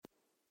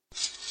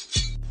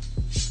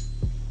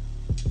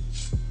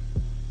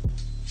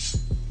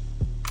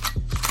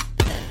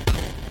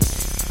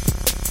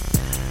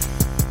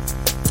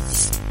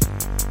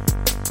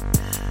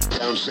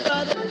Hello,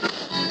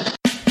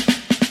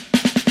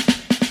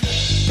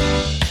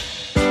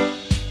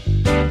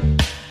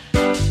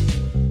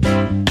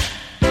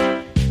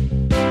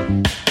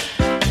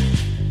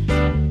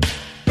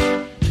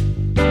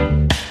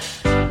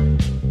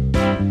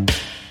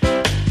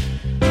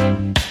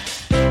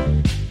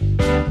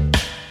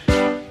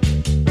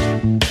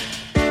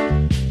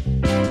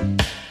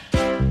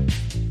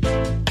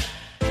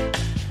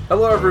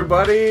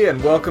 everybody,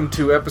 and welcome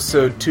to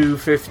episode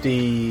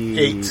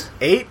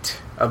 258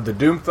 of the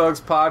Doom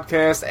Thugs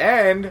podcast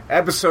and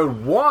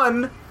episode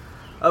 1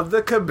 of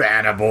the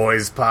Cabana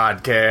Boys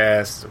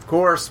podcast. Of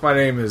course, my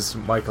name is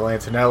Michael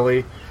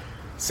Antonelli,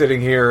 sitting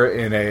here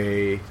in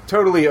a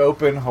totally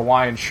open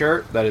Hawaiian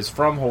shirt that is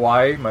from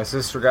Hawaii. My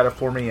sister got it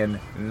for me in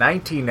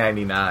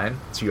 1999.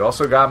 She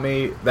also got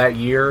me that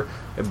year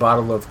a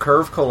bottle of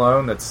Curve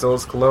cologne that still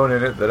has cologne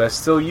in it that I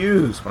still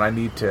use when I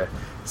need to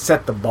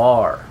set the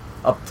bar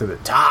up to the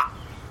top.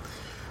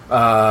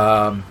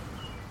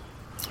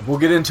 We'll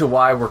get into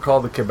why we're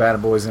called the Cabana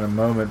Boys in a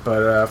moment,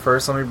 but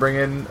first let me bring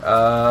in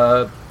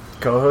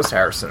co-host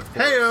Harrison.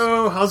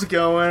 Heyo, how's it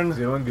going?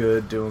 Doing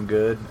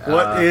good.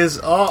 What is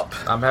up?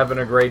 I'm having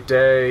a great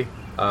day.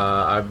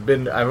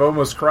 I've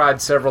almost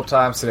cried several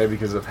times today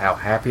because of how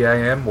happy I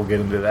am. We'll get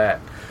into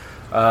that.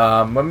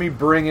 Let me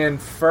bring in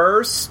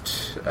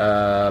first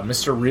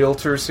Mr.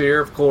 Realtor's here,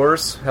 of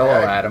course.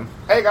 Hello, hey. Adam.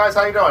 Hey guys,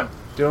 how you doing?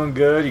 Doing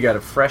good. You got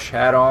a fresh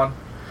hat on.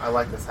 I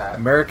like this hat.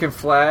 American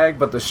flag,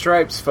 but the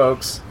stripes,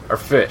 folks, are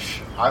fish.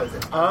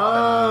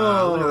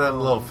 Oh, look Look at that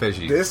little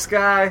fishy. This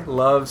guy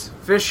loves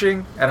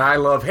fishing, and I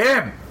love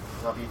him.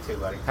 love you too,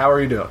 buddy. How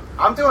are you doing?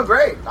 I'm doing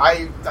great.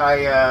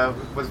 I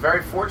was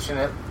very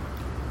fortunate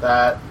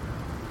that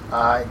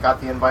I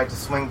got the invite to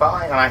swing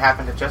by, and I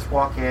happened to just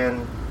walk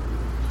in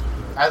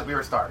as we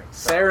were starting.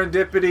 So,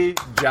 Serendipity,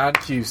 John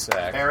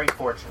Cusack. very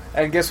fortunate.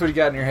 And guess what you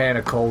got in your hand?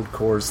 A cold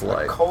Coors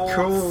Light. Cold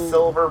Cool.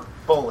 silver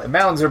bullet. The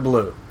mountains are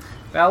blue.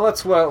 Now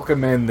let's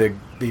welcome in the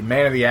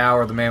man of the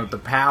hour, the man with the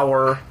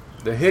power,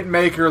 the hit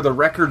maker, the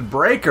record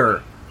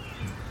breaker,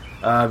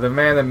 the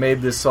man that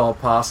made this all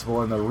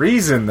possible, and the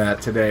reason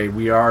that today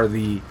we are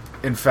the,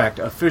 in fact,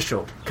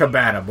 official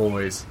Cabana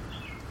Boys.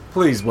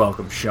 Please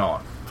welcome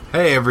Sean.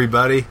 Hey,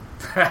 everybody.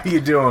 How you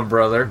doing,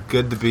 brother?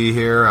 Good to be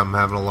here. I'm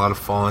having a lot of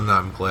fun.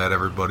 I'm glad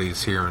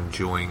everybody's here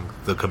enjoying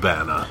the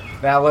cabana.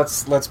 Now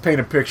let's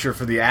paint a picture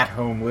for the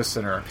at-home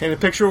listener. Paint a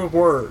picture with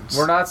words.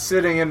 We're not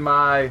sitting in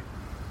my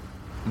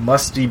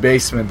musty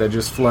basement that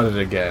just flooded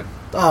again.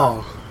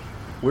 Oh,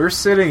 We're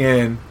sitting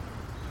in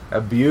a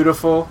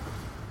beautiful,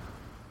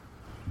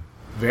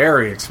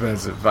 very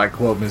expensive, if I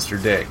quote Mr.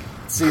 Dick.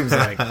 It seems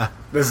like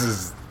this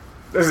is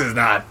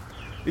not,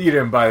 you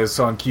didn't buy this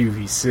on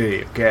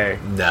QVC, okay?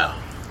 No.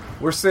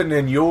 We're sitting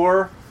in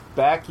your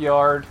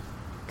backyard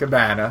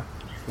cabana.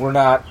 We're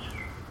not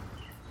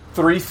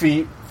 3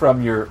 feet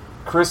from your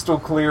crystal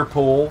clear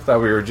pool that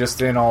we were just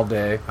in all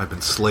day. I've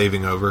been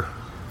slaving over.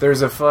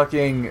 There's a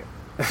fucking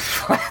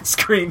flat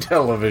screen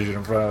television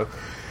in front of us.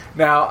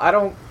 Now,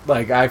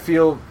 I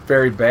feel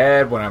very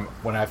bad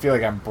when I feel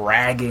like I'm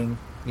bragging.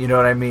 You know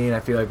what I mean? I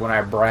feel like when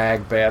I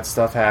brag, bad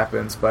stuff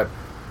happens. But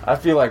I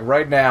feel like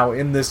right now,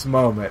 in this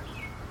moment,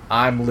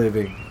 I'm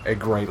living a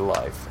great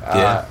life.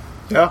 Yeah.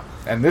 yeah.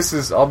 And this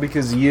is all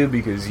because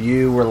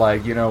you were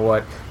like, you know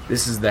what?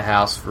 This is the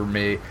house for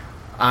me.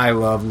 I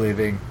love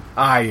living.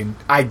 I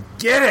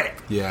get it.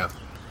 Yeah.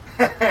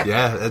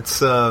 Yeah,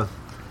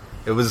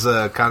 it was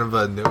kind of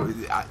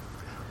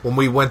when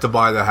we went to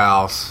buy the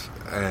house,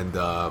 and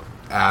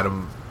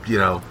Adam,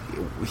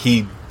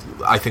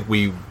 I think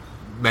we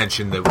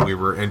mentioned that we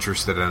were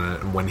interested in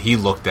it, and when he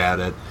looked at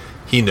it,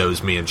 he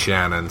knows me and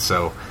Shannon,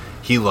 so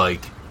he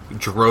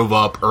drove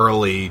up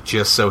early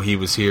just so he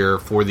was here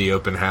for the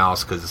open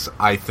house, because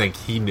I think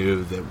he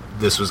knew that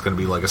this was going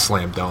to be like a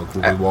slam dunk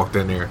when we walked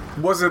in here.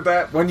 Was it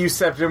that when you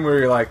stepped in where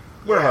you're like,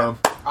 we're home?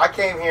 I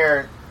came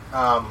here,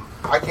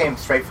 I came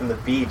straight from the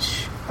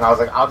beach, and I was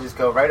like, I'll just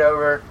go right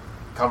over,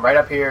 come right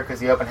up here, because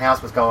the open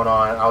house was going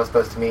on, and I was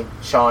supposed to meet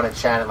Sean and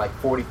Shannon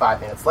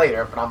 45 minutes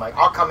later, but I'm like,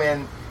 I'll come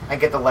in and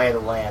get the lay of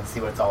the land, see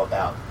what it's all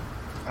about.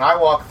 And I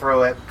walked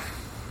through it,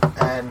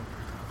 and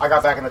I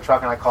got back in the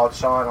truck and I called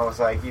Sean. I was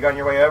like, you on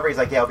your way over? He's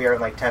like, yeah, I'll be here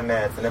in 10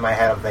 minutes. And in my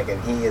head I'm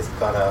thinking, he is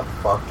gonna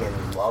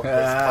fucking love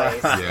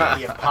this place. Yeah. It'd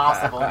be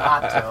impossible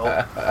not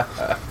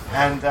to.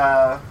 And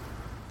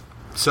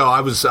So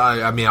I was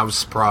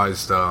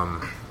surprised.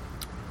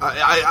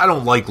 I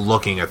don't like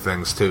looking at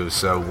things too.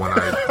 So when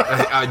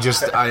I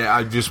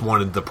just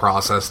wanted the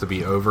process to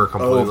be over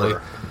completely.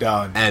 Over.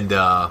 Done. And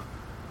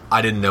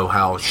I didn't know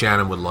how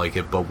Shannon would like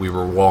it, but we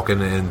were walking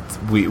in.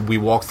 We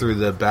walked through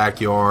the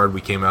backyard.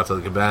 We came out to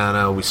the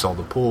cabana. We saw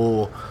the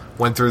pool.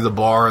 Went through the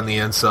bar on the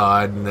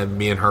inside, and then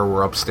me and her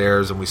were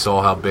upstairs, and we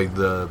saw how big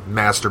the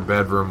master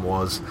bedroom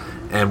was.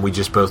 And we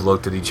just both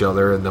looked at each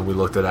other, and then we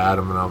looked at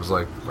Adam, and I was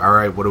like, all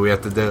right, what do we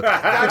have to do?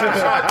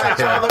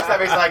 Sean looks at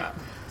me, he's like,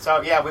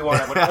 so yeah, we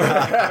want it. What do we do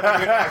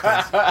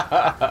next?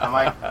 I'm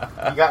like,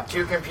 You got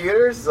 2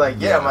 computers? He's like,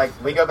 yeah. Yeah. I'm like,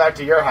 we go back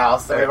to your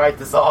house and we write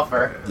this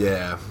offer.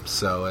 Yeah.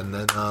 So, and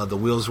then the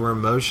wheels were in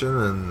motion,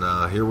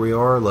 and here we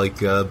are, like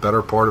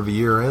better part of a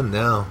year in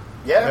now.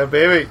 Yeah. Yeah,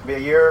 baby. Be a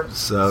year.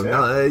 So, soon.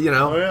 Oh,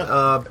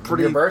 yeah.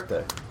 pretty. Your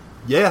birthday.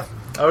 Yeah.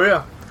 Oh,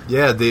 yeah.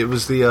 Yeah, it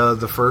was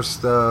the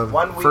first 1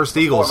 week first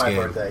before Eagles my game.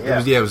 birthday,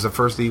 yeah. It was the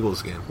first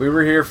Eagles game. We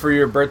were here for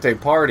your birthday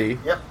party.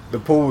 Yep. The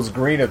pool was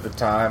green at the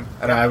time,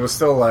 and Yep. I was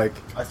still like,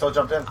 I still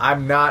jumped in.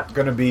 I'm not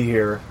going to be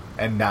here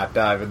and not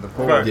dive in the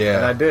pool. Right. Yeah.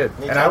 And I did.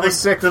 Me And too. I was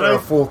sick Did for I- a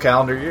full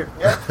calendar year.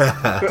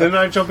 Didn't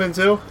I jump in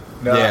too?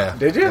 No, Yeah.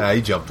 Did you? Yeah,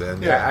 he jumped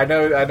in. Yeah, I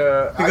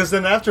know. Because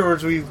then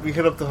afterwards we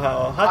hit up the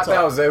hot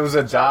tub. It was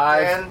a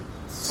dive. And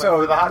So,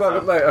 went for the hot but,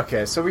 tub. like,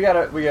 okay, so we got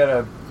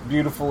a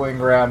beautiful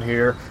in-ground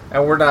here,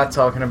 and we're not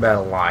talking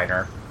about a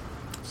liner.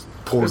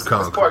 Poured It's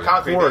poured concrete.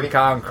 concrete, Poured baby.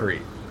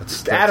 concrete.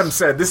 That's- Adam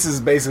said this is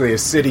basically a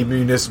city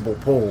municipal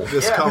pool.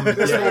 This Yeah. comes.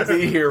 This Yeah. will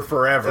be here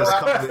forever.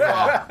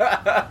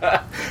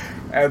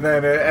 And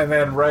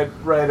then right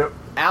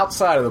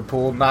outside of the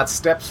pool, not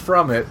steps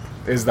from it,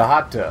 is the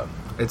hot tub.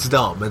 It's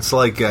dumb. It's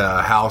like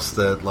a house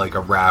that like a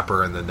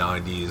rapper in the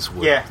 '90s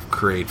would Yeah.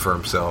 create for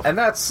himself. And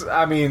that's,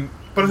 I mean,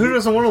 But who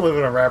doesn't want to live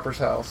in a rapper's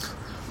house?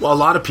 Well, a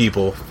lot of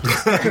people.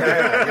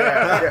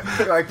 yeah,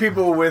 like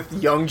people with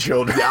young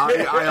children.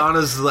 I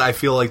honestly, I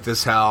feel like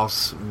this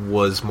house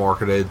was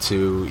marketed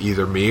to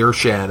either me or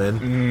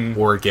Shannon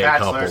or a gay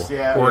Bachelors, couple,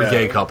 yeah. or Yeah. a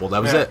gay couple.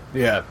 That was Yeah.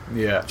 it.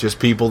 Yeah. Just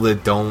people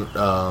that don't.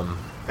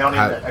 They don't need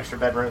the extra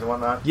bedrooms and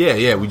whatnot.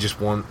 Yeah. We just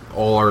want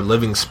all our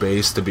living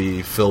space to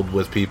be filled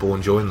with people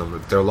enjoying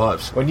their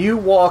lives. When you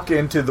walk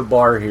into the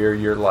bar here,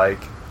 you're like,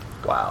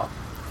 wow,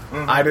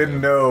 I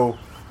didn't know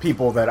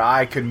people that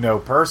I could know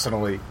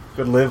personally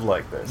could live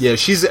like this. Yeah,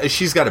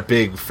 she's got a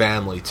big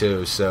family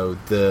too, so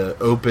the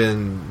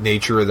open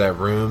nature of that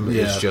room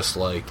Yeah. is just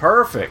like,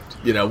 Perfect.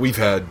 you know, we've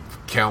had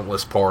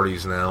countless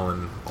parties now,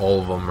 and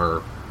all of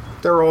them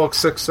they're all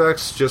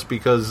 6'6", just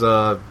because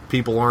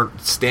people aren't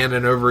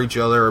standing over each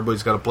other.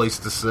 Everybody's got a place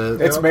to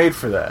sit. It's made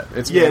for that.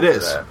 It's Yeah, made it for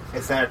is. that.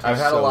 It's entertaining. I've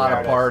had a So lot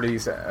of narrative.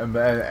 parties,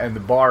 and the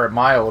bar at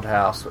my old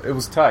house, it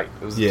was tight.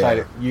 It was Yeah.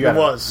 tight. You got It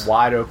was. a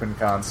wide open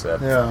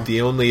concept. Yeah.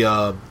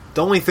 The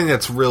only thing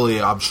that's really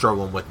I'm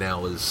struggling with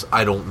now is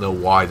I don't know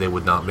why they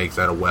would not make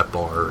that a wet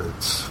bar.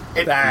 It's I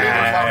was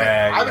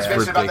yeah. bitching about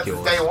this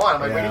Ridiculous. since day one.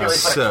 I'm like, we Yeah. need to really put a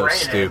so drain in.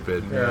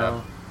 stupid. Yeah.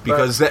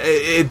 Because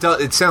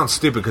it sounds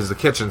stupid because the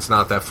kitchen's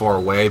not that far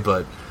away,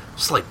 but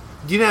it's like,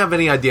 you don't have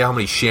any idea how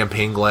many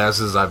champagne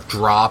glasses I've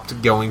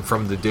dropped going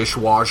from the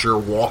dishwasher,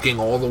 walking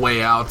all the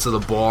way out to the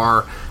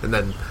bar, and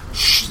then,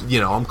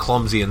 I'm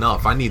clumsy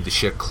enough. I need the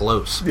shit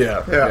close.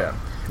 Yeah.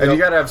 And you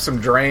got to have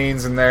some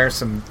drains in there,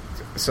 some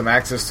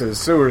access to the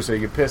sewer so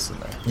you can piss in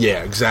there.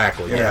 Yeah,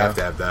 exactly. You Yeah. have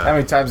to have that. How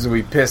many times do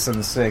we piss in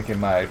the sink in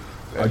my...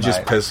 I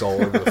just piss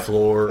all over the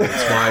floor.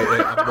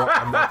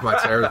 I'm off my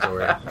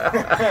territory.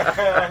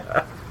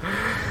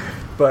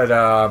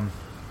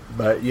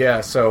 But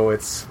yeah, so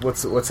it's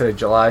what's it?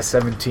 July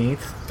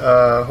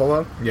 17th. Hold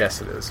on.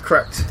 Yes, it is.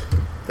 Correct.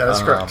 That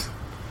is correct.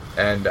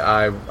 And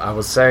I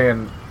was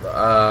saying,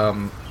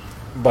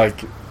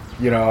 like,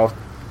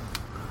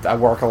 I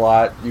work a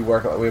lot. You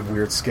work. We have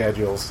weird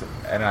schedules,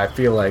 and I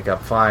feel like I'm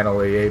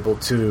finally able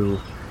to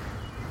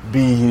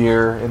be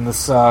here in the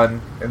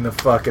sun, in the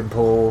fucking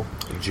pool,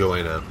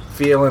 Enjoying it.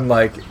 feeling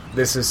like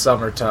this is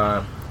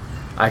summertime.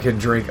 I can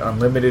drink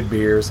unlimited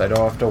beers. I don't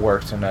have to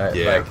work tonight.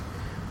 Yeah. Like,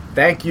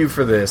 thank you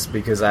for this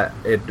because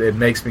it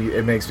makes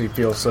me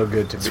feel so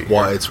good to be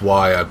here. It's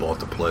why I bought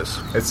the place.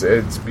 It's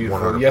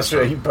beautiful. 100%.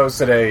 Yesterday he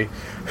posted an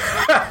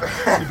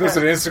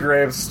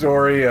Instagram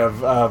story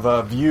of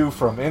a view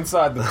from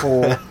inside the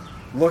pool,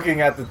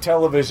 looking at the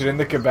television in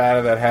the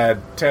cabana that had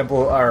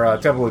Temple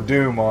of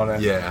Doom on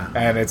it. Yeah.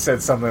 And it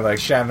said something like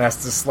Shannon has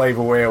to slave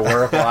away at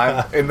work while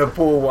I'm in the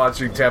pool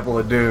watching Temple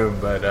of Doom.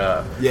 But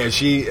Yeah,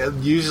 she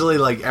usually,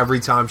 like, every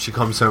time she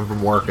comes home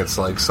from work, it's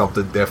like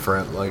something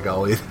different. Like,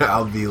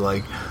 I'll be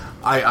like,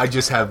 I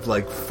just have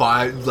like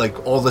 5,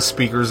 like all the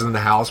speakers in the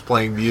house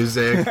playing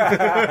music,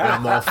 and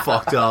I'm all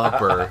fucked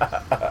up, or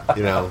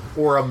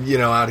I'm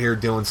out here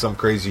doing some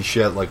crazy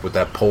shit like with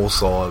that pole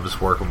saw I was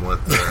working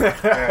with,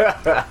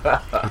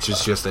 which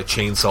is just a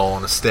chainsaw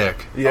on a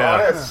stick.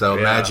 yeah, So Yeah.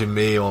 imagine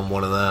me on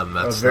one of them.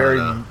 a That's very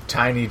not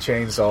tiny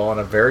chainsaw on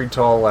a very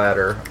tall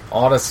ladder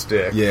on a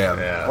stick.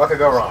 Yeah. What could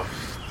go wrong?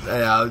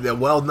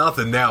 well,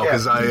 nothing now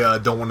because I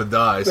don't want to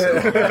die.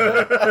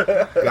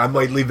 So I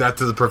might leave that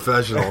to the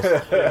professionals.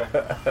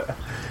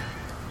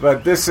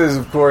 But this is,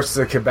 of course,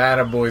 the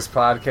Cabana Boys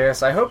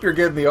podcast. I hope you're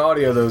getting the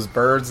audio of those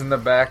birds in the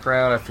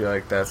background. I feel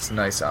like that's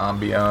nice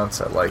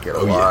ambiance. I like it a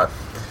Oh, yeah.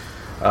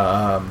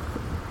 lot.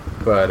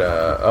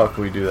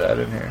 Can we do that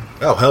in here?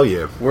 Oh hell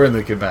yeah! We're in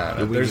the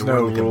cabana. We There's can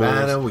no run the rules.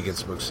 cabana. We can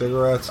smoke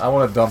cigarettes. I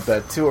want to dump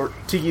that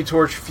tiki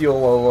torch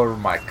fuel all over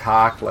my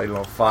cock, light it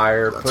on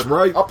fire. That's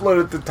right.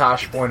 Upload it to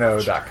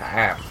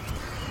tosh.0.com.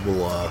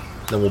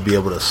 Then we'll be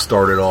able to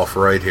start it off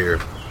right here.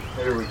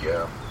 There we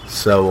go.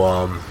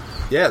 So,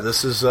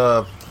 this is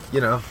the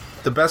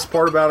best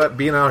part about it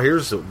being out here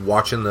is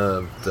watching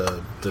the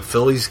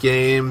Phillies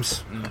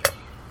games.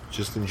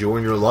 just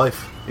enjoying your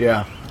life.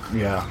 Yeah.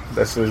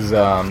 This is.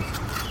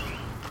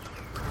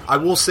 I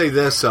will say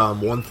this,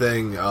 one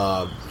thing,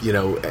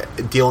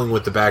 dealing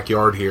with the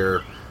backyard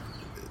here,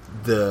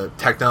 the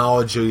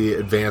technology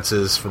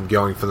advances from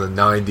going from the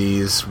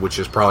 90s, which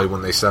is probably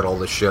when they set all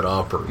this shit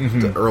up, or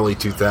the early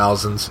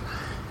 2000s,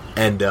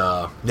 and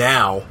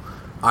now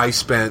I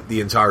spent the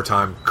entire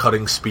time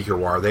cutting speaker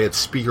wire. They had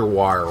speaker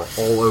wire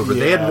all over.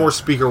 Yeah. They had more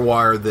speaker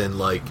wire than,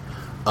 like,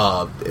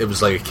 it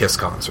was like a Kiss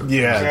concert.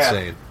 Yeah. It was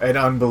insane. An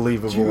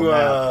unbelievable Did you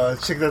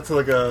amount. check that to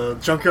like a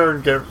junkyard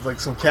and get like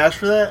some cash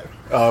for that?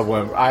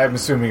 I'm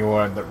assuming it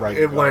went right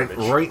in It the went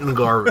garbage. right in the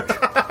garbage.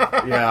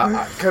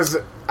 Yeah, because,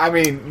 I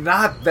mean,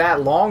 not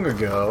that long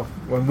ago,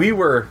 when we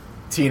were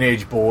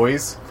teenage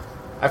boys,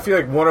 I feel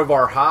like one of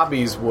our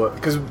hobbies was...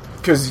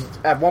 Because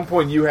at one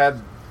point you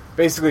had...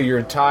 Basically, your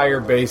entire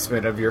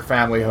basement of your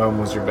family home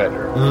was your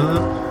bedroom.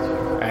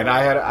 Mm-hmm. And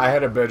I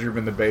had a bedroom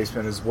in the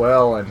basement as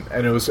well,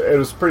 and it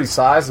was pretty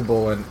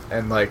sizable,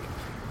 and like,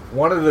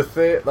 one of the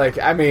things... Like,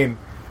 I mean,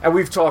 and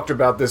we've talked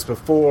about this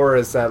before,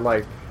 is that,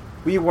 like,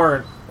 we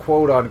weren't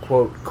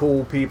quote-unquote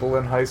cool people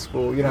in high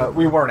school. You know,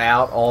 we weren't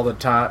out all the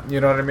time. You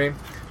know what I mean?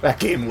 That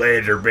came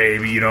later,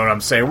 baby. You know what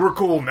I'm saying? We're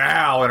cool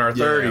now in our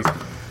 30s.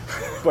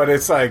 But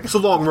it's like... It's a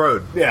long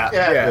road.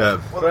 Yeah.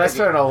 But I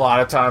spent a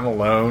lot of time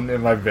alone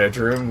in my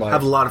bedroom. Like, I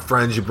have a lot of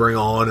friends you bring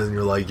on, and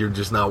you're like, you're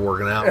just not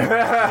working out. We're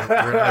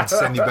going to have to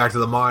send you back to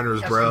the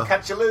minors, bro.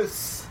 Cut you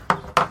loose.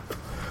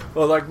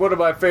 well, like, one of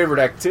my favorite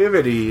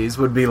activities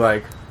would be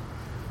well,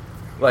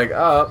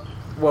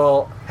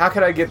 how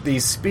can I get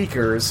these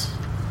speakers...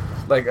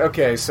 Like,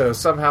 okay, so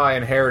somehow I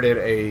inherited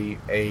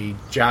a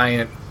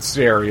giant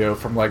stereo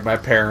from, like, my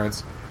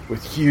parents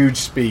with huge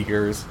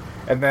speakers.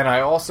 And then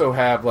I also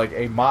have, like,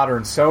 a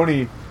modern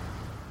Sony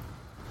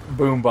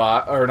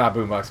boombox, or not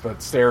boombox,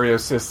 but stereo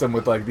system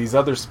with, like, these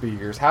other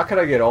speakers. How could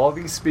I get all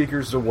these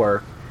speakers to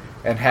work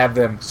and have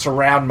them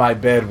surround my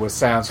bed with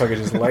sound so I could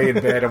just lay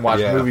in bed and watch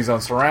movies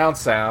on surround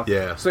sound?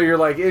 Yeah. So you're,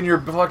 like, in your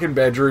fucking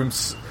bedroom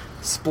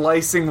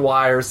splicing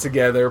wires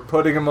together,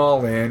 putting them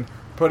all in,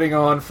 putting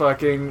on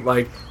fucking,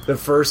 like, the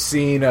first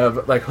scene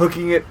of, like,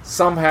 hooking it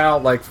somehow,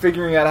 like,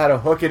 figuring out how to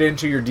hook it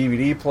into your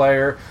DVD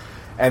player,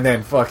 and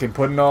then fucking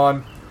putting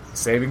on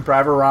Saving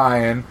Private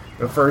Ryan,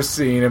 the first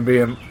scene,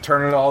 and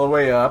turning it all the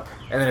way up.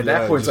 And then at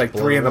that point, it's like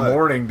 3 in the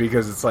morning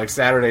because it's, like,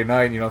 Saturday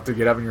night, and you don't have to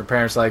get up, and your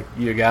parents are like,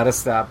 you gotta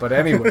stop. But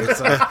anyway,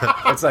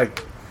 it's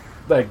like,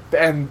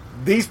 and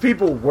these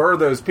people were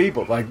those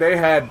people. Like, they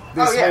had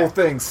this whole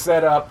thing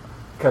set up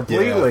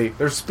completely. Yeah.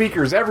 There's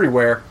speakers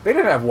everywhere. They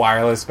didn't have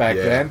wireless back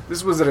then.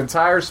 This was an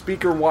entire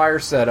speaker wire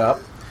setup.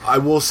 I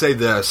will say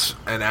this,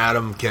 and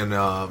Adam can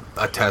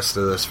attest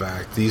to this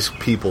fact. These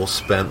people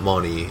spent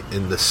money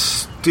in the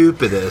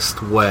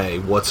stupidest way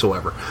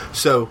whatsoever.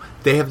 So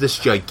they have this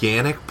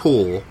gigantic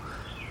pool.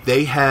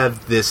 They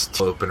have this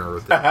opener.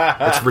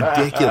 It's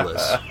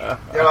ridiculous.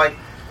 They're like,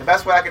 the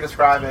best way I can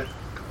describe it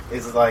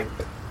is like,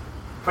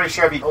 pretty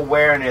sure the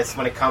awareness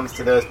when it comes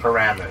to those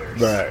parameters.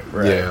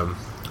 Right. Yeah.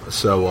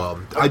 So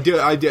I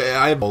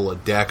have a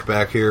deck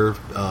back here.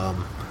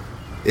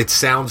 It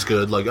sounds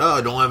good, like, oh, I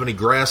don't have any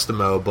grass to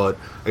mow, but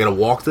I gotta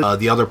walk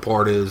the other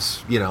part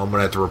is, I'm gonna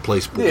have to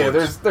replace boards. Yeah,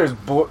 there's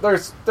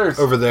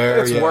over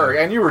there. It's work,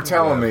 and you were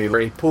telling me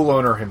a pool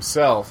owner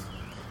himself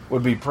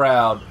would be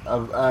proud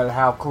of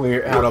how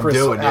clear, how I'm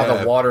doing, how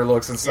the water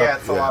looks and stuff. Yeah,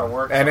 it's a lot of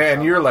work.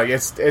 And you're like,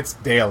 it's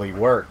daily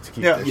work to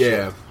keep this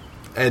shit.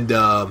 And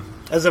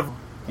As a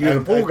you're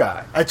the pool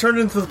guy. I turned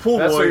into the pool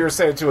That's boy. what you were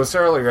saying to us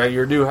earlier. At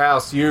your new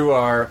house,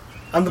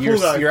 I'm the pool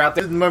guy. You're out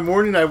there. In my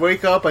morning, I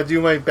wake up, I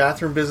do my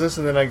bathroom business,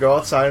 and then I go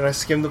outside and I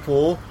skim the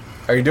pool.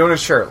 Are you doing it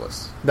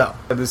shirtless? No. I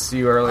said this to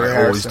you earlier. I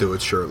always Harrison. do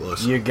it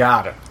shirtless. You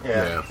got it.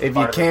 Yeah. If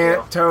you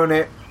can't tone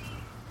it,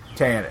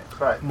 tan it.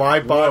 Right.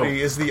 My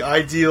body is the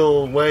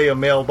ideal way a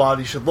male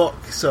body should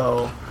look.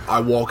 So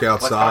I walk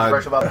What's outside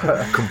controversial about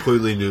that?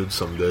 completely nude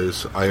some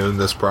days. I own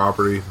this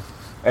property.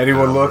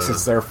 Anyone looks,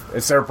 it's their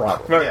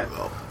problem. right.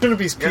 Yeah. Shouldn't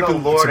be You're the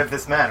peeping. lord of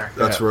this manor.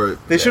 That's right.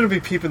 They shouldn't be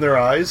peeping their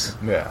eyes.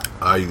 Yeah.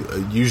 I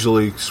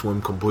usually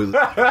swim completely.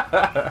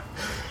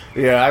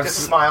 Yeah, Just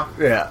a smile.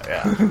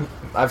 Yeah.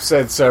 I've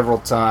said several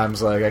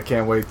times, like, I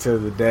can't wait till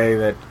the day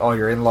that all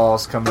your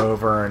in-laws come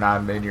over and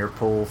I'm in your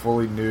pool,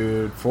 fully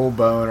nude, full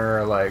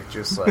boner, like,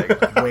 just,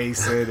 like,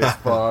 wasted as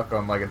fuck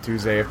on, like, a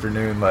Tuesday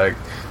afternoon. Like,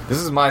 this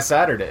is my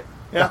Saturday.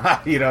 Yeah.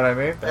 You know what I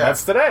mean?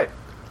 That's today.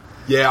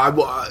 Yeah,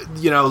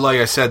 like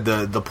I said,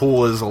 the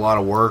pool is a lot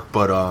of work,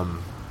 but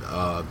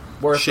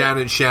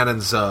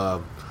Shannon's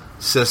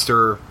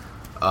sister,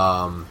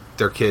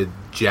 their kid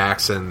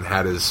Jackson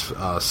had his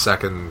fourth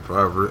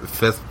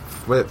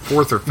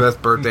or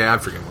fifth birthday. I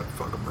forget what the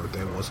fucking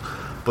birthday was,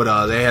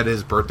 but they had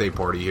his birthday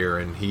party here,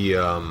 and he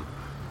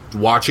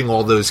watching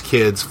all those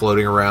kids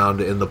floating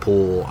around in the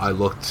pool. I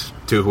looked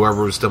to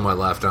whoever was to my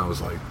left, and I was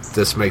like,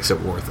 "This makes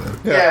it worth it."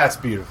 Yeah, that's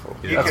beautiful.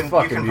 You That's can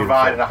fucking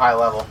provide at beautiful. a high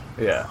level.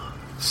 Yeah.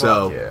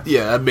 So Fuck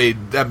yeah,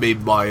 that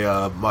made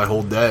my my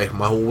whole day,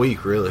 my whole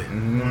week, really.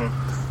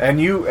 Mm-hmm. And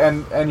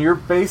you're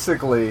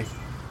basically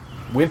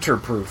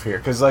winter-proof here?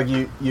 Because like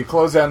you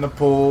close down the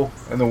pool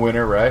in the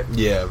winter, right?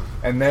 Yeah.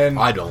 And then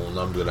I don't.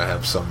 I'm gonna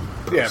have some.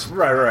 yeah,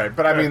 right.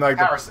 But I mean, like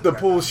Harrison, the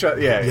right? pool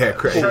shut. Yeah,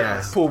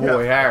 Yeah, pool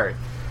boy Harry.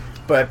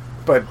 But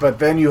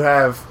then you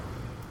have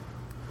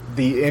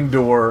the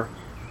indoor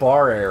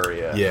bar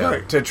area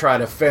Yeah. to try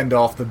to fend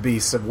off the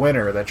beasts of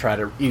winter that try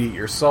to eat at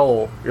your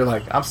soul. You're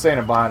like, I'm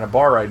standing behind a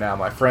bar right now.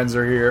 My friends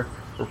are here.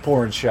 We're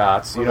pouring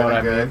shots. You We're know what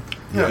I living mean? good.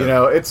 Yeah. You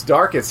know, it's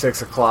dark at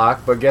 6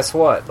 o'clock, but guess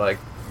what? Like,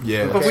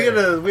 Yeah. But we had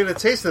a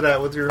taste of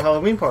that with your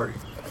Halloween party.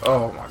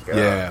 oh my god.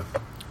 Yeah.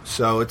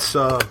 So it's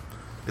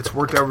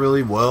worked out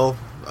really well.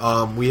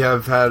 We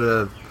have had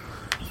a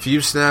few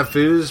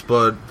snafus,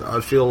 but I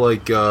feel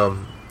like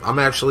I'm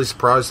actually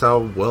surprised how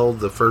well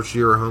the first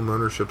year of home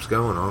ownership's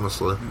going.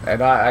 Honestly.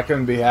 And I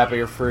couldn't be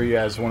happier for you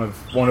as one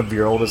of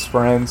your oldest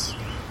friends.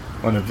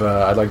 One of,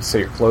 I'd like to say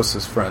your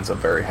closest friends. I'm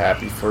very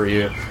happy for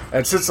you.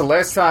 And since the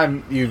last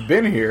time you've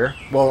been here,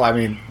 well, I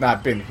mean,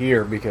 not been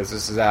here because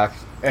this is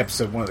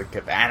episode 1 of the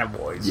Cabana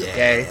Boys,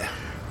 okay?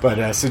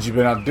 But since you've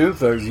been on Doom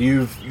Thugs,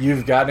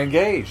 you've gotten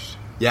engaged.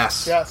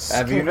 Yes. Yes.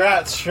 Have you?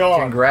 Congrats, Sean.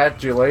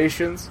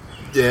 Congratulations.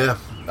 Yeah.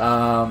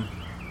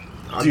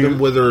 I've been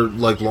with her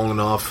like long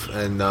enough,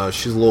 and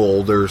she's a little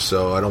older,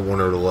 so I don't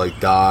want her to like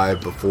die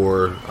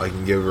before I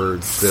can give her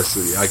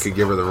this. I could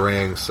give her the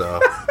ring, so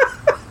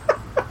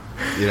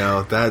you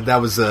know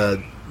that was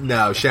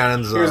no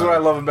Shannon's. Here's what I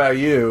love about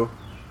you.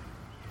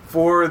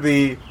 For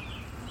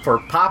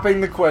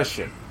popping the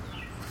question,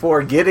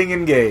 for getting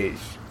engaged,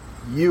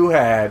 you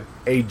had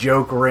a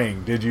joke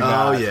ring, did you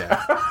not? Oh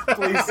yeah.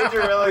 Please,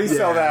 please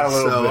tell that a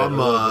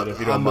little bit. If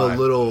you don't I'm mind. a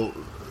little.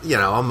 You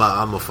know,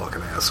 I'm a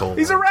fucking asshole.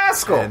 He's a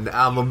rascal. And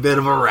I'm a bit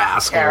of a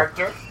rascal.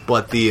 Character.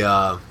 But the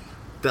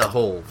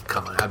whole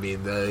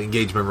the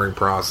engagement ring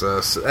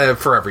process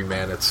for every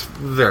man, it's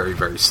very,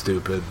 very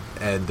stupid,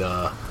 and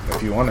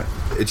If you want it.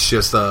 it's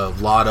just a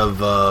lot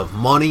of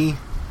money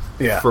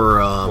Yeah.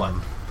 for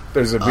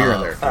There's a beer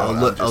in there.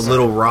 a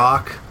little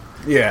rock,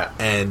 Yeah.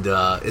 and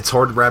it's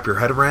hard to wrap your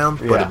head around,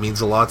 but Yeah. it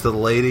means a lot to the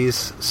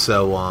ladies.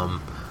 So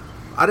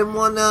I didn't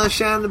want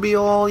Shannon to be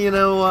all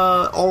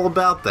all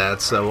about that,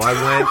 so I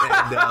went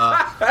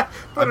and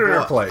Put it in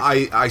her place.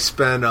 I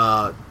spent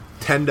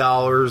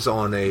 $10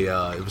 on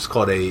it was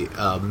called a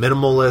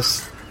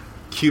minimalist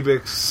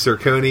cubic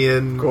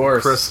zirconian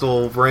Course.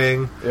 crystal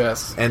ring,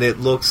 Yes. and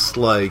it looks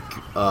like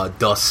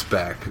dust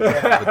speck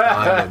with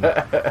diamond,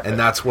 and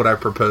that's what I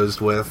proposed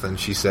with, and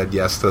she said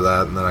yes to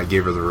that, and then I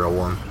gave her the real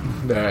one.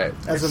 All right.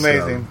 That's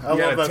amazing. I You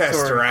love gotta that test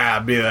story. her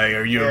out. Be like,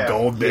 are you a Yeah.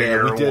 gold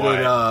digger Yeah,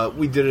 or what?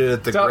 we did it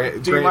at the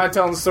Do you mind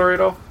telling the story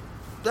at all?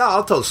 Yeah,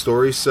 I'll tell the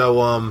story. So,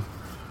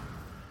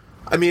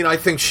 I mean, I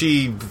think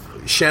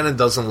Shannon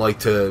doesn't like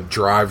to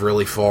drive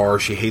really far.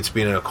 She hates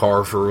being in a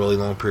car for a really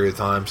long period of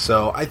time.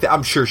 So,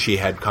 I'm sure she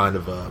had kind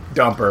of a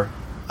Dumper.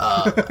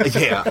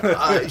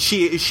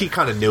 she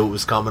kind of knew it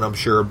was coming. I'm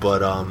sure,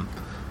 but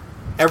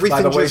everything.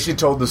 By the way just, she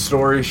told the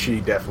story, she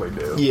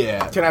definitely knew.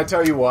 Yeah. Can I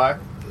tell you why?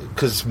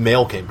 because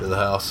mail came to the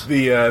house. The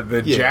Yeah.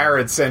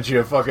 Jared sent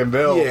you a fucking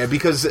bill. Yeah,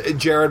 because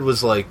Jared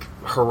was like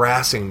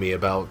harassing me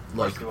about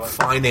like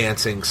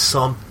financing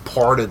some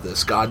part of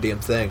this goddamn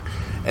thing,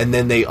 and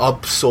then they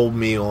upsold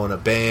me on a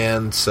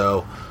band.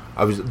 So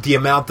the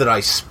amount that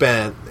I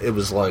spent, it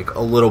was like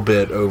a little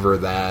bit over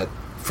that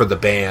for the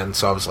band.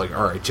 So I was like,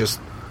 all right, just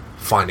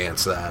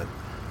finance that.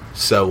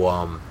 So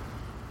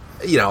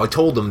I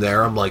told them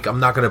there, I'm like,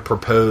 I'm not going to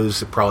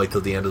propose probably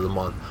till the end of the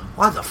month.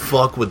 Why the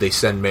fuck would they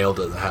send mail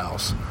to the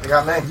house? You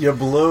got me. You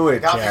blew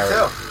it, Got me Jared.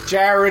 too.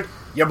 Jared,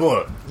 you blew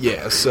it.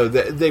 Yeah, so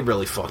they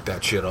really fucked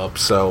that shit up.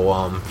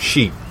 So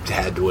she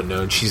had to have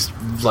known. She's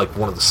like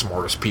one of the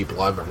smartest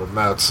people I've ever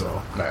met.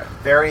 So Right.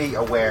 Very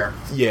aware.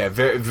 yeah,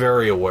 very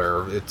very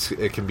aware.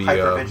 It can be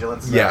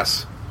Hypervigilance.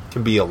 yes,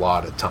 can be a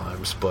lot at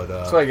times. But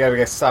That's why you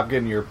gotta stop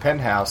getting your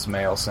penthouse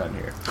mail sent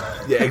here.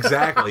 yeah,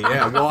 exactly.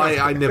 Yeah, well,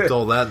 I nipped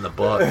all that in the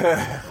bud.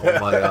 All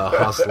my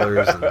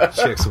hustlers and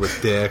chicks with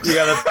dicks. You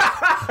got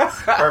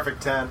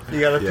Perfect 10. a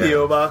Yeah.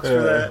 PO box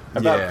for that.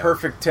 About Yeah.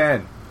 Perfect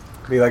 10.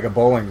 Be like a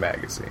bowling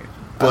magazine.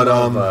 But,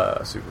 I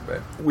love,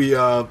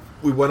 Superbad.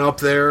 We went up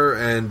there,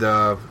 and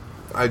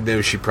I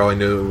knew she probably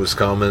knew it was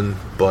coming,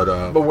 but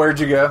But where'd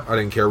you go? I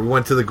didn't care. We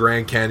went to the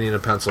Grand Canyon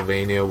of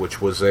Pennsylvania,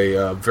 which was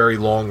a very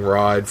long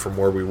ride from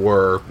where we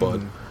were, but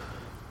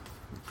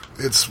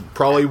it's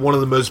probably one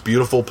of the most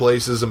beautiful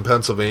places in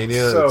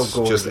Pennsylvania. So it's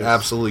gorgeous. just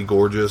absolutely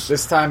gorgeous.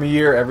 This time of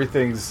year,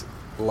 everything's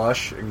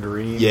lush and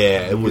green.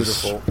 Yeah, it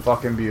was beautiful.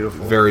 Fucking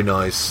beautiful. Very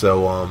nice.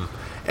 So,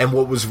 and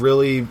what was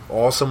really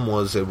awesome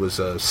was it was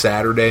a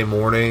Saturday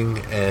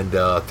morning, and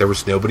there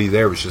was nobody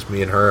there. It was just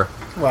me and her.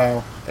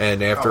 Wow.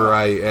 And after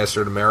I asked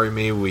her to marry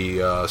me, we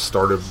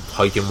started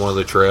hiking one of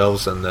the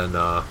trails, and then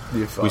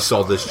You we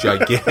saw fuck.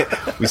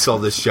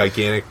 this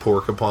gigantic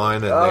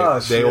porcupine, and Oh,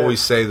 they shit. always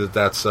say that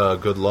that's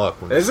good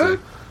luck. When Is you see it?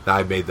 No,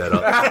 I made that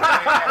up.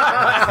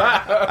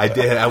 I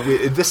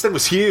did. This thing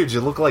was huge.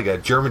 It looked like a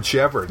German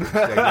Shepherd. It was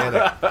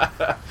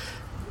gigantic.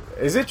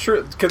 Is it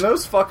true? Can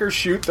those fuckers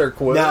shoot their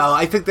quills? No,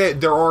 I think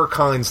there are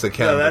kinds that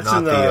can, Yeah, but that's not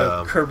in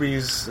the.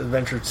 Kirby's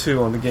Adventure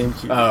 2 on the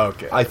GameCube. Oh,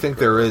 okay. I think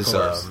there is.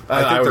 course.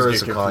 I I think there always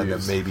is a get kind that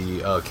confused.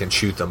 maybe can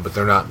shoot them, but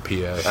they're not in PA.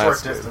 Short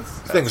That's good. distance.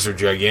 Things are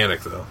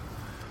gigantic though.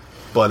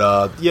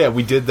 But yeah,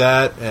 we did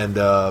that, and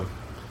that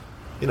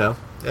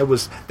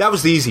was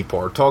the easy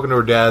part. Talking to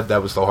her dad,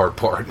 that was the hard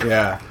part.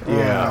 Yeah,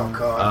 yeah. Oh,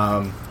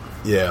 God.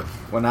 Yeah.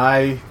 When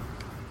I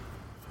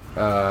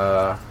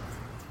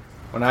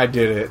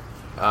did it,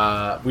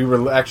 we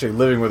were actually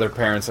living with our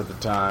parents at the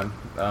time.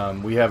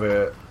 We have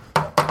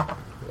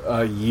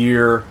a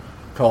year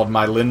called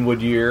My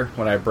Linwood Year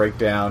when I break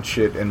down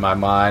shit in my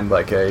mind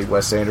like a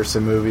Wes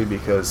Anderson movie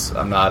because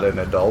I'm not an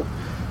adult.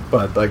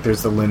 But like,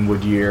 there's the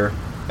Linwood Year,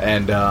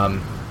 and I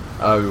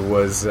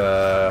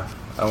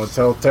won't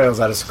tell tales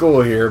out of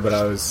school here, but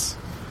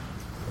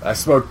I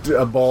smoked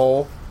a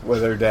bowl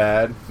with her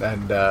dad,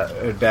 and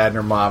her dad and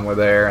her mom were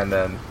there, and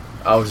then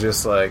I was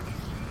just like,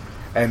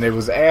 and it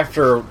was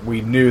after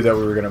we knew that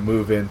we were going to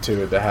move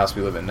into the house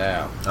we live in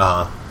now.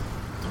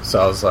 So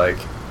I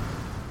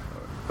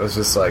was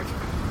just like,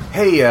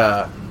 hey,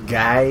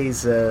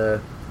 guys,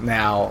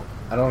 now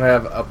I don't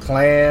have a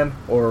plan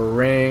or a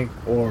ring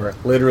or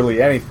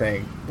literally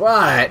anything,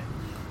 but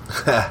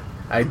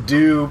I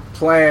do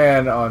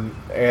plan on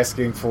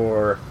asking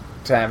for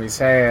Tammy's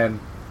hand.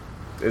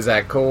 Is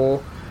that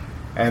cool?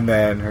 And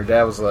then her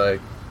dad was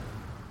like,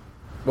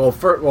 well,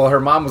 her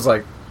mom was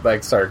like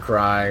started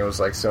crying. I was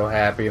like so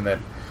happy, and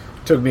then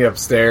took me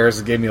upstairs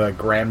and gave me like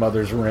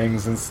grandmother's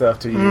rings and stuff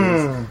to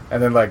use.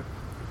 And then like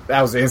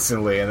that was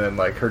instantly. And then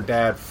like her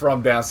dad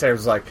from downstairs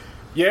was like,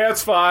 yeah,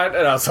 it's fine.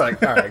 And I was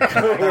like, all right,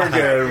 cool.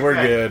 we're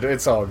good.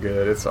 It's all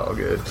good.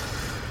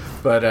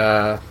 But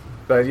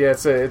yeah,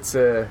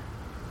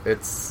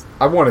 it's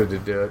I wanted to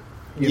do it.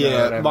 You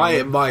know what I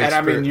mean? my and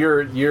I mean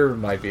experience- your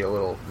might be a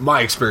little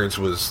my experience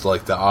was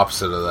like the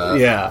opposite of that.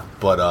 yeah.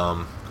 But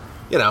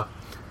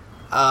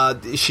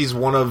she's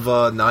one of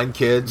 9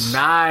 kids.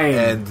 9,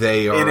 and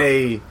they are in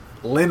a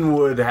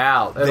Linwood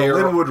house, in They a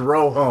are- Linwood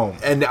row home.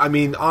 And I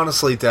mean,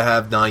 honestly, to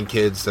have 9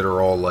 kids that are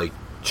all like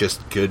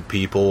just good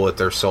people at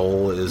their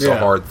soul is a Yeah.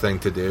 hard thing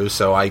to do.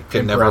 So I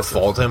can never Impressive.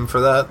 fault him for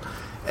that.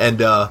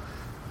 And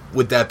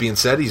with that being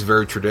said, he's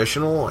very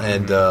traditional,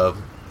 and a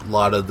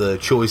lot of the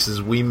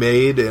choices we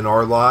made in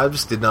our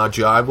lives did not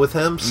jive with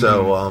him.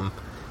 So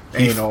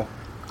Anal.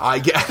 I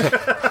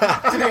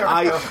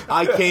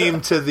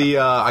came to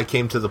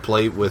the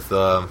plate with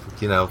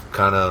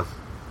kind of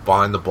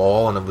behind the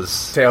ball, and it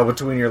was Tail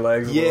between your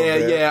legs. a little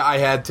bit. yeah. I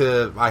had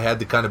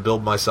to kind of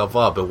build myself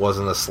up. It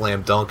wasn't a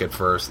slam dunk at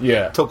first.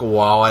 Yeah. It took a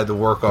while. I had to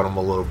work on him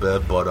a little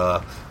bit,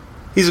 but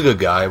he's a good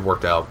guy. It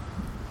worked out.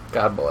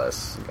 God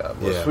bless. God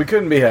bless. Yeah. We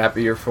couldn't be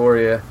happier for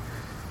you.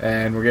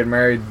 And we're getting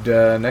married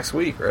next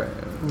week, right?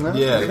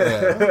 Yeah.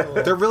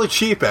 They're really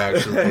cheap,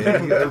 actually.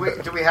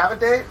 Do we have a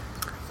date?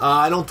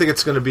 I don't think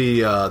it's going to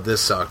be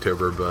this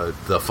October, but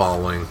the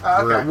following.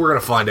 Oh, okay. We're going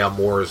to find out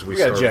more as we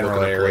got start general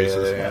looking at area,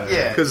 places.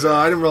 Yeah. Because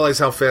I didn't realize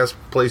how fast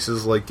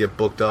places like get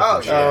booked up. Oh,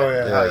 and shit. yeah. Oh,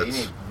 yeah. Oh, you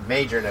it's- need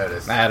major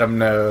notice. Adam,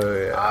 no.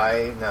 Yeah.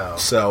 I know.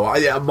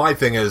 So my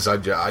thing is, I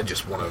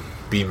just want to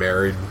be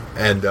married,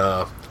 and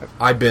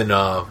I've been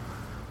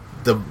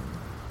the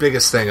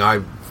biggest thing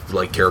I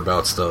care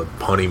about is the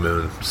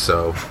honeymoon.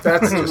 So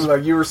That's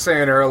like you were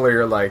saying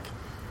earlier, like,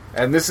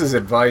 and this is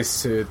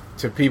advice to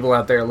people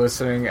out there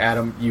listening.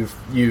 Adam,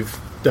 you've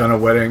done a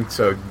wedding,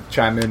 so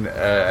chime in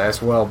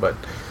as well.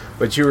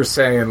 But you were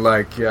saying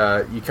like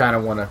you kind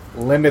of want to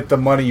limit the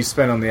money you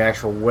spend on the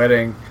actual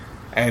wedding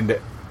and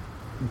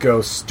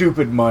go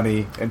stupid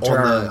money in the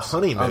terms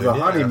honeymoon, of the yeah.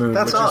 honeymoon,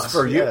 That's which us, is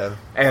for you. yeah.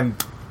 And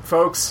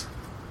folks,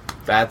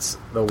 that's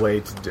the way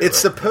to do it. it's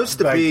supposed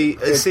to Like, be.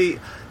 it- See,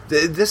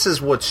 this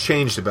is what's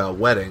changed about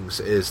weddings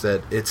is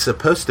that it's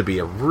supposed to be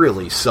a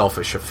really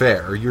selfish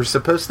affair. You're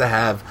supposed to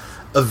have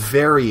a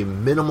very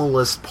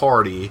minimalist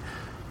party.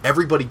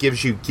 Everybody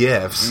gives you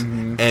gifts,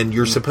 and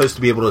you're supposed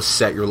to be able to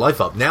set your life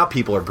up. Now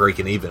people are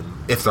breaking even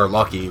if they're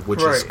lucky, which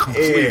is Right.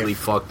 completely If,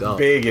 fucked up.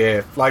 Big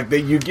if. Like,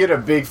 you get a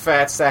big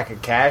fat stack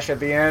of cash at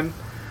the end,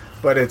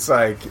 but it's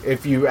like,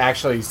 if you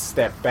actually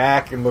step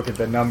back and look at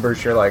the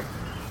numbers, you're like,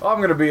 oh, I'm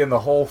going to be in the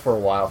hole for a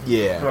while.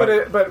 Yeah.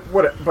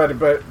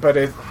 But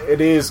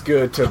it is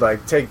good to,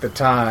 like, take the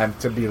time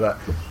to be like,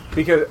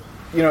 because,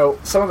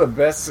 some of the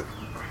best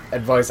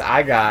advice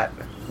I got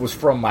was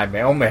from my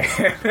mailman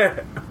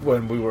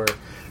when we were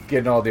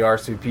getting all the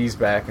RCPs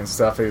back and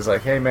stuff. He was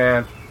like, hey,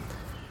 man,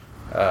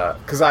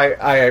 because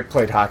I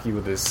played hockey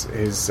with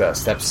his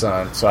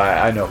stepson, so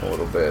I know him a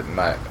little bit. And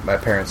my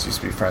parents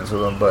used to be friends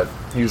with him, but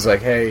he was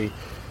like, hey,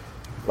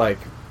 like,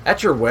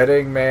 at your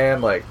wedding,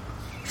 man, like,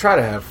 try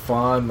to have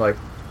fun. Like,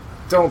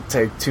 don't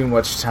take too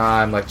much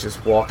time, like,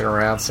 just walking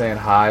around saying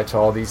hi to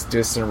all these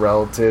distant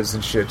relatives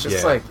and shit. Just,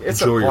 Yeah, like,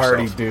 it's a enjoy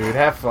party, yourself. dude.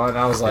 Have fun.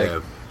 I was like,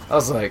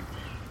 Yeah.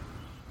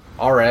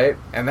 all right.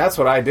 And that's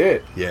what I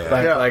did.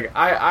 Yeah. Like,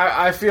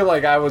 I feel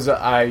like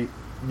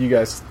you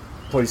guys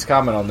please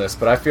comment on this,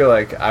 but I feel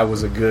like I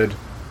was a good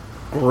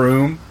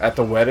groom at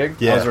the wedding.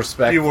 Yeah. I was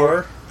respectful. You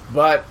were?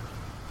 But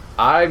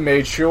I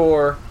made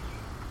sure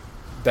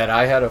that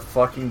I had a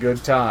fucking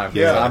good time.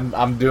 Yeah.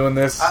 I'm doing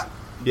this.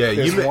 Yeah,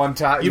 This you one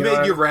time, you you know,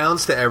 made your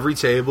rounds to every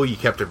table. You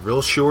kept it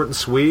real short and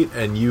sweet,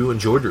 and you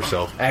enjoyed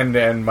yourself. and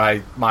then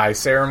my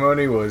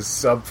ceremony was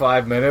sub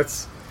 5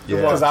 minutes. Yeah.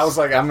 Because I was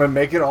like, I'm gonna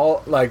make it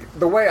all like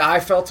the way I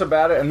felt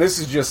about it, and this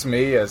is just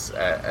me as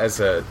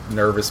a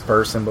nervous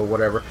person, but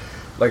whatever.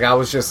 Like I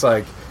was just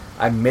like,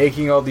 I'm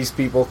making all these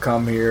people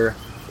come here.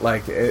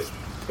 Like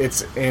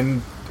it's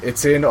in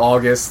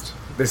August.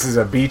 This is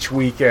a beach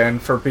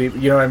weekend for people.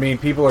 You know what I mean?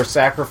 People are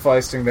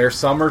sacrificing their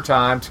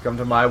summertime to come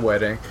to my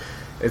wedding.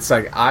 It's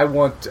like I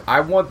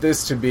want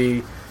this to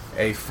be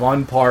a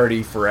fun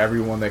party for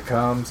everyone that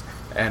comes,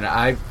 and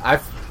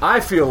I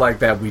feel like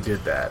that we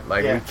did that.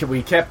 Like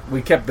we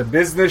kept the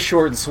business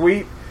short and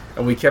sweet,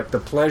 and we kept the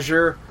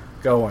pleasure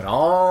going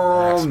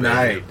all That's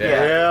night. big.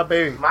 Yeah,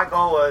 baby. My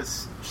goal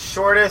was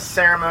shortest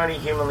ceremony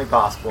humanly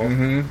possible.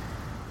 Mm-hmm.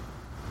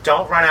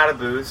 Don't run out of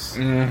booze.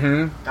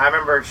 Mm-hmm. I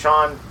remember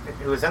Sean,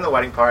 who was in the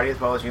wedding party, as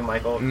well as you,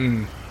 Michael.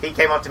 He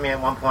came up to me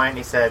at one point and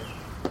he said,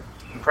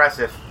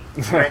 "Impressive.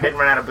 I didn't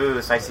run out of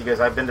booze." He goes,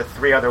 "I've been to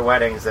 3 other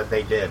weddings that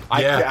they did."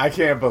 I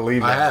can't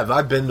believe I that. have.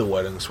 I've been to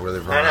weddings where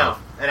they've run I know. out.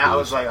 And I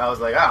was like,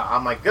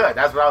 I'm like, good.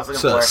 That's what I was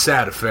looking It's for. a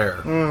sad affair.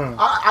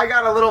 I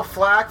got a little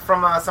flack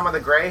from some of the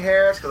gray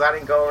hairs because I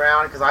didn't go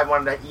around because I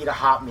wanted to eat a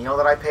hot meal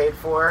that I paid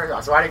for.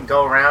 So I didn't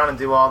go around and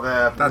do all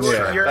the. That's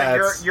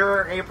trash.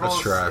 You're April's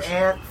trash.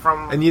 aunt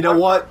from. And you know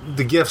what?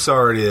 The gift's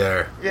already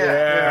there.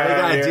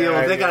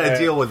 Yeah. They gotta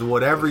deal with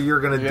whatever you're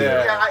gonna do.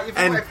 Yeah,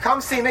 And-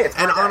 come see me. It's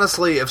And my day.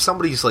 honestly, if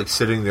somebody's like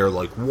sitting there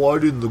like, why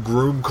didn't the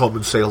groom come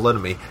and say hello to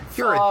me?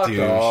 You're Fuck a douche.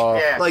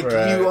 off. Yeah. Like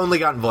Right. you only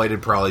got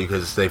invited probably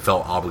because they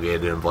felt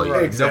obligated to invite you.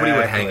 Right. Nobody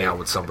would Exactly. hang out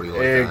with somebody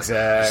like Exactly.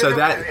 that.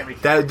 So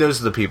that those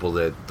are the people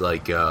that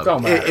like.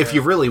 Don't matter. If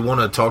you really want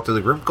to talk to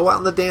the groom, go out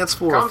on the dance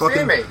floor. Come see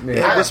fucking, me.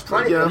 Yeah. I had just,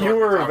 plenty you know, of You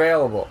were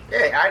available. Yeah,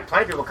 I had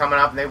plenty of people coming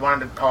up and they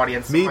wanted an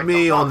audience. I'm meet like,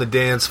 me "Oh, on the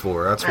dance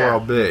floor. That's where Yeah. I'll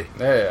be.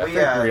 Yeah, I We,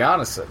 think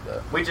Rihanna said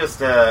that. We just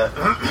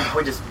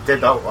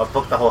did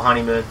booked the whole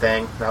honeymoon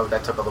thing.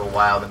 That took a little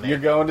while to make. You're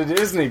going to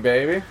Disney,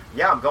 baby.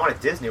 Yeah, I'm going to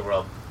Disney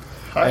World.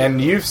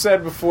 And you've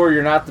said before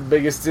you're not the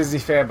biggest Disney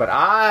fan, but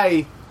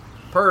I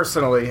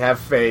personally have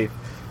faith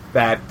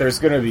that there's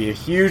going to be a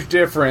huge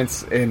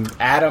difference in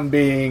Adam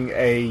being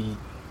a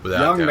Without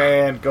young doubt.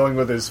 man going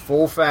with his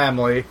full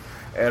family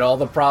and all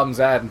the problems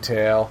that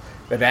entail,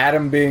 that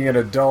Adam being an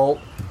adult,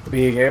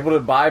 being able to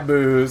buy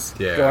booze,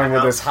 Yeah. going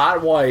with That his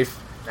hot wife,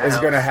 That is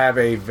going to helps. have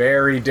a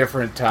very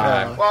different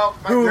time. Well,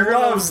 Who You're gonna-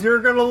 loves... You're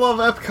gonna love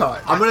Epcot.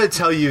 I'm going to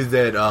tell you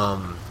that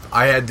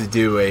I had to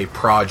do a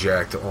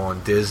project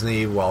on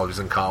Disney while I was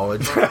in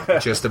college,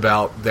 just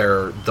about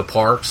the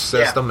parks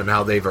system and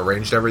how they've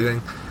arranged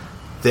everything.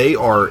 They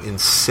are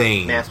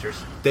insane. Masters.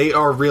 They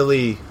are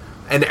really,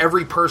 and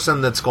every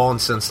person that's gone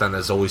since then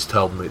has always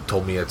told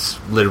me it's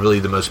literally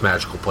the most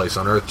magical place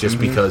on earth, just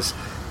because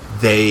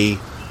they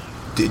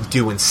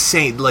do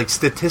insane, like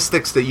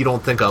statistics that you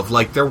don't think of,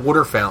 like their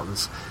water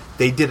fountains.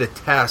 They did a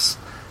test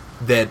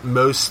that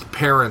most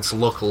parents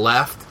look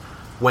left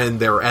when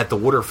they're at the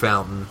water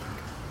fountain.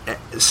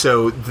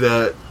 So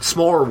the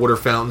smaller water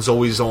fountain's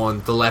always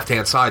on the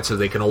left-hand side, so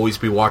they can always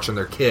be watching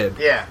their kid.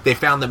 Yeah. They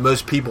found that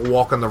most people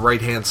walk on the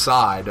right-hand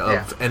side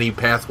of any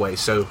pathway,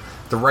 so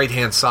the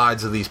right-hand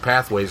sides of these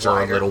pathways are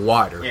a Wider. little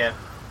wider. Yeah.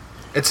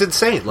 It's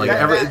insane. Like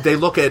Yeah. they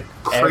look at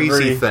crazy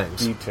every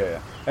things.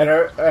 detail.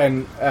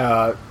 And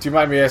do you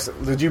mind me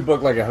asking? Did you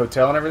book like a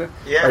hotel and everything?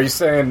 Yeah. Are you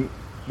saying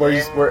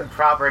where?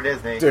 Proper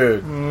Disney.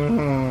 Dude,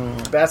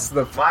 that's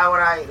the Why would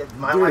I?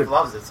 My Dude, wife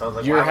loves it, so I was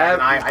like, you're why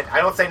wouldn't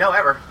I don't say no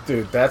ever.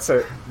 dude.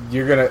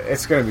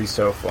 It's gonna be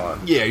so fun.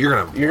 Yeah, you're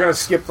gonna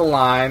Skip the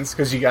lines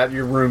because you got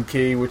your room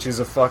key, which is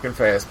a fucking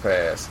fast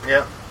pass.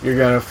 Yep. You're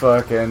gonna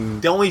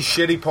fucking The only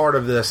shitty part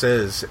of this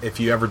is if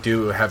you ever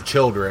do have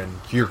children,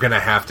 you're gonna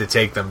have to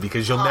take them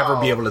because you'll never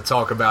be able to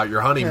talk about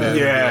your honeymoon. and be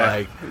Yeah.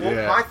 like, Well,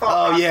 Yeah. my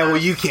thought oh yeah, well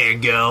process- you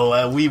can't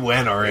go. We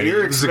went already.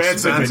 You're It was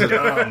expensive and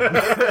dumb.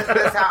 This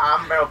is how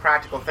I'm a real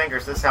practical thinker.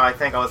 So this is how I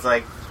think. I was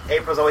like,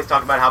 April's always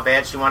talking about how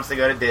bad she wants to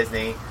go to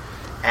Disney,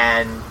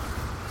 and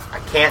I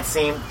can't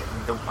seem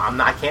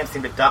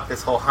to duck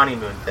this whole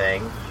honeymoon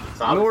thing.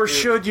 So I'll Nor just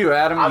do- should you,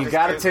 Adam. I'll You just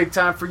got to do- take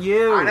time for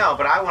you. I know,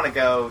 but I want to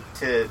go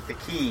to the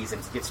Keys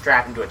and get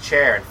strapped into a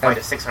chair and fight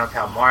a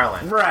 600-pound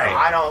marlin. Right. So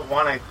I don't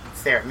want to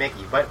stare at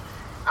Mickey, but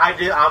I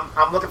do.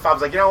 I'm looking for. I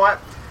was like, you know what?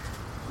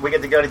 We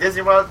get to go to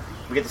Disney World.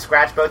 We get to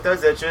scratch both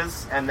those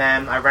itches, and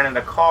then I rented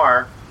a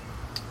car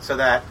so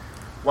that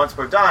once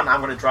we're done,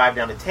 I'm going to drive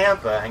down to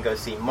Tampa and go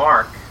see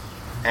Mark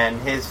and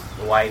his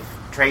wife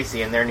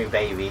Tracy and their new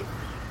baby.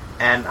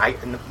 And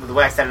the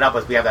way I set it up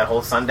was we have that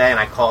whole Sunday, and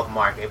I called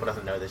Mark. April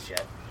doesn't know this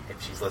yet,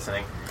 if she's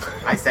listening.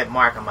 I said,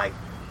 Mark, I'm like,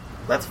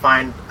 let's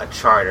find a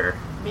charter,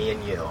 me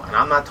and you. And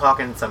I'm not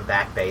talking some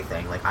Back Bay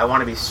thing. Like, I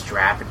want to be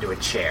strapped into a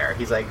chair.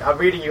 He's like, I'm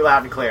reading you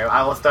loud and clear.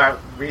 I will start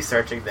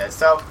researching this.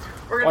 So,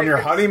 we're going On your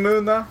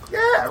honeymoon, though?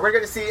 Yeah, we're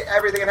going to see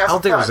everything and have I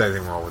don't some think fun. there's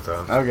anything wrong with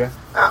that. Okay,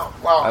 Oh,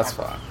 well, that's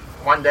fine.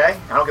 one day.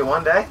 I don't get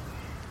one day.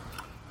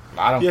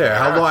 I don't. Yeah, care.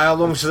 how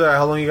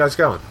long you guys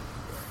going?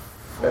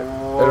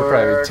 It'll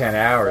probably be 10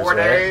 hours. 4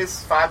 right?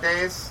 days, 5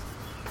 days.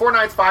 4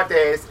 nights, 5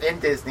 days in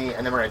Disney,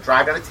 and then we're going to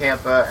drive down to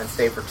Tampa and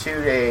stay for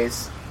 2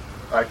 days,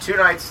 2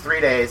 nights, 3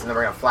 days, and then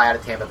we're going to fly out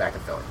of Tampa back to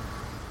Philly.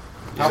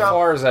 How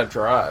far is that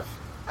drive?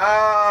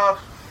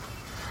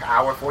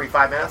 Hour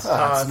 45 minutes.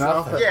 It's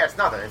nothing. Yeah, it's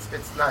nothing.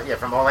 It's not. Yeah,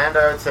 from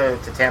Orlando to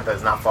Tampa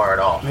is not far at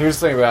all. Here's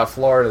the thing about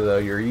Florida, though.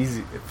 You're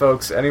easy,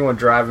 folks. Anyone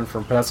driving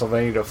from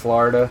Pennsylvania to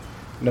Florida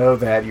know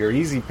that your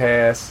Easy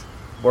Pass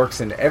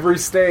works in every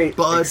state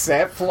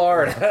except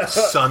Florida.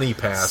 Sunny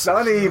Pass.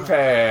 Sunny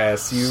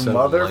Pass, you So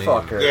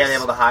motherfuckers. Yeah, they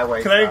able to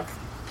highway. Can I stuff.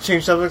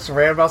 change subjects and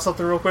rant about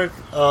something real quick?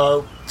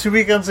 2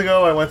 weekends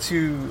ago, I went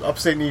to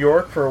upstate New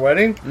York for a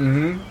wedding,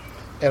 Mm-hmm.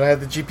 and I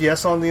had the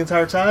GPS on the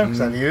entire time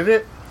because I needed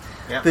it.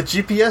 Yeah. The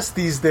GPS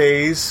these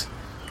days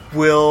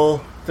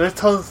will. Did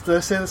I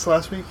say this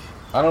last week?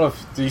 I don't know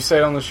if do you say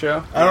it on the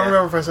show? I don't Yeah.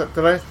 remember if I said.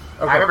 Did I? Okay.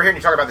 I remember hearing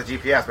you talk about the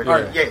GPS, but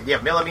Right. you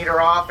have millimeter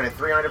off and a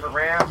 300 different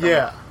ramp.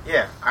 Yeah.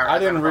 Yeah. I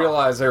didn't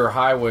realize there were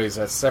highways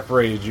that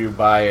separated you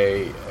by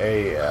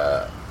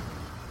a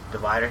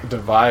Divider.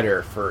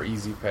 divider for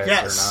Easy Pass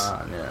Yes. or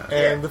not. Yeah.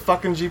 And Yeah. the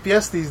fucking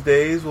GPS these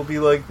days will be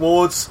like,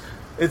 well, it's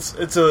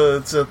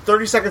a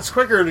 30 seconds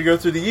quicker to go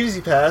through the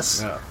Easy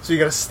Pass, Yeah. so you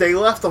got to stay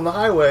left on the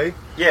highway.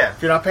 Yeah.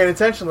 If you're not paying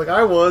attention, like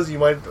I was, you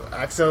might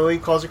accidentally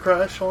cause a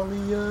crash on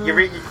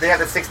the. They have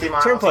the 60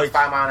 mile, Turnpike.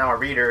 65 mile an hour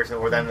readers,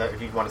 or then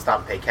if you want to stop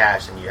and pay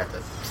cash, then you have to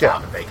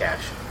stop and pay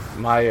cash.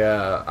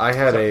 I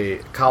had a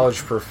college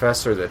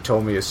professor that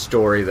told me a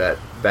story that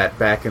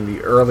back in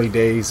the early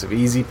days of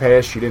Easy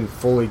Pass, she didn't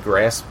fully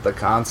grasp the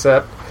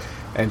concept,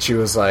 and she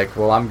was like,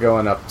 "Well, I'm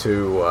going up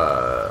to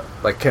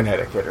like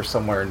Connecticut or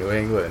somewhere in New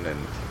England," and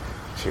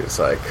she was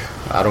like,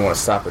 "I don't want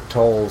to stop at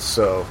tolls,"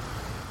 so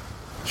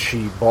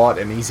she bought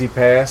an Easy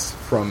Pass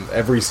from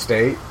every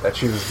state that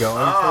she was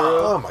going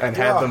Oh, through my and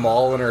had God. them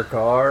all in her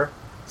car.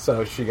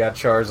 So she got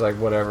charged like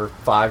whatever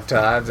 5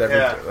 times every.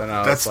 Yeah. And I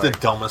was That's like, the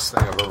dumbest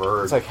thing I've ever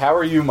heard. It's like, how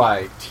are you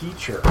my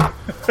teacher?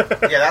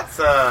 Yeah,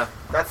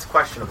 that's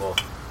questionable.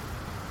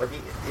 But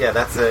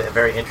that's a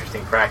very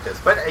interesting practice.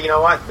 But you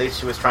know what? At least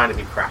she was trying to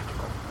be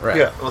practical. Right.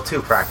 Yeah. A little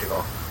too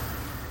practical.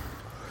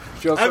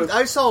 She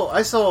also,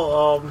 I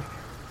saw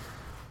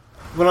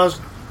when I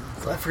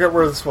forget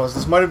where this was.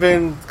 This might have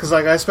been because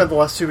like I spent the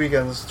last 2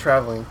 weekends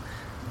traveling.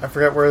 I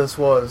forget where this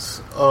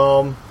was.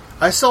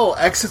 I saw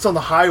exits on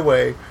the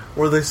highway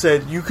where they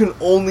said you can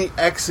only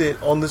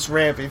exit on this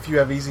ramp if you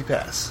have Easy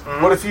Pass.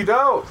 what if you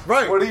don't?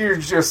 Right. What if you're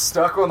just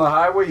stuck on the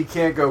highway? You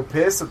can't go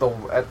piss at the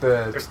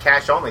There's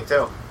cash only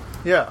too.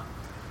 Yeah.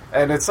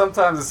 and it's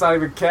sometimes it's not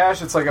even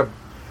cash. It's like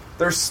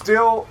there's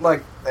still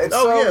like it's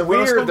Oh, yeah, so when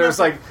I was weird. coming There's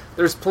back- like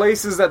there's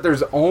places that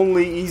there's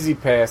only Easy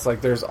Pass.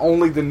 Like there's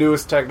only the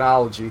newest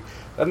technology.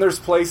 Then there's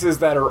places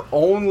that are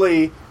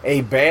only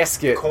a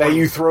basket that Coins.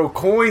 you throw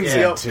coins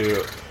Yeah.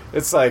 into.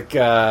 It's like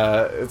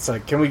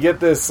can we get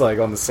this like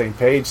on the same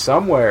page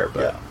somewhere?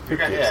 But If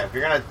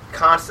you're gonna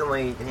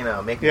constantly,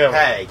 make me Yeah.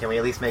 pay, can we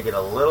at least make it a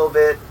little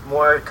bit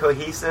more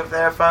cohesive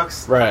there,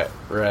 folks? right.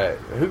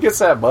 Who gets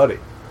that money?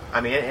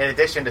 I mean, in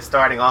addition to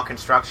starting all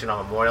construction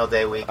on Memorial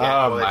Day weekend,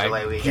 Oh, 4th of my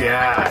July weekend,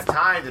 God. it's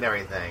timed and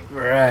everything.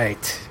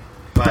 Right.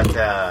 But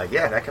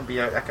that can be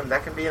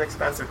an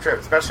expensive trip,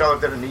 especially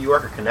if they're in New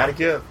York or Connecticut.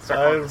 Yeah, Start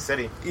going to the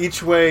city.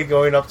 Each way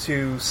going up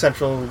to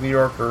central New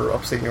York or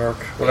upstate New York,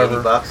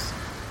 whatever. $80.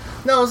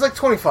 No, it was like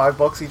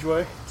 $25 each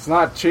way. It's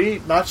not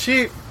cheap. Not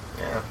cheap.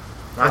 Yeah,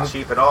 not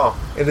cheap at all.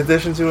 In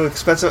addition to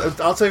expensive,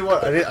 I'll tell you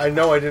what. I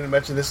know I didn't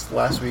mention this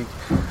last week.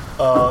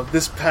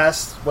 This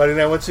past wedding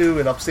I went to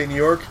in upstate New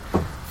York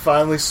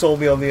finally sold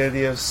me on the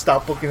idea of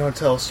stop booking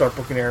hotels, start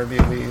booking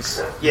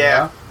Airbnbs.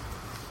 Yeah.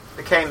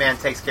 The K-Man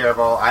takes care of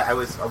all. I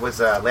was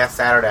last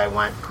Saturday. I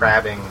went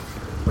crabbing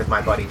with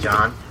my buddy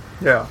John,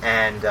 Yeah.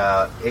 and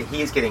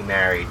he's getting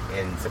married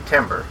in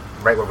September,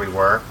 right where we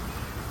were.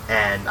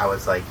 And I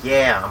was like,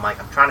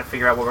 I'm trying to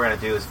figure out what we're going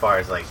to do as far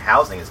as like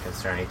housing is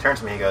concerned. He turns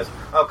to me and goes,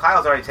 "Oh,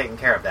 Kyle's already taken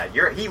care of that."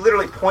 He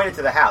literally pointed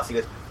to the house. He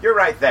goes, "You're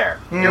right there.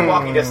 You're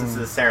walking distance to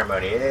the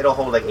ceremony. It'll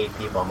hold like 8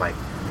 people." I'm like,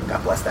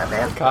 God bless that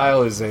man.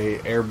 Kyle is a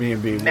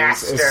Airbnb.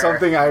 Master. It's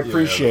something I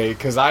appreciate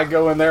because I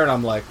go in there and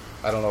I'm like,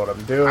 I don't know what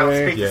I'm doing. I don't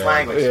speak this Yeah.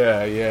 language.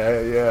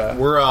 Yeah.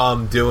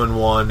 We're doing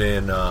one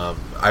in. I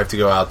have to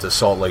go out to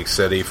Salt Lake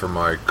City for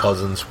my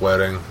cousin's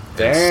wedding.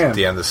 Damn. It's at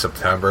the end of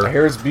September. I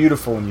hear it's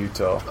beautiful in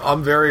Utah.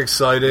 I'm very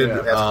excited. Yeah.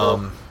 That's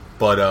cool.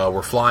 But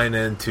we're flying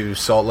into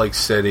Salt Lake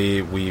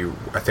City.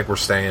 I think we're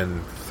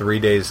staying 3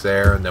 days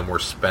there, and then we're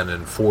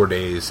spending 4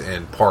 days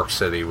in Park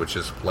City, which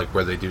is like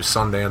where they do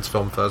Sundance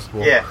Film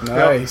Festival. Yeah.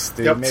 Nice,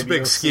 dude. Yep. Maybe It's a big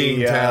you'll skiing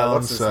see, town,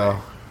 what's his so-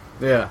 name?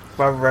 Yeah,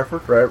 Robert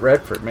Redford.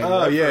 Redford. Maybe Oh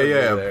Redford yeah, will be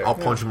yeah. there. I'll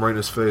punch him right in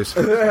his face.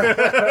 But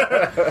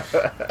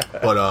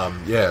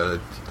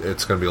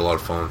it's gonna be a lot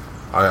of fun.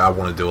 I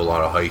want to do a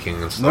lot of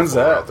hiking and stuff When's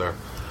while we're that? out there.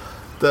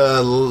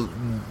 The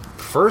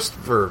first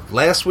or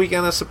last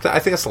weekend of September. I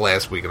think it's the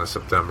last weekend of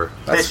September.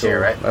 That's This year,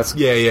 cool. right? That's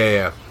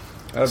Yeah.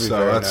 that'd be So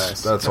very that's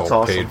nice. that's all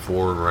awesome. paid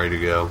for and ready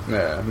to go.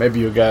 Yeah, maybe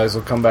you guys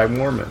will come back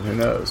Mormon. Who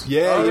knows?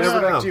 Yeah, you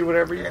never know. Do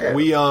whatever you get.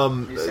 We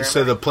ceremony?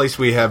 so the place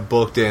we have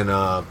booked in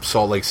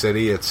Salt Lake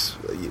City.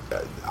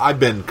 I've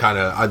been kind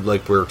of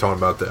like we were talking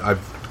about that.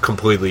 I've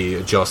completely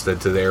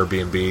adjusted to the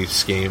Airbnb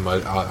scheme.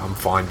 I'm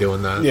fine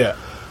doing that. Yeah.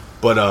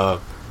 But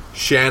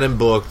Shannon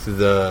booked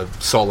the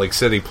Salt Lake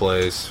City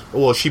place.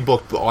 Well, she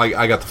booked.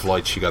 I got the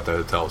flights. She got the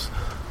hotels.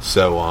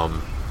 So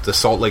the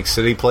Salt Lake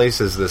City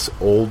place is this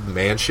old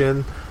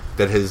mansion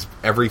that has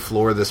every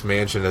floor of this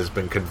mansion has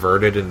been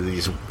converted into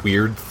these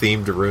weird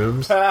themed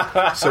rooms.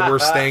 So we're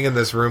staying in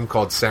this room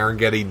called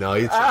Serengeti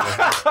Nights.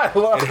 I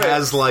love It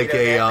has like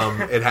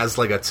it has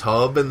like a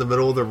tub in the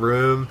middle of the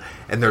room,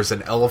 and there's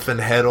an elephant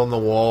head on the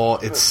wall.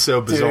 It's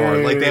so bizarre.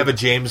 Dude. Like they have a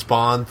James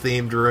Bond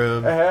themed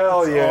room.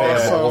 Hell They yeah.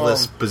 have all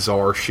this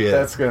bizarre shit.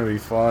 That's going to be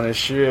fun as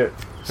shit.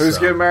 Who's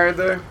So- getting married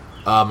there?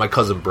 My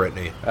cousin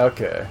Brittany.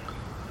 Okay.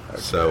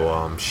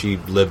 So she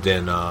lived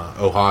in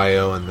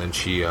Ohio, and then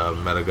she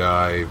met a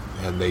guy,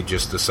 and they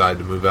just decided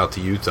to move out to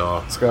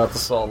Utah. Let's go out to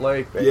Salt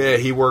Lake, baby. Yeah,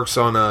 he works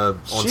on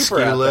Cheaper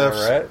ski out lifts.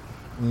 there, right?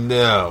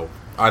 No,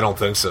 I don't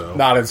think so.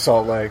 Not in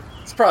Salt Lake.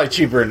 It's probably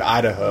cheaper in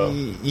Idaho.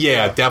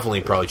 Yeah,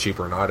 definitely probably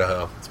cheaper in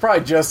Idaho. It's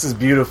probably just as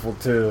beautiful,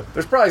 too.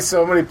 There's probably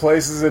so many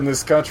places in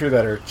this country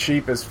that are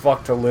cheap as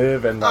fuck to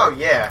live and Oh like,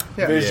 yeah.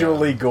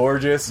 visually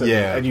gorgeous. And,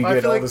 Yeah. and you I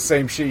get feel all like- the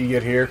same shit you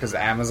get here because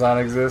Amazon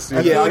exists. I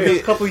You feel know? like I mean-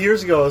 a couple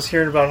years ago, I was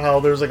hearing about how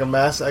there's like a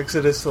mass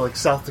exodus to like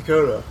South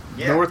Dakota.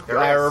 Yeah, there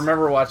I is.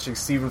 remember watching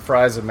Stephen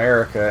Fry's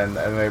America,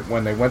 and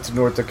when they went to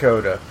North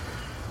Dakota,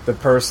 the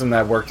person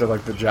that worked at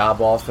like the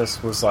job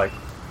office was like,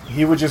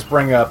 he would just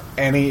bring up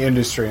any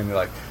industry, and they're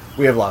like,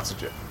 we have lots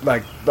of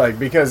like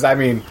because I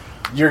mean,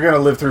 you're gonna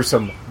live through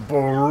some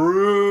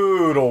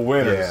brutal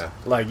winters. Yeah.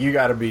 Like you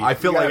got to be. I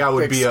feel you like gotta I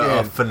would thick be a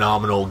skin.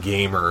 phenomenal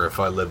gamer if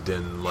I lived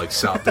in like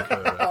South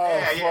Dakota. Oh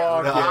Yeah,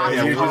 yeah. fuck No, yeah!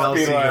 yeah, You what just else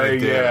be are you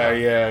gonna like,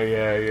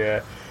 do?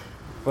 yeah.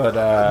 But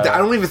I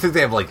don't even think they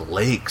have like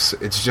lakes.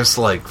 It's just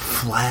like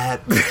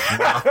flat,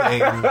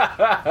 nothing.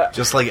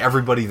 Just like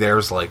everybody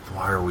there's like,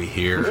 why are we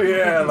here?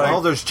 Yeah, like-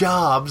 well, there's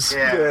jobs.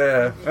 Yeah.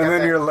 yeah, and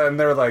then that- and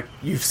they're like,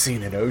 you've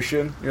seen an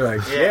ocean? You're like,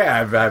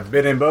 Yeah. yeah, I've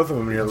been in both of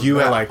them. And You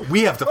they're have, like,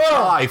 we have to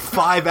fly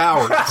 5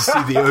 hours to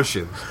see the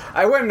ocean.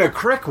 I went in a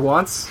creek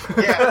once.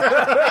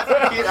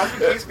 Yeah, that's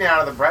what keeps me out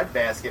of the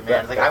breadbasket,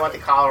 man. It's like I went to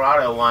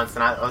Colorado once,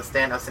 and I was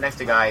sitting next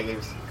to a guy. He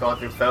was going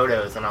through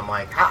photos, and I'm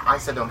like, I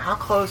said to him, "How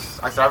close?"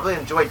 I said, "I really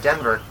enjoyed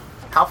Denver.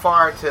 How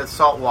far to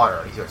salt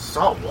water?" He goes,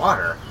 "Salt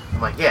water?"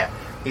 I'm like, "Yeah."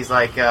 He's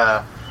like,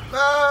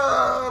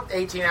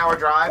 18-hour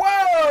drive. Whoa!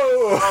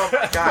 Oh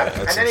my god!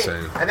 That's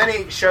insane. And then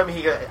he showed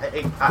me.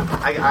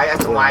 I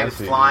asked him why he was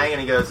flying,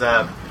 and he goes,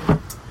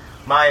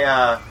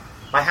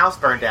 "My house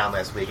burned down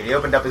last week." And he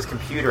opened up his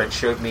computer and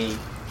showed me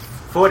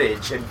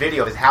footage and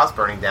video of his house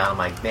burning down. I'm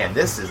like, man,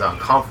 this is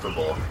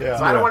uncomfortable. Yeah.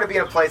 So I don't want to be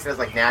in a place that has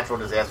like natural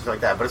disasters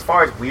like that. But as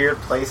far as weird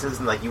places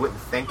and like you wouldn't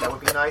think that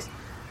would be nice,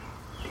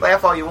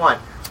 laugh all you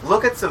want.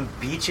 Look at some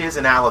beaches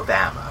in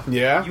Alabama.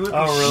 Yeah? You would be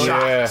Oh, really?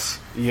 shocked.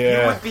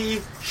 Yeah. You would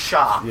be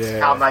shocked Yeah.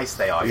 how nice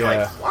they are. You're Yeah.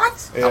 like,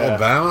 what? Yeah.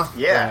 Alabama?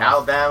 Yeah, Yeah.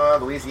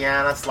 Alabama,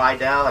 Louisiana,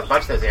 Slidell, like a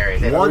bunch of those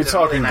areas. They have Are we really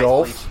talking nice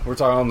golf? beach. We're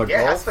talking on the Yeah,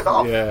 golf? that's the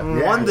golf. Yeah.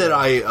 One that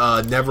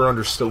I never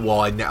understood.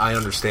 Well, I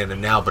understand it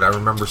now, but I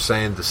remember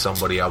saying to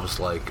somebody, I was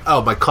like,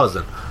 "Oh, my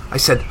cousin." I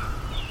said,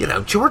 "You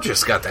know,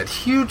 Georgia's got that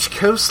huge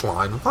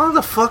coastline. Why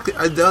the fuck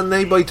doesn't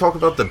anybody talk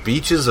about the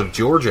beaches of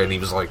Georgia?" And he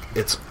was like,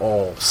 "It's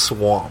all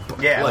swamp.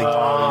 Yeah. like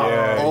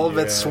yeah, all of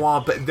it's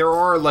swamp. There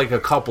are like a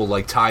couple,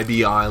 like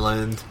Tybee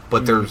Island,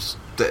 but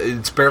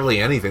it's barely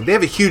anything. They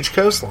have a huge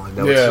coastline,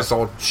 though. Yeah. It's just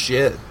all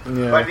shit."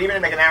 Yeah. But even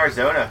in, like in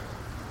Arizona,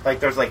 like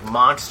there's like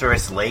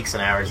monstrous lakes in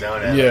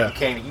Arizona. Yeah.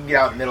 Like, you can get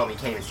out in the middle and you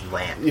can't even see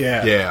land.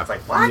 Yeah. Yeah. It's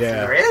like, what?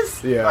 Yeah. There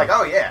is? Yeah. Like,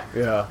 oh yeah.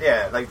 Yeah.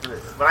 Yeah. Like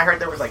when I heard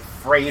there was like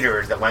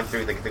freighters that went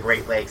through the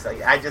Great Lakes,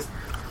 like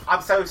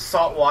I'm so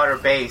saltwater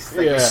based.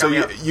 Like, Yeah. So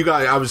coming you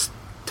guys, I was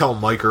telling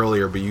Mike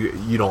earlier, but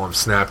you don't have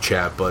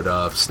Snapchat, but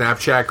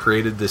Snapchat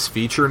created this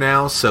feature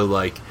now, so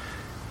like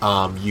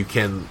you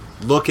can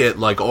look at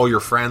like all your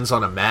friends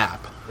on a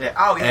map, yeah.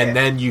 Oh yeah. and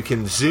then you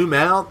can zoom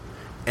out,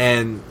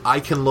 and I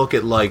can look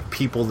at like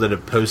people that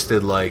have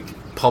posted like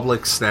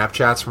public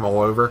Snapchats from all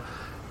over,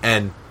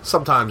 and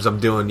sometimes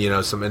I'm doing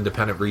some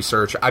independent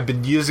research. I've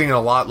been using it a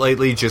lot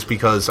lately just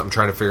because I'm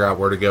trying to figure out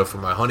where to go for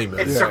my honeymoon.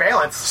 it's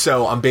surveillance.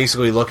 So I'm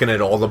basically looking at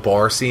all the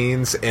bar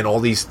scenes in all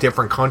these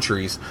different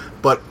countries.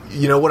 But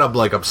you know what I'm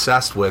like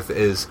obsessed with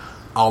is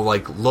I'll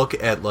like look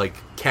at like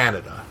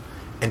Canada,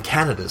 and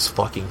Canada's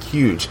fucking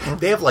huge.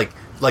 They have like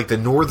the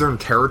northern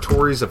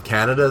territories of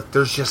Canada.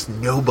 There's just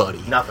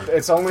nobody. Nothing.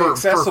 It's only For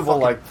accessible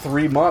fucking- like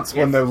 3 months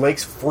when Yeah. the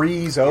lakes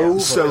freeze over.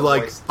 So Really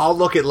like moist. I'll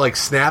look at like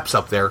snaps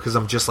up there because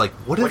I'm just like,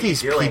 what do What are you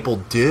these doing? people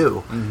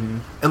do? Mm-hmm.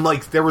 And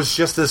like there was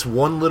just this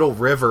one little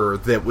river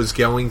that was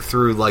going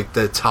through like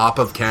the top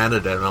of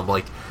Canada, and I'm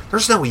like,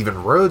 there's no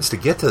even roads to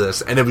get to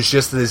this, and it was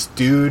just this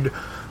dude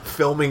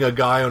filming a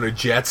guy on a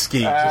jet ski,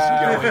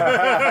 just going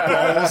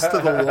balls to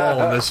the wall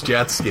on this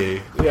jet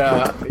ski.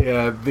 Yeah.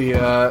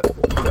 The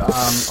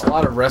a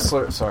lot of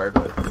wrestlers. Sorry,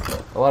 but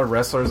a lot of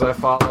wrestlers I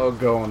follow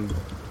go on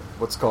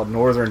what's called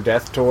Northern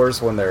Death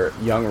Tours when they're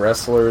young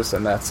wrestlers,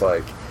 and that's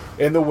like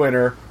in the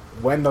winter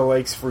when the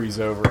lakes freeze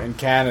over. In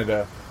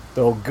Canada,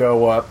 they'll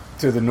go up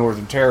to the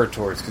Northern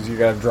Territories because you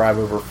got to drive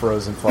over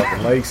frozen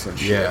fucking lakes and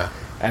shit. Yeah.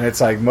 and it's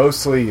like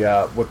mostly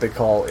what they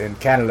call in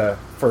Canada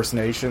First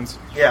Nations.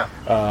 Yeah.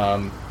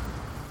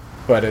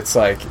 But it's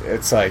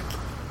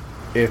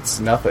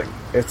nothing.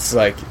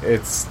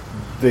 It's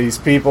these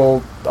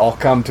people all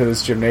come to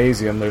this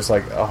gymnasium. There's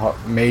like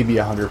maybe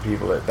 100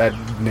 people that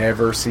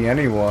never see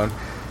anyone,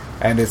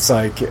 and it's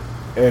like,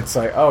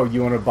 oh,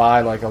 you want to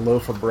buy like a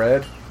loaf of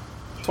bread?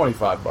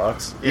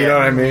 $25. You know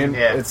what I mean?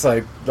 Yeah. It's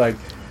like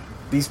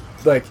these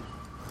like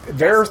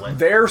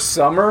their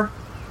summer.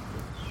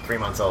 3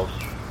 months old.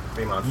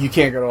 3 months. You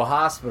can't go to a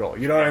hospital.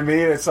 You know what I mean?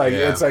 It's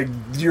like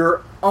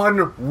you're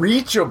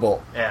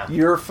unreachable. Yeah.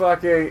 You're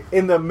fucking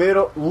in the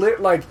middle.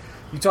 Like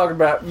you talk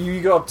about, you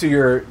go up to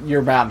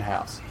your mountain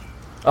house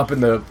up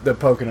in the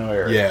Pocono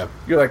area. Yeah.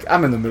 You're like,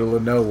 I'm in the middle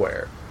of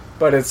nowhere.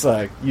 But it's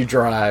like you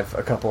drive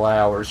a couple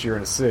hours, you're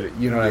in a city.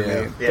 You know what I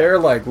mean? Yeah. They're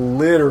like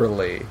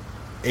literally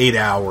 8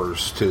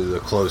 hours to the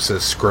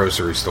closest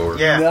grocery store.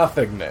 Yeah.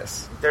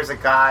 nothingness. There's a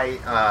guy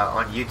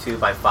on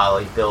YouTube I follow.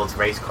 He builds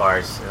race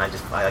cars, and I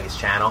like his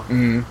channel.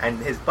 Mhm. And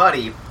his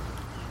buddy,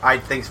 I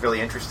think is really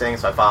interesting,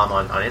 so I follow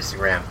him on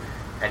Instagram.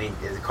 And he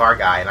is a car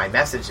guy, and I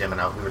messaged him,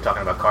 and we were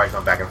talking about cars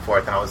going back and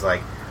forth. And I was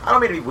like, I don't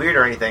mean to be weird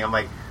or anything. I'm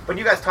like, but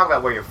you guys talk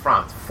about where you're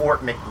from. It's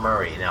Fort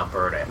McMurray in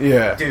Alberta.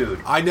 Yeah. Dude.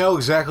 I know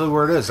exactly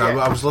where it is. Yeah.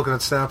 I was looking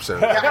at Snaps there.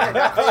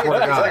 It's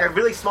like a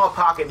really small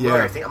pocket in Yeah.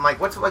 Murray. I'm like,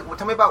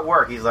 tell me about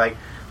work. He's like,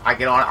 I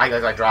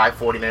drive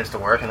 40 minutes to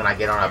work, and then I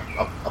get on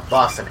a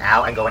bus and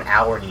go an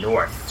hour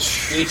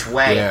north each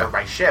way Yeah. for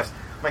my shifts.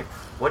 I'm like,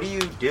 what do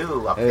you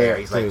do up there?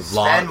 He's like, dude,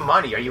 spend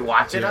money. Are you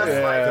watching us? Yeah,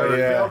 Like,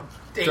 yeah.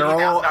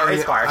 $80,000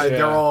 race cars.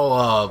 They're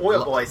all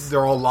Oil boys.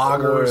 They're all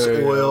loggers, Oil,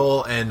 yeah.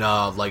 oil,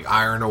 and like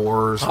iron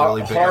ores.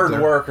 Really big Hard out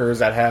there. workers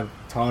that have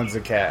tons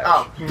of cash.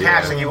 Oh,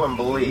 cash like you wouldn't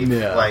believe.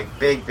 Yeah. Like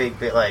big,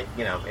 like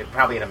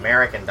probably in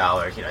American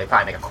dollars. They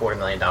probably make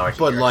 $250,000.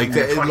 But a year. like,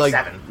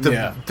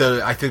 $27.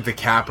 the I think the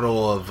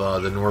capital of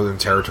the Northern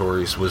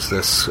Territories was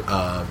this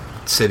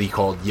city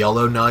called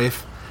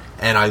Yellowknife,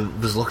 and I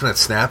was looking at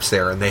Snaps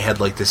there, and they had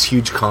like this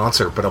huge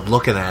concert. But I'm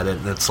looking at it,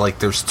 and it's like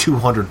there's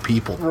 200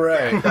 people.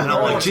 Right. And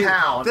I'm like, gee,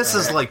 Town, this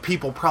is like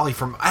people probably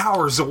from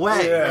hours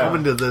away Yeah.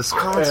 coming to this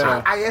concert.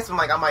 Yeah. I asked him,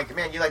 I'm like,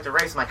 man, you like to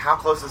race? I'm like, how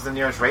close is the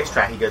nearest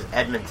racetrack? He goes,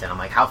 Edmonton. I'm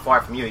like, how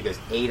far from you? He goes,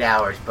 8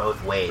 hours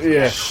both ways.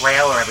 Yeah.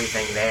 Trailer,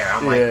 everything there.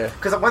 I'm Yeah. like,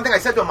 because one thing I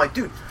said to him, I'm like,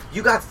 dude,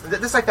 you got,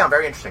 this I found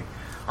very interesting.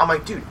 I'm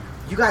like, dude,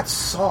 you got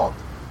salt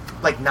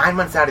like 9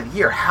 months out of the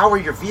year. How are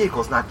your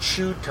vehicles not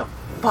chewed to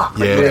fuck?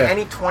 Like, Yeah. look Yeah. at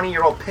any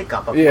 20-year-old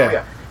pickup up Yeah.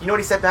 there. You know what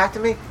he said back to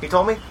me? He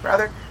told me,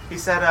 rather? He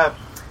said,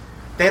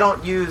 they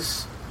don't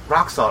use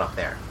rock salt up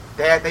there.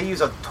 They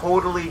use a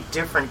totally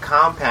different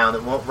compound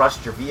that won't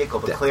rust your vehicle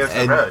but clears the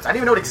And- roads. I didn't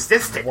even know it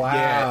existed. Wow.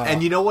 Yeah,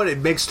 and you know what? It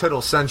makes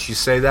total sense you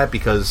say that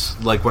because,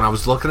 like, when I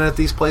was looking at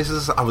these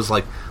places, I was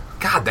like,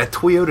 God, that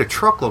Toyota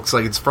truck looks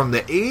like it's from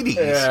the 80s.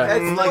 Yeah.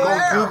 And, like, on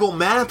Yeah. Google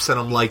Maps, and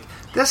I'm like,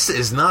 this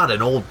is not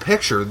an old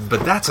picture,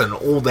 but that's an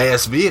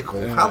old-ass vehicle.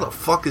 Yeah. How the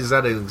fuck is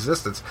that in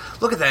existence?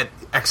 Look at that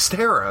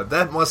Xterra.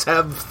 That must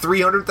have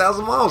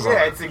 300,000 miles on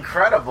Yeah, it. it's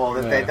incredible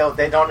that Yeah.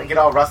 they don't get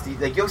all rusty.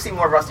 Like, you'll see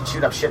more rusty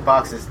chewed up shit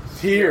boxes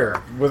Here,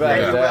 without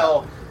than a you doubt.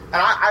 will.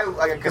 And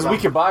I Because we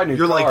could buy new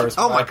You're like, cars.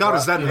 oh my but God,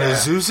 is that an Yeah.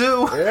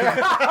 Isuzu?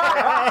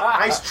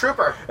 nice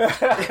trooper, a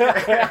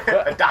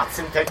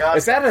Datsun pickup.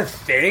 Is that a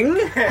thing?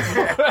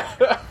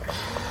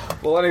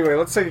 Well, anyway,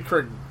 let's take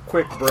a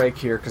quick break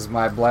here because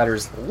my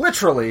bladder's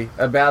literally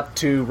about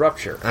to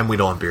rupture. And we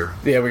don't have beer.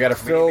 Yeah, we got to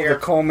fill beer. the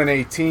Coleman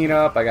 18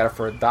 up. I got it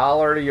for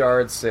 $1 at a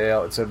yard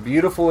sale. It's a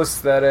beautiful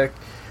aesthetic.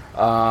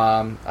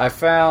 I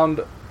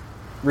found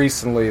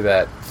recently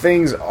that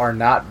things are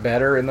not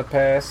better in the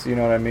past. You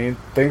know what I mean?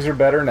 Things are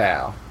better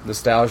now.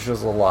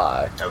 Nostalgia's a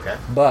lie. Okay.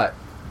 But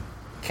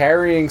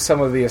carrying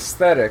some of the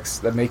aesthetics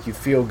that make you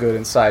feel good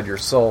inside your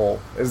soul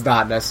is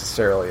not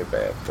necessarily a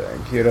bad thing.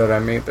 You know what I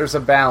mean? There's a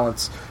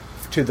balance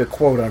to the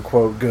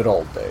quote-unquote good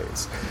old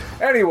days.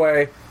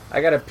 Anyway, I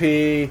gotta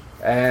pee,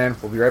 and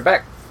we'll be right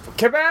back.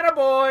 Cabana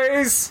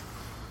Boys!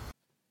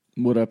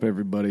 What up,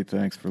 everybody?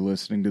 Thanks for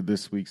listening to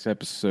this week's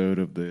episode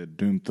of the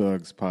Doom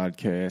Thugs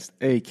Podcast,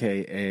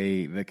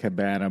 a.k.a. the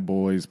Cabana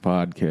Boys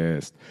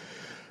Podcast.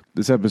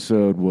 This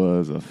episode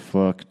was a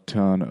fuck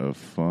ton of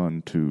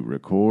fun to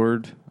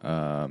record.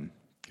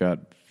 Got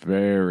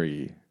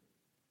very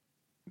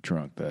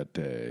drunk that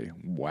day.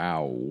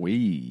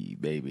 Wowee,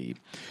 baby.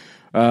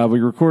 We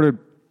recorded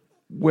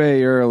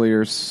way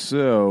earlier,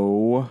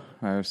 so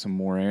I have some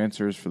more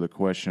answers for the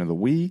question of the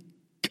week.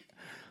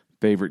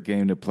 Favorite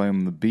game to play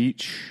on the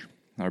beach?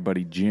 Our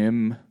buddy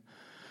Jim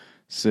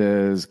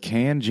says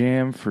Can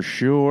Jam for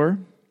sure.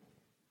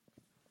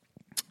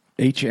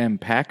 H.M.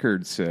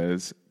 Packard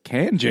says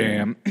Can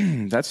Jam.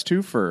 That's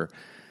two for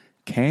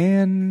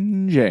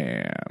Can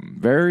Jam.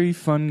 Very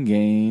fun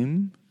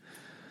game.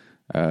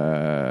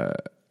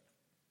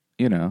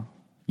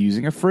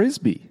 Using a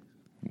frisbee,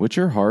 which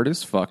are hard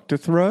as fuck to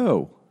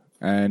throw.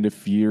 And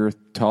if you're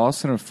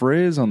tossing a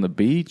frizz on the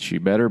beach, you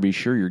better be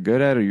sure you're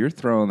good at it. You're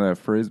throwing that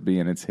frisbee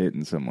and it's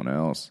hitting someone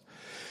else.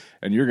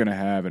 And you're going to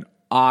have an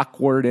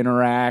awkward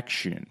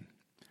interaction.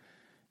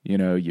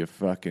 You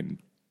fucking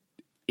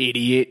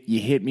idiot, you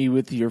hit me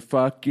with your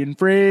fucking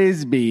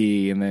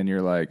frisbee. And then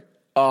you're like,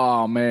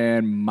 oh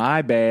man,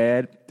 my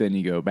bad. Then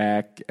you go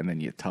back and then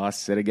you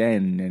toss it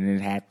again and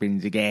it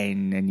happens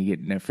again and you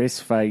get in a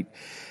fist fight.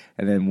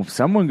 And then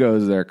someone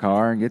goes to their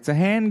car and gets a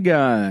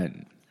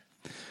handgun.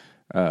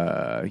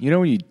 You know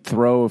when you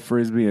throw a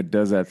frisbee, it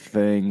does that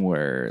thing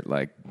where it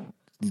like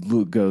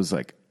goes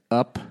like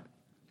up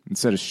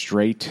instead of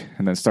straight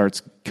and then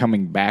starts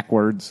coming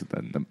backwards.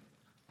 Then the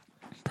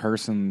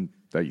person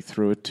that you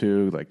threw it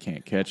to like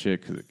can't catch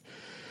it because it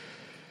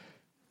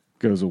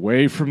goes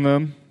away from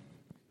them.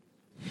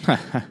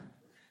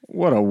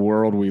 What a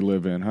world we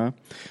live in, huh?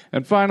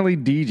 And finally,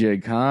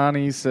 DJ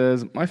Connie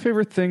says, my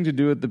favorite thing to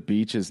do at the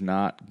beach is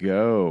not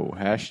go.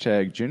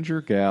 Hashtag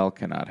ginger gal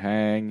cannot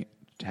hang.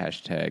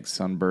 Hashtag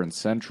sunburn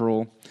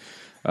central.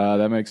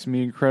 That makes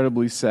me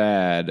incredibly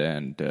sad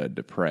and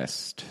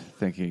depressed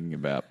thinking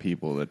about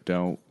people that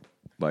don't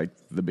like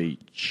the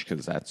beach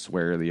because that's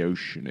where the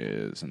ocean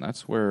is and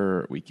that's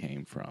where we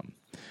came from,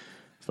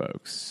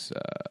 folks.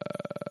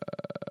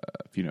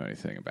 If you know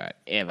anything about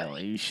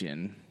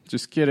evolution.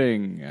 Just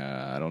kidding.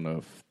 I don't know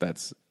if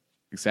that's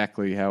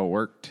exactly how it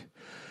worked.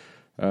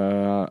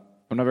 I'm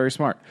not very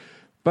smart.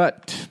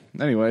 But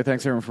anyway,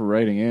 thanks everyone for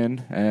writing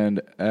in.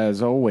 And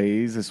as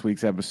always, this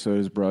week's episode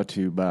is brought to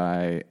you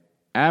by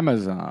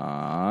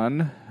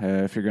Amazon.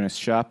 If you're going to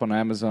shop on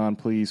Amazon,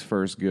 please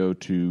first go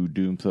to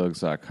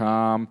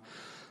doomthugs.com.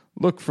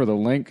 Look for the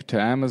link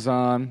to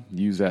Amazon.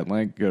 Use that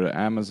link, go to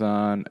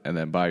Amazon, and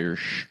then buy your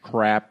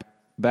crap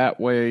that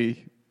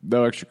way.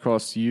 No extra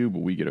cost to you, but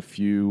we get a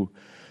few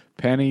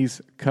pennies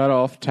cut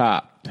off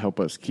top to help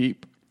us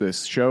keep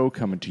this show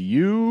coming to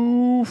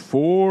you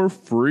for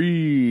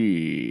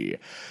free.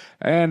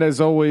 And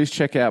as always,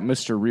 check out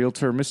Mr.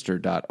 Realtor,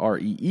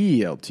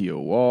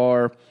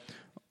 Mr.Reeltor,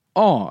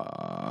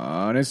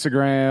 on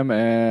Instagram,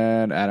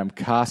 and Adam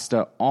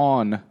Costa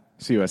on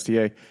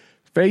COSTA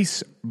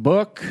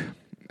Facebook.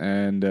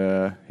 And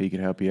he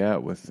can help you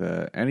out with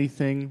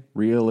anything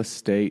real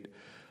estate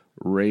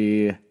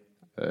related.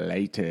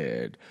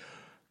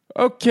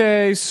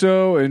 Okay,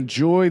 so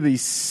enjoy the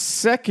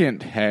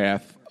second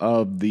half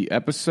of the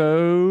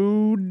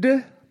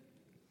episode.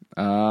 We're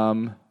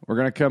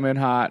going to come in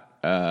hot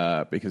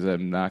because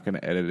I'm not going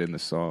to edit in the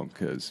song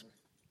because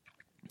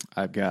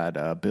I've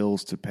got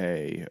bills to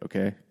pay,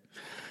 okay?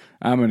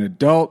 I'm an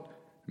adult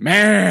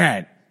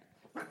man.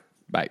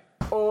 Bye.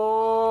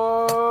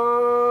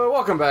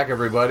 Welcome back,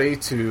 everybody,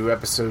 to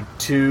episode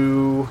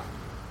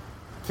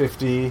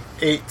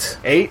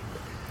 258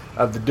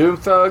 of the Doom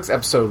Thugs,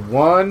 episode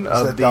 1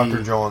 of the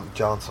Dr.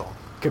 John song.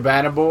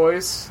 Cabana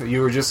Boys.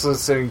 You were just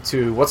listening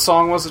to, what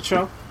song was it,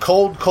 Sean?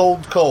 Cold,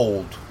 Cold,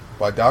 Cold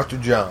by Dr.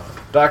 John.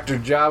 Dr.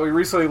 John. We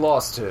recently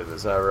lost him,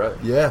 is that right?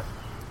 Yeah.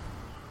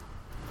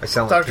 I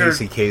sound like Dr.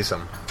 Casey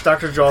Kasem.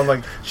 Dr. John,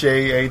 like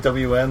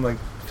Jawn, like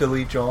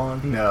Philly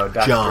John. No,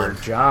 Dr. John.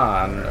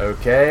 John.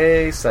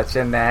 Okay, such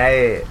a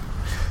night.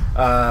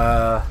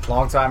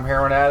 Long-time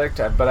heroin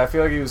addict, but I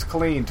feel like he was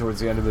clean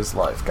towards the end of his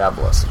life. God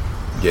bless him.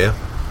 Yeah.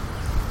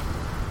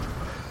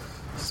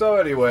 So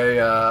anyway,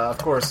 of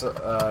course,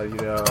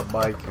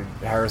 Mike and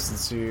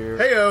Harrison's here.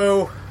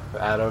 Heyo!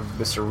 Adam,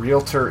 Mr.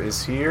 Realtor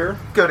is here.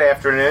 Good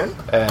afternoon.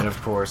 And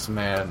of course,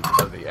 man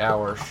of the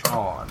hour,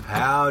 Sean.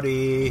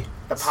 Howdy.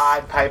 The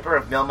Pied Piper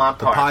of Millmont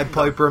The Park. Pied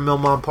Piper of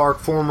Millmont Park,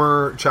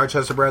 former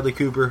Chichester Bradley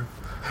Cooper.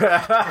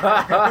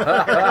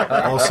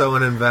 Also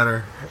an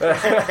inventor.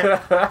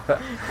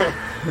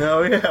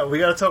 No, yeah, we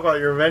got to talk about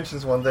your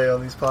inventions one day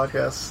on these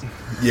podcasts.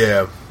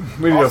 Yeah.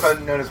 We need Also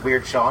known as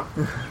Weird Sean.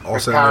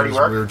 Also parody known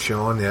as work. Weird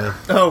Sean, yeah.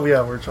 Oh,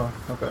 yeah, we're John.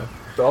 Okay.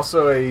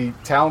 also a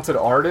talented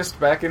artist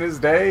back in his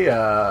day.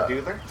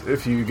 Doodler?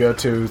 If you go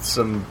to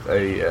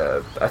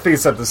I think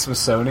it's at the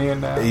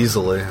Smithsonian now.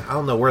 Easily. I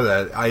don't know where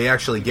that... I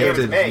actually Gave it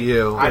to gifted me.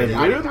 you. I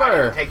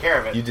didn't take care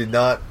of it. You did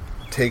not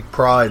take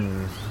pride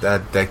in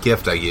that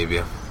gift I gave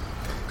you.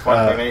 It's one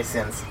of my many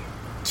sins.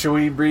 Should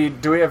we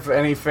read? Do we have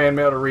any fan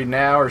mail to read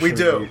now? Or We should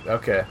do.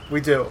 Okay.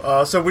 We do.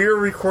 So we were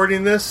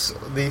recording this.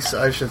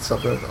 I should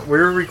stop it. We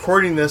were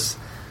recording this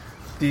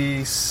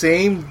the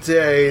same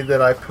day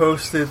that I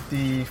posted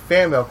the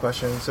fan mail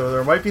question. So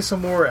there might be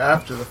some more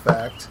after the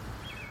fact.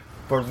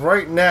 But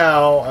right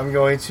now, I'm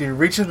going to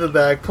reach into the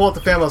bag, pull out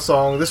the fan mail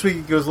song. This week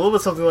it goes a little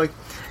bit something like,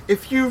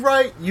 "If you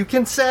write, you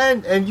can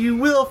send, and you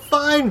will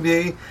find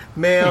me.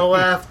 Mail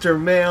after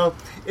mail.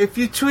 If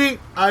you tweet,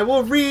 I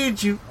will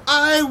read you.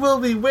 I will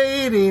be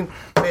waiting.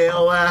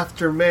 Mail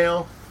after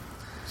mail."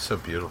 So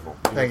beautiful.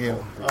 Thank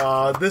you.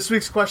 This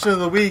week's question of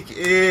the week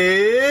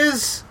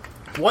is,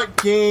 what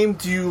game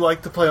do you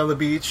like to play on the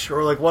beach?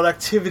 Or, what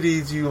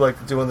activity do you like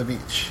to do on the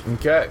beach?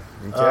 Okay.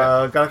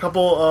 Got a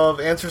couple of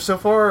answers so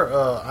far.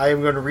 I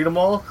am going to read them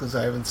all because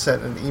I haven't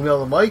sent an email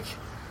to Mike.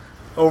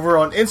 Over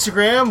on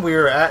Instagram, we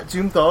are at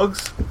Doom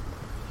Thugs.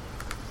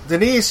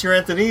 Denise, you're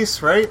at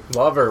Denise, right?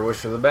 Love her.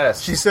 Wish her the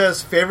best. She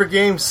says, favorite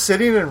game,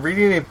 sitting and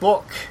reading a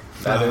book.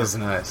 That is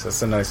nice.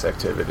 That's a nice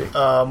activity.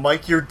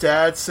 Mike, your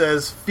dad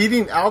says,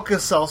 feeding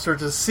Alka-Seltzer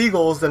to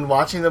seagulls, then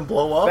watching them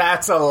blow up.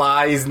 That's a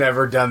lie. He's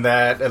never done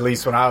that, at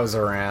least when I was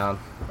around.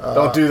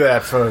 Don't do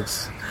that,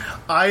 folks.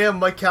 I am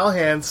Mike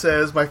Callahan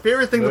says, my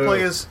favorite thing to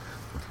play is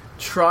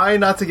try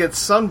not to get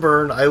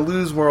sunburned. I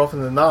lose more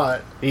often than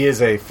not. He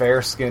is a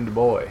fair-skinned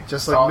boy.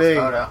 Just Saw like his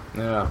me. photo.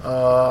 Yeah.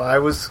 I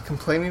was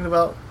complaining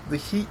about the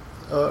heat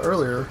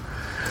earlier.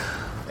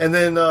 And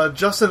then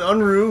Justin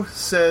Unruh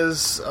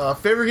says,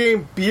 favorite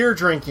game, beer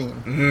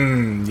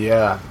drinking.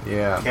 Yeah.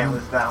 Can't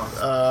lose that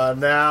one.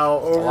 Now,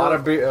 over...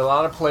 A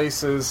lot of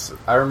places.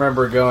 I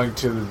remember going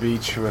to the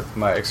beach with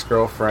my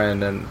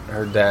ex-girlfriend and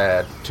her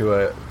dad to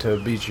a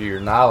beach you're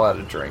not allowed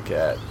to drink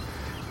at.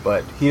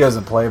 But he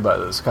doesn't play by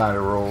those kind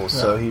of rules,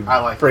 so he'd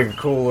I like bring a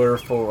cooler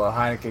full of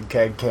Heineken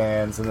keg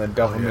cans and then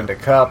dump them into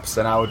cups,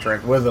 and I would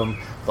drink with him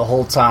the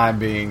whole time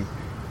being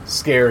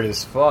scared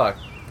as fuck.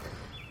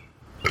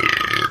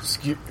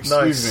 Excuse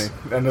me.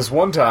 And this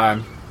one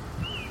time,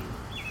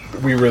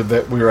 we were at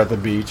the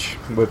beach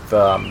with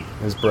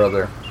his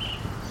brother,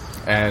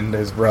 and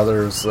his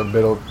brother's a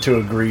bit too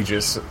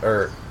egregious,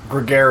 or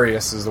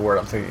gregarious is the word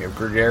I'm thinking of.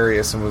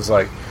 Gregarious, and was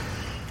like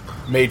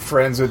made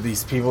friends with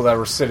these people that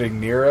were sitting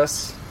near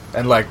us,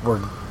 and like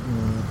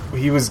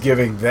he was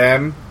giving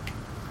them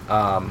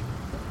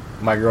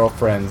my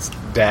girlfriend's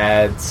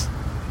dad's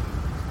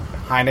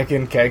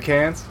Heineken keg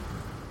cans,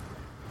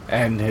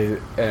 and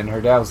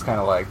her dad was kind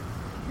of like,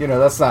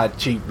 that's not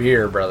cheap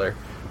beer, brother.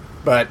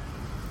 But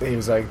he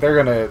was like,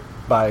 they're gonna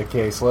buy a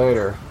case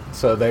later,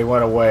 so they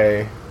went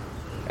away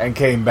and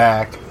came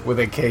back with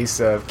a case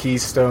of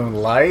Keystone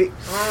Light.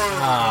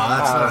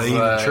 That's not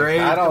even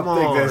trade. I don't Come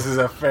think on. this is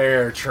a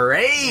fair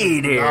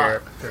trade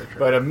here.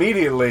 But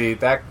immediately,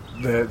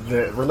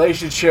 the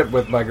relationship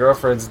with my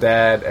girlfriend's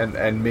dad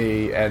and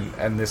me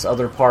and this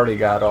other party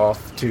got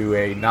off to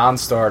a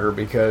non-starter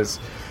because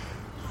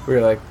we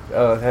were like,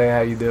 oh, hey,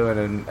 how you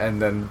doing?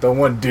 And then the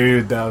one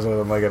dude that was with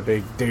him, like a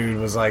big dude,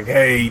 was like,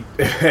 hey,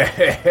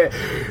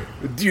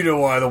 do you know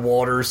why the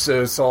water's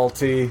so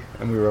salty?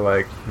 And we were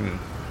like,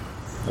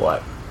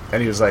 what?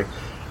 And he was like,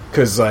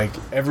 because, like,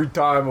 every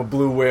time a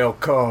blue whale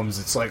comes,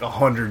 it's like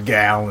 100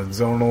 gallons,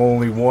 and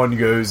only one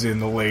goes in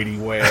the lady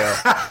whale.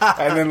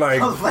 And then, like,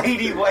 The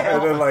lady whale.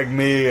 and then, like,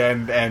 me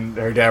and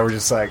her dad were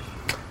just like,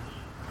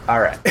 all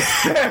right.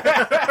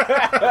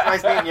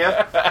 Nice meeting you.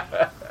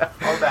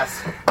 All the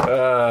best.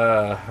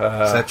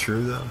 Is that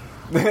true though?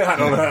 I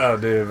don't know,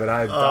 dude, but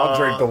I'll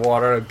drink the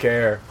water. I don't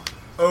care.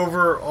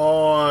 Over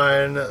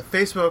on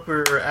Facebook, we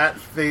were at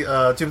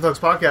Jim Thugs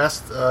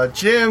Podcast.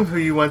 Jim, who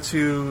you went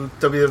to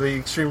WWE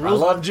Extreme I Rules,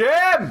 love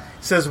Jim.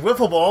 says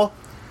wiffle ball.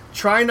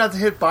 Trying not to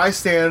hit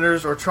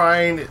bystanders, or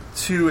trying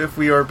to, if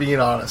we are being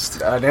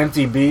honest. An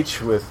empty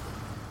beach with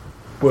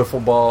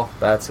wiffle ball.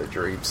 That's a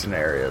dream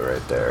scenario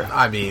right there.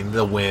 I mean,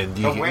 the wind.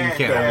 You The wind,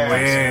 can't. yeah.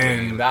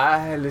 And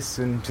I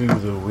listen to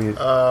the wind.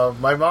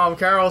 My mom,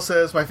 Carol,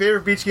 says, my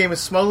favorite beach game is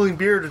smuggling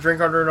beer to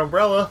drink under an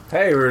umbrella.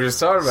 Hey, we were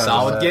just talking about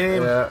Solid that.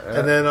 game. Yeah.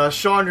 And then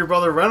Sean, your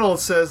brother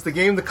Reynolds, says, the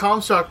game the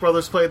Comstock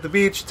brothers play at the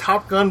beach,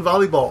 Top Gun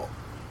Volleyball.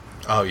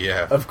 Oh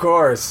yeah. Of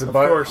course,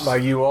 but course.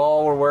 like you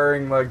all were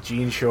wearing like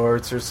jean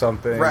shorts or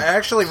something. Right,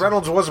 actually,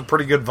 Reynolds was a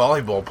pretty good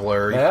volleyball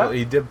player. Yeah?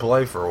 He did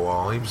play for a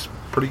while. He was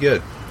pretty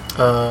good.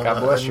 God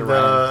bless you,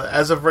 Ryan.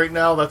 As of right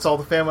now, that's all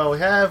the fan mail we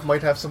have.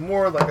 Might have some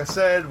more. Like I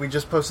said, we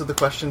just posted the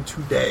question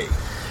today.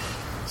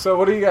 So,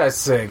 what do you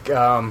guys think?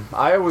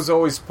 I was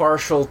always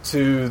partial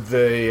to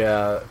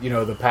the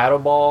the paddle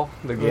ball,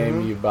 the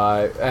game you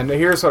buy. And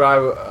here's what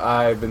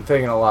I've been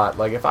thinking a lot.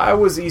 Like, if I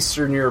was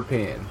Eastern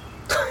European,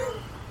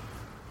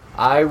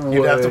 I would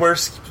You'd have to wear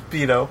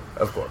Speedo.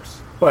 of course.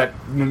 But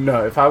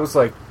no, if I was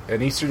like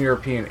an Eastern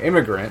European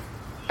immigrant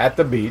at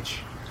the beach,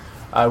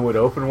 I would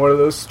open one of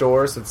those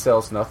stores that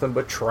sells nothing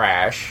but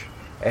trash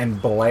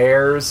and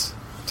blares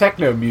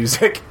techno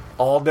music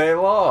all day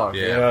long.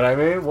 You Yeah. know what I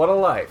mean? What a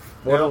life.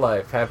 What a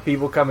life. Have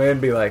people come in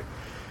and be like,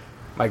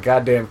 my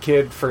goddamn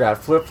kid forgot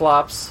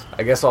flip-flops.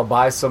 I guess I'll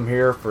buy some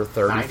here for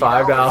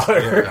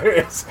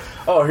 $35.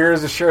 Oh,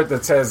 here's a shirt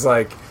that says,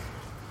 like,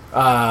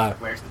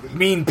 Where's the beach?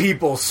 mean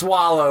people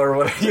swallow or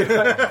whatever. You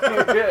know?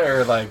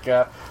 Or like,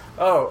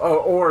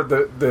 or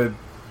the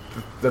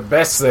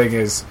best thing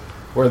is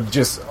where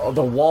just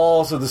the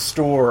walls of the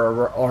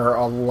store are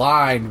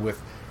aligned with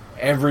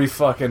every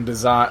fucking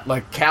design.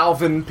 Like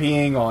Calvin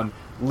peeing on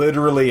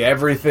literally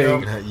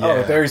everything. Yeah.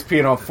 Oh, there he's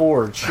peeing on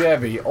Ford,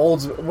 Chevy,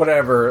 Olds,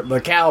 whatever,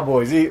 the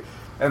Cowboys. And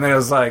then it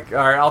was like,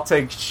 all right, I'll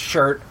take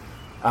shirt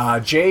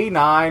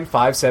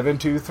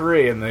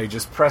J95723, and they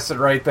just press it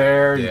right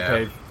there. Yeah.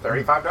 You pay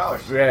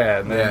 $35. yeah,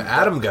 and then, Yeah,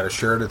 Adam got a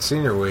shirt at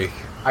Senior Week.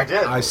 I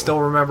did. I still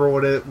remember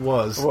what it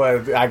was.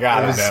 Well, I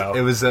gotta know. It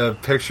was a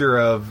picture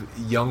of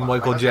young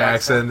Michael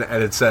Jackson,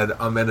 and it said,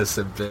 "I'm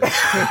innocent, bitch."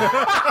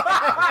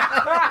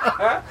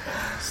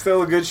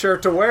 Still a good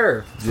shirt to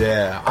wear.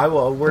 Yeah, I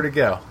will. Where'd it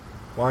go?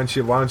 Why don't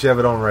you have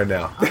it on right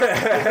now? I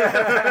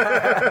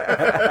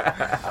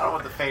don't know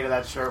what the fate of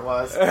that shirt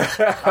was.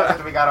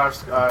 After we got our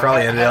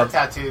Probably ended up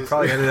tattoos.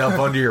 Probably ended up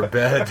under your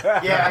bed.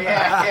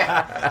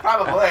 Yeah.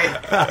 Probably.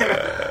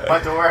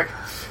 Went to work.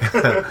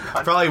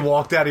 Probably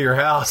walked out of your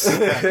house.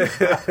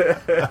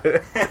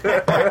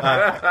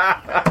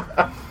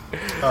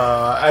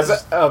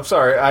 I'm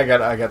sorry,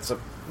 I got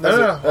some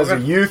As a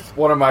youth,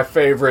 one of my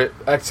favorite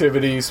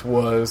activities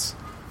was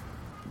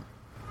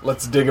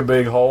let's dig a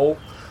big hole.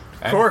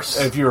 Of course.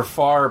 And if you were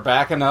far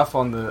back enough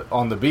on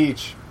the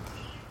beach,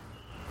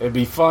 it'd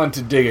be fun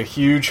to dig a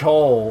huge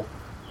hole,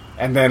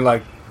 and then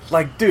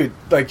dude,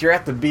 you're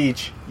at the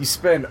beach, you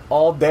spend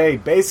all day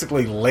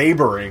basically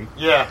laboring,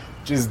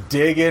 just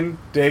digging,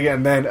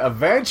 and then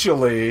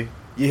eventually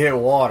you hit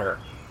water.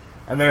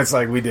 And then it's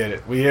like, we did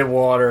it. We hit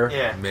water.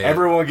 Yeah. Man.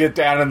 Everyone get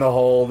down in the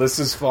hole. This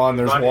is fun.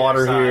 There's Run to water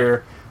your side.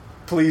 here.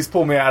 Please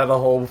pull me out of the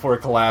hole before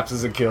it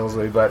collapses and kills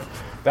me. But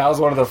that was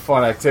one of the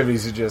fun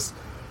activities to just...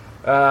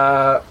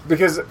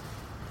 because...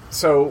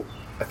 So,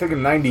 I think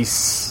in 90...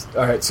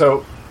 Alright,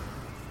 so...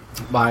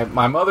 My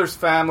mother's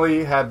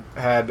family had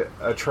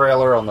a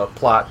trailer on the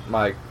plot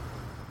my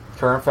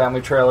current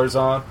family trailer's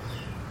on.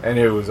 And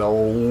it was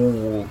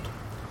old.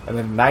 And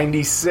then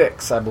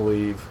 96, I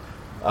believe...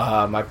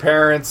 my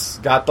parents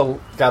got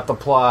the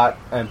plot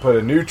and put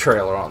a new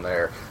trailer on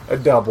there, a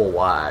double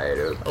wide.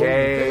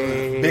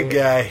 Okay, Big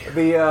guy.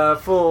 The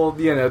full,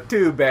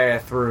 2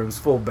 bathrooms,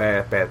 full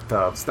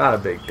bathtubs. Not a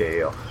big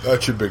deal.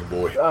 That's your big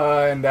boy.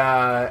 And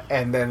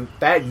then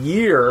that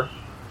year,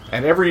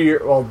 and every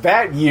year, well,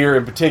 that year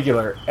in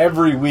particular,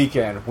 every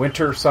weekend,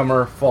 winter,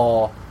 summer,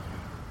 fall,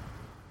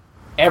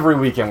 every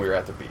weekend we were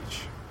at the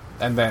beach,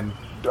 and then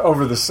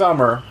over the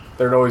summer.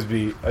 There'd always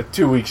be a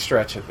 2-week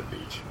stretch at the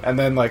beach. And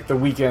then, the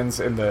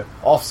weekends in the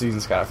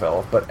off-seasons kind of fell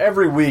off. But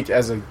every week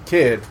as a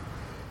kid,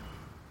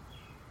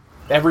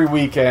 every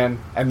weekend,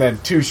 and then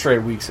 2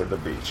 straight weeks at the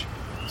beach.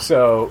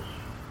 So,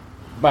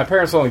 my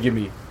parents only give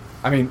me...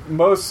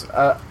 most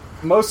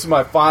of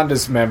my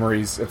fondest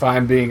memories, if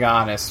I'm being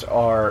honest,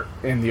 are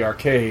in the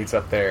arcades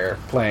up there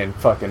playing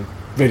fucking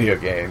video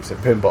games and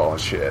pinball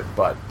and shit.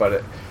 But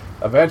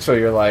eventually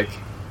you're like...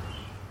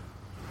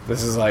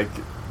 This is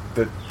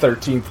the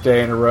 13th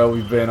day in a row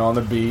we've been on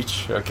the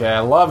beach. Okay,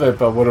 I love it,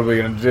 but what are we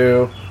going to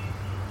do?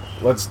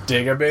 Let's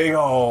dig a big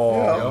hole.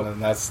 Yeah.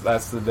 And that's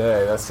the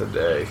day. That's the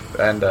day.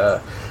 And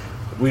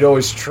we'd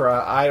always try...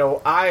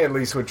 I at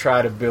least would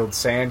try to build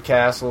sand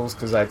castles,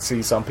 because I'd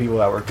see some people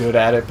that were good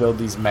at it build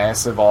these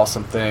massive,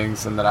 awesome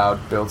things, and then I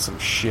would build some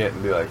shit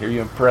and be like, are you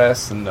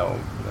impressed? And no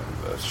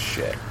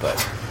shit.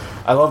 But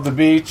I love the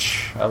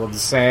beach. I love the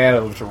sand. I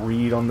love to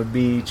read on the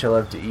beach. I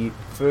love to eat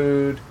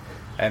food.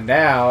 And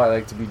now I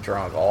like to be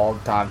drunk all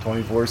the time,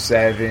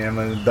 24/7. I'm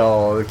an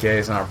adult. Okay,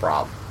 it's not a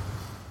problem.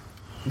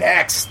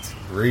 Next,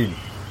 Read.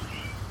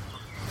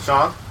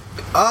 Sean?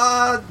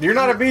 you're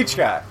not a beach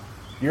guy.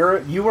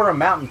 You were a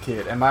mountain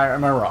kid. Am I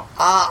wrong?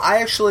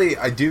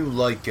 I do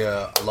like,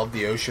 I love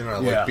the ocean. I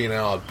Yeah. like being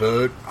out on a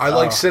boat. I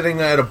like sitting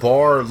at a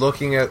bar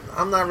looking at,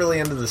 I'm not really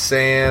into the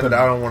sand.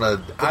 I don't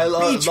want to, I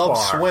beach love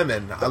bar.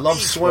 swimming. I love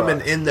beach swimming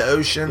bar. in the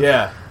ocean.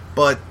 Yeah.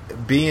 But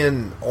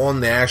being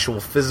on the actual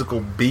physical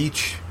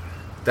beach,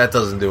 that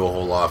doesn't do a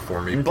whole lot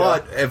for me. Okay.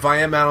 But if I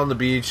am out on the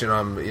beach and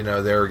I'm,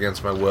 there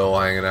against my will,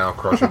 hanging out,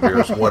 crushing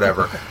beers,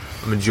 whatever,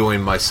 I'm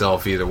enjoying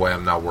myself either way.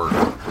 I'm not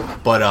working.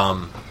 But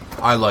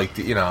I like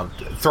to,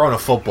 throwing a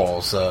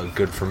football's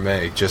good for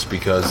me, just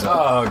because.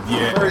 Oh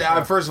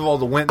yeah. First of all,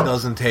 the wind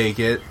doesn't take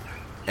it,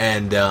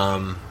 and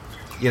I'm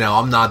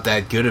not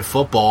that good at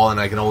football, and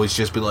I can always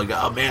just be like,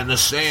 oh man, the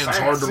sand's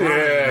hard to run.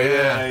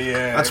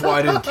 Yeah. That's why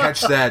I didn't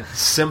catch that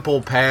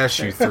simple pass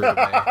you threw to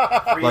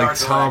me, 3 like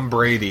yards Tom away.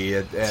 Brady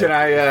at Can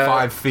I,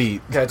 5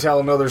 feet. Can I tell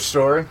another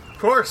story? Of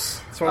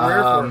course. That's what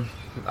we're here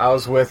for. I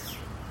was with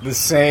the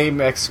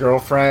same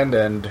ex-girlfriend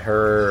and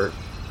her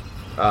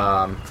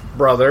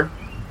brother,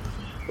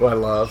 who I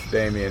love,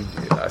 Damien.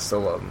 I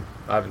still love him.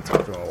 I haven't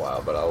talked to him in a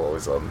while, but I'll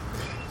always love him.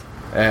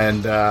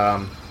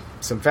 And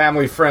some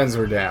family friends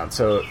were down.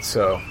 So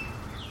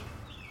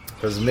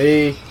it was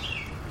me,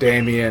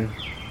 Damien,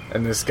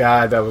 and this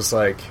guy that was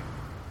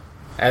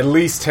at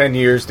least 10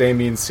 years,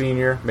 Damien's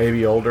senior,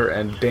 maybe older,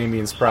 and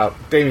Damien's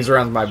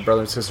around my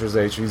brother and sister's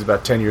age. He's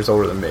about 10 years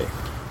older than me.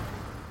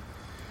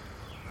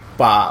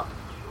 Bob.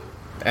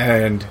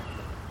 And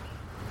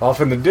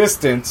off in the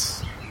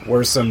distance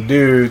were some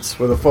dudes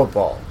with a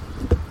football.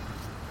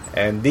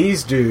 And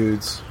these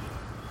dudes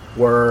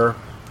were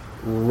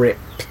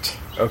ripped,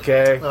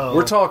 okay? Oh.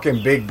 We're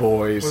talking big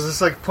boys. Was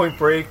this Point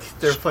Break?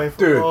 They're playing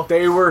Dude, football?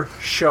 they were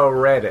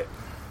shredded.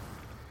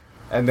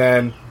 And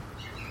then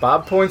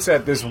Bob points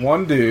at this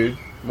one dude,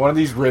 one of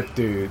these ripped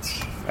dudes,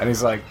 and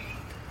he's like,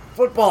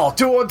 football,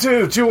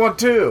 2-on-2,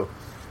 2-on-2.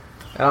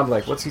 And I'm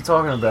like, what's he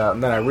talking about?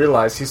 And then I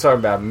realized he's talking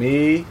about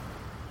me,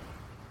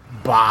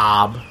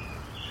 Bob,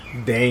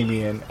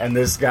 Damien, and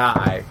this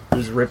guy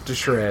who's ripped to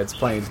shreds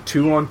playing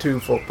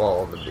 2-on-2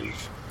 football on the beach.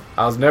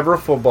 I was never a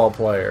football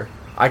player.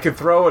 I could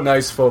throw a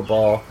nice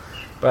football,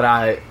 but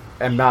I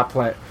am not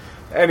playing.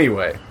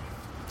 Anyway,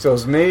 so it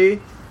was me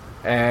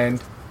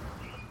and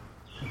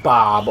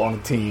Bob on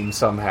a team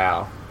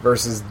somehow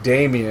versus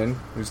Damien,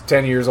 who's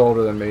 10 years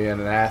older than me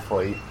and an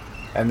athlete,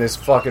 and this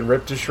fucking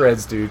ripped to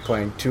shreds dude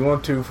playing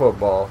 2-on-2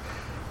 football.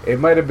 It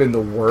might have been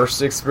the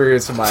worst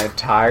experience of my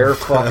entire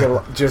fucking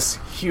life. Just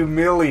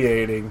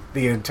humiliating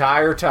the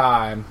entire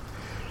time.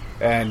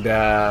 And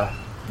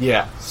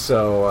Yeah,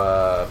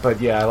 so, but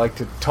yeah, I like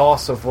to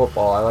toss a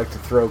football. I like to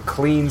throw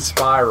clean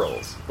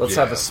spirals. Let's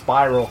have Yeah. a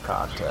spiral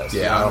contest.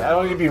 Yeah, You know? I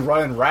don't need to be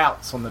running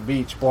routes on the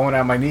beach, blowing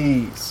out my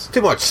knees.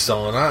 Too much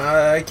sun.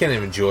 I can't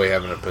even enjoy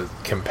having a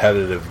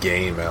competitive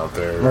game out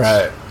there.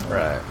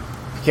 Right.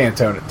 You can't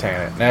tone it,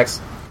 tan it.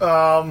 Next.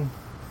 On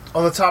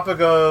the topic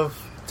of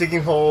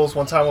digging holes,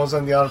 one time I was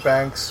on the Outer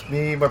Banks.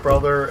 Me, my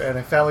brother, and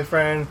a family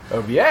friend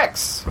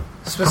OVX.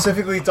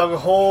 specifically dug a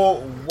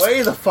hole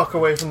way the fuck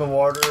away from the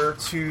water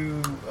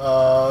to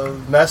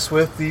mess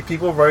with the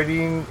people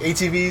riding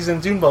ATVs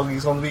and dune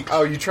buggies on the beach.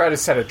 Oh, you try to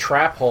set a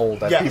trap hole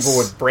that Yes. people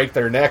would break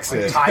their necks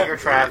in. Tiger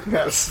trap.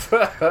 Yes.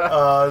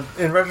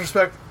 In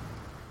retrospect,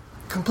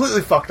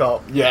 completely fucked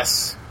up.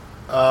 Yes.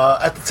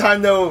 At the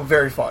time, though,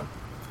 very fun.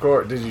 Of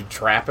course. Did you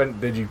trap it?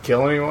 Did you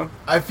kill anyone?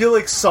 I feel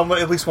like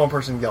at least one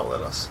person yelled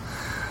at us.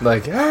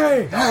 Like,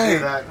 hey, do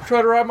that.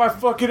 try to ride my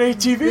fucking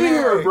ATV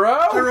here, bro.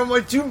 I run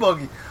my dune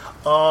buggy.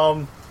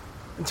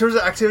 In terms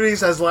of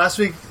activities, as last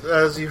week,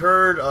 as you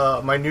heard,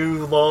 my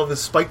new love is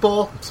spike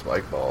ball.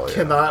 Spike ball, yeah.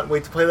 Cannot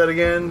wait to play that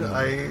again.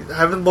 I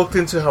haven't looked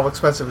into how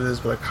expensive it is,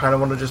 but I kind of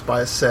want to just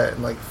buy a set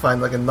and like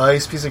find like a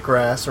nice piece of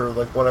grass or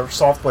like whatever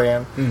soft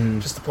land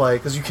just to play,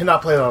 because you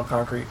cannot play it on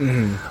concrete.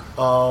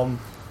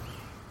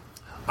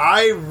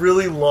 I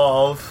really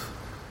love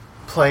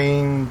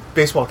playing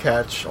baseball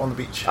catch on the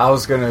beach. I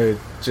was gonna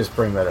just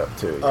bring that up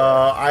too.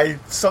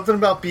 Something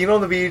about being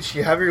on the beach.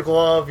 You have your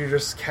glove. You're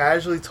just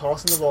casually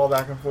tossing the ball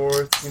back and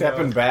forth,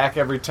 Stepping back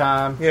every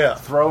time. Yeah.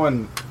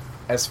 Throwing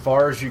as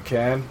far as you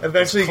can.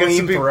 Eventually, you get clean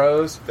some people-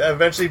 throws.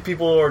 Eventually,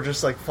 people are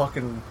just like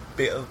fucking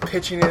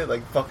pitching it,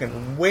 like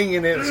fucking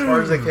winging it as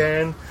far as they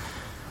can.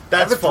 I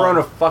That's haven't thrown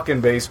fun. a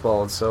fucking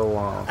baseball in so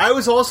long. I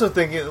was also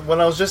thinking,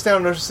 when I was just down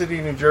in Ocean City,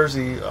 New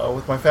Jersey,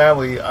 with my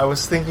family, I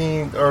was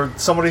thinking, or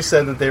somebody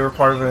said that they were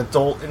part of an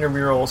adult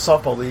intramural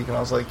softball league, and I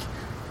was like,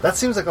 that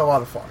seems like a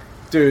lot of fun.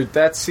 Dude,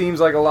 that seems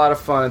like a lot of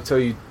fun until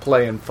you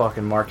play in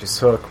fucking Marcus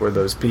Hook, where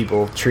those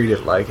people treat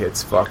it like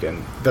it's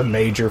fucking the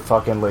major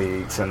fucking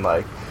leagues, and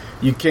like,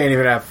 you can't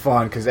even have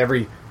fun, because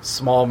every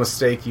small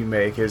mistake you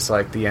make is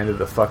like the end of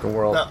the fucking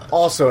world. No.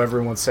 Also,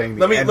 everyone's saying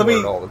the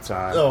N-word all the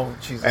time. Oh,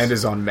 Jesus. And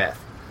is on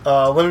meth.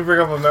 Let me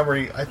bring up a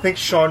memory. I think,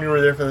 Sean, you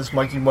were there for this.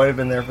 Mike, you might have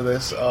been there for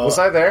this. Was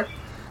I there?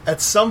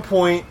 At some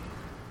point,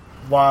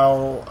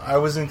 while I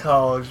was in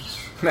college,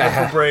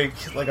 for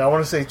break, like I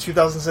want to say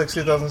 2006,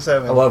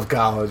 2007, I love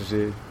college,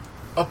 dude.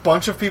 a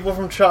bunch of people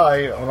from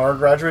Chai on our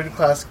graduating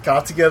class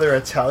got together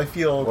at Tally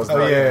Field Was for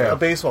that- yeah. a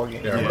baseball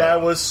game. Yeah, and right.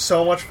 that was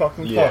so much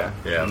fucking Yeah.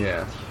 fun.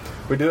 Yeah.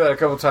 We do that a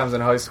couple times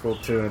in high school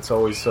too, and it's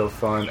always so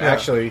fun. Yeah.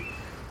 Actually,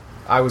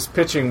 I was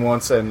pitching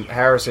once, and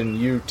Harrison,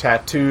 you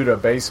tattooed a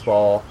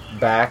baseball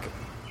back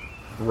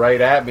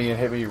right at me and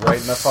hit me right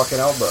in the fucking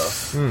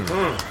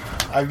elbow.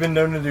 I've been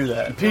known to do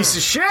that. Piece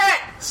of shit!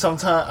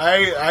 Sometimes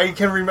I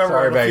can remember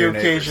Sorry on a about few your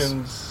neighbors.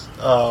 occasions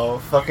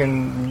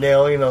fucking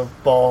nailing a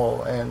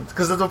ball, and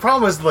because the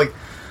problem is, like,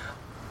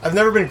 I've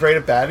never been great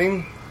at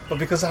batting, but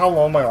because of how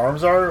long my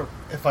arms are,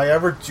 if I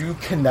ever do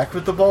connect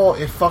with the ball,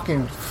 it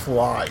fucking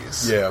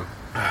flies. Yeah.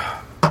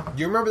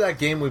 You remember that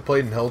game we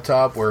played in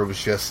Hilltop where it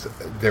was just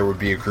there would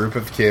be a group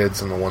of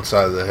kids on the one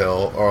side of the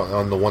hill or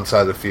on the one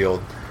side of the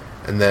field,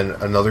 and then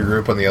another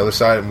group on the other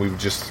side, and we would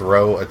just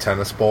throw a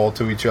tennis ball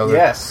to each other.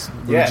 Yes,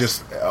 we yes. would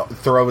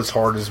just throw as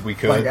hard as we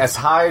could. Like as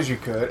high as you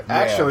could.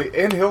 Actually,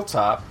 in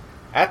Hilltop,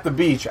 at the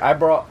beach,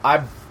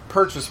 I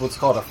purchased what's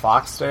called a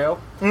foxtail,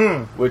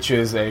 which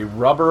is a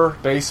rubber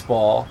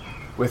baseball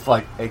with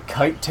like a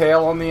kite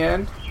tail on the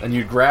end, and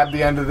you'd grab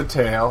the end of the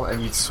tail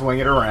and you'd swing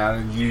it around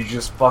and you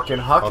just fucking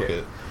huck Huck it.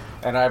 it.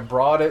 And I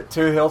brought it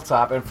to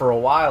Hilltop, and for a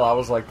while I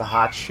was like the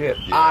hot shit.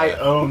 Yeah. I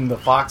owned the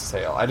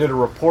foxtail. I did a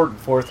report in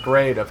 4th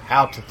grade of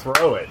how to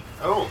throw it.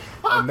 Oh.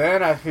 And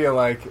then I feel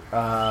like,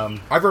 I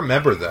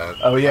remember that.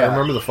 Oh, yeah. I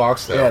remember the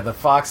foxtail. yeah, the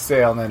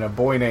foxtail, and then a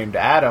boy named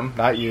Adam,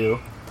 not you,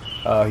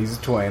 he's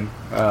a twin,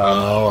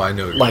 Oh, I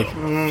know. like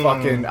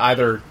fucking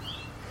either,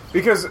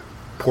 because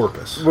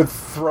porpoise. would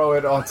throw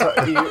it on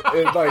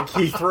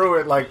he threw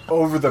it like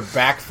over the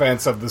back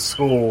fence of the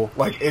school,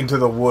 like into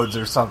the woods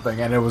or something,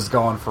 and it was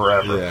gone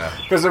forever. Yeah.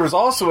 Because there was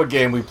also a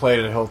game we played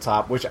at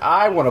Hilltop, which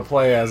I want to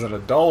play as an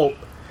adult.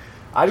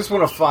 I just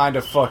want to find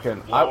a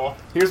fucking Wall.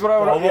 here's what I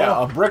want to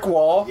Wall? a brick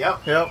wall.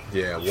 Yep. Yep.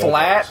 Yeah, wall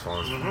Flat,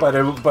 ball's fun.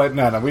 but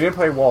no, we didn't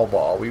play wall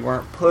ball. We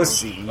weren't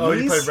pussies. Oh,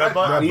 you played red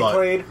butt? We Red butt.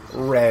 played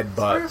red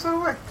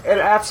butt. An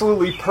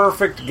absolutely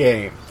perfect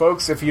game,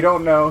 folks. If you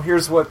don't know,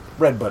 here's what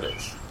red butt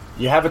is.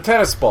 You have a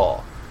tennis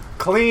ball,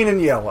 clean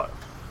and yellow.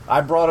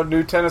 I brought a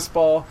new tennis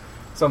ball.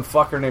 Some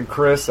fucker named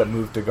Chris that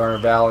moved to Garner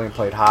Valley and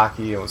played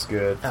hockey. It was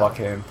good. Fuck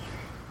him.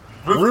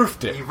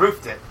 Roofed it. He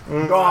roofed it.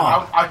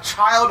 Gone. A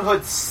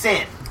childhood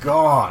sin.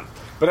 Gone.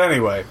 But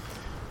anyway,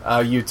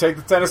 you take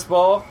the tennis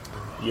ball,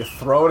 you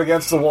throw it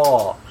against the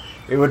wall.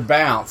 It would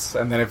bounce,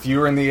 and then if you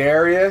were in the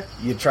area,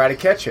 you try to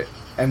catch it.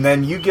 And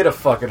then you get a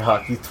fucking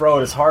huck. You throw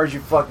it as hard as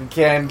you fucking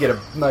can, get a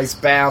nice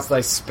bounce,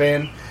 nice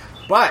spin.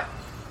 But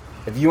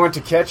if you went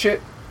to catch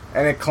it,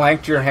 and it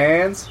clanked your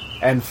hands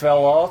and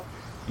fell off,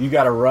 you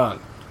gotta run.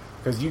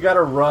 Because you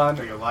gotta run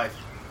For your life.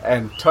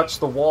 and touch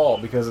the wall,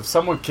 because if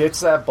someone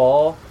kicks that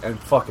ball and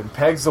fucking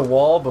pegs the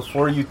wall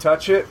before you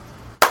touch it,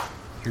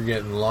 You're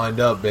getting lined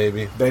up,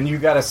 baby. then you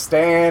gotta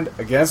stand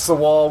against the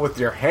wall with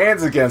your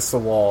hands against the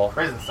wall,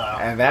 Prison style.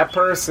 and that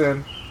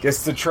person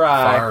gets to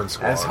try Firing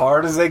squad. as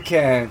hard as they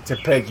can to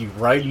peg you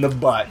right in the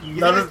butt. You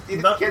None think of- the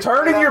none- kids play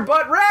Turning that? your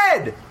butt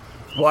red!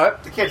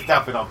 What? The kids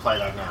definitely don't play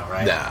that now,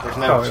 right? No. There's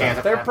no Oh, chance.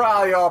 of They're that.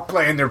 probably all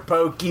playing their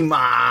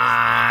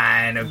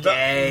Pokemon,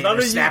 okay? None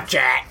Their of you-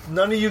 Snapchat.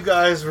 None of you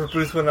guys were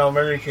Boothwyn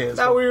Elementary kids.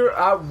 No,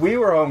 we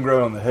were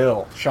homegrown on the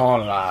hill,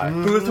 Sean and I.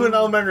 Boothwyn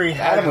Elementary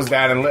had Adam was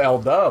down in L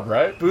Dub,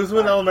 right?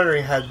 Boothwyn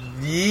Elementary had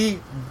the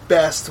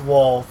best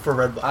wall for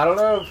red ball. I don't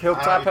know.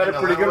 Hilltop had a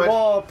pretty good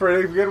wall.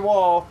 Pretty good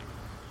wall.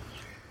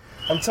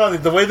 I'm telling you,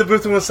 the way the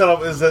Boothwyn was set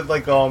up is that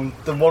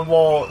the one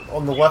wall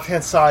on the left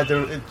hand side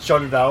it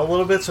jutted out a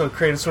little bit, so it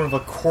created sort of a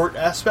court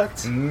aspect.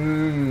 So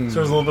there was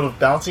a little bit of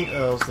bouncing. It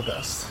was the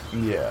best.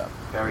 Yeah.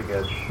 Very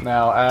good.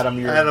 Now, Adam,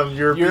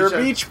 you're You're a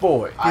beach- beach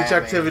boy. I Beach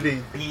am a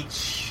activity.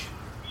 Beach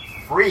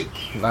freak.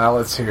 Now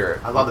let's hear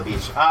it. I love the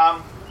beach.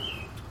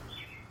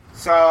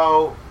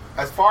 So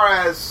as far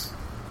as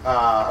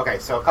okay,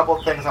 so a couple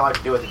of things I like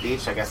to do at the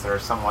beach. I guess that are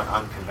somewhat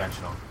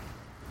unconventional.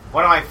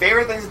 One of my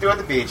favorite things to do at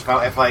the beach,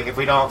 if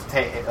we don't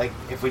take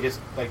if we just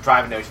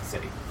drive into Ocean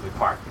City, we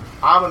park.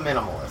 I'm a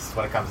minimalist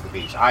when it comes to the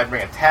beach. I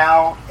bring a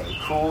towel, a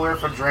cooler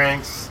for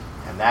drinks,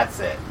 and that's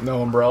it.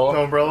 No umbrella?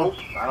 No umbrella. Nope,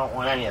 I don't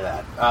want any of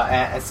that.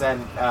 And then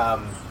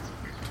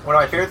one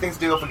of my favorite things to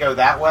do if we go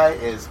that way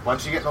is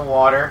once you get in the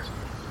water,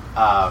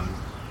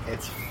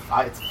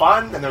 it's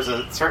fun and there's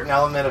a certain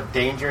element of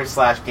danger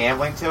 /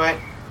 gambling to it.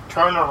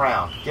 Turn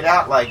around, get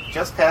out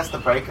just past the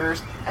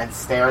breakers, and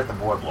stare at the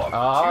boardwalk.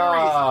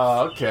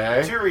 Oh,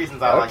 okay. Two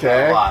reasons I like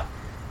that a lot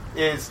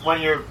is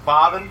when you're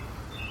bobbing.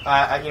 You know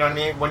what I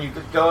mean? When you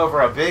go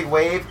over a big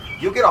wave,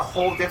 you'll get a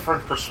whole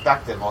different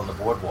perspective on the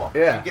boardwalk.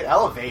 Yeah. You get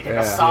elevated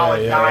Yeah, a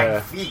solid yeah, 9 yeah.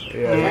 feet.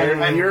 Yeah,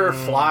 And you're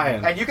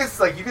flying. and you can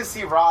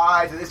see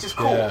rides. And it's just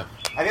cool. Yeah.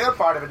 And the other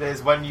part of it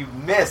is when you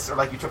miss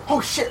or you trip.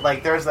 Oh shit!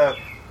 There's a.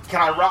 Can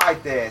I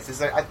ride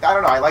this? I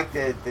don't know. I like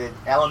the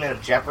element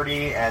of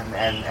jeopardy and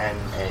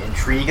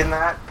intrigue in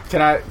that.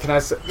 Can I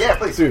say? Yeah,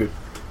 please. Dude,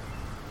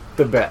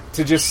 the bet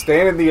to just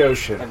stand in the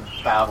ocean, And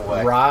bow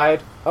away.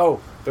 ride. Oh,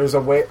 there's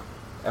a way.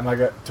 Am I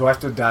go? Do I have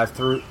to dive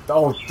through?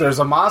 Oh, there's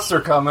a monster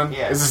coming.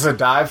 Yeah. Is this a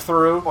dive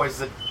through?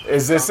 Boys,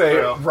 Is this Jump a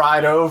through.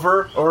 ride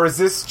over, or is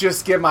this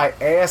just get my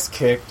ass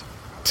kicked,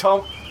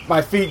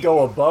 my feet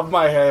go above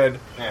my head,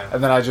 Yeah.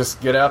 and then I just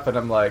get up and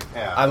I'm like,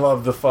 Yeah. I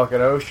love the fucking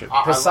ocean.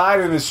 I-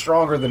 Poseidon is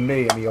stronger than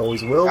me, and he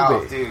always will Oh,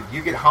 be. dude,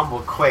 you get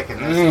humbled quick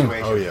in those Mm.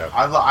 situations. Oh, yeah.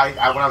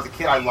 I when I was a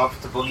kid, I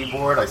loved to boogie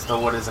board. I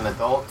still would as an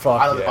adult.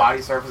 Fuck I love yeah. the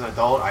body surf as an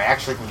adult. I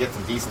actually can get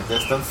some decent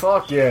distance.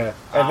 Fuck yeah!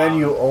 And then Um,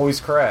 you always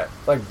crash.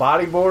 Like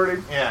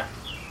bodyboarding, Yeah,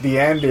 the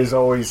end is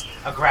always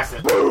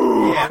aggressive.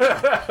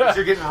 Yeah, 'cause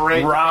you're getting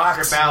raked across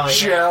rocks, your belly.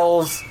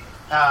 shells.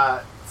 So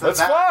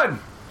That's fun.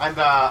 And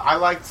I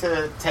like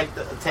to take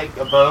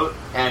a boat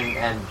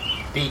and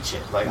beach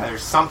it.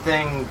 There's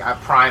something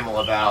primal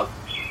about.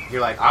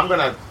 You're like, I'm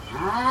gonna.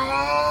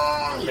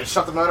 You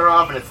shut the motor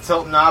off and it's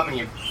tilting up and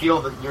you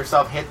feel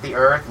yourself hit the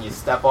earth and you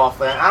step off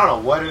that. I don't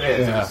know what it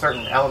is. Yeah. There's a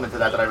certain element to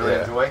that I really Yeah.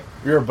 enjoy.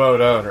 You're a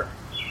boat owner.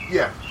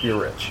 Yeah.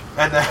 You're rich.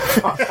 And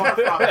far from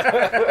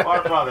it.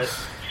 Far from it.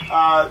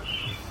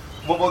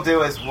 What we'll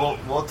do is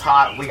we'll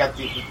tie. We got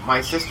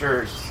my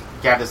sisters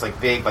got this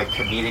big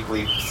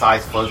comedically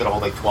sized float that'll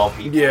hold 12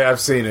 people. Yeah, I've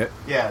seen it.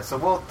 Yeah, so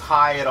we'll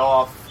tie it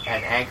off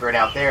and anchor it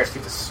out there so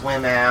you can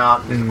swim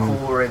out, and there's a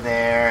cooler in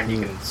there, and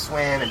you can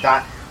swim and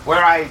dive.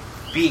 Where I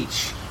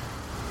beach,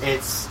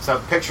 so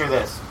picture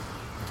this.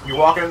 You're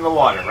walking in the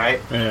water,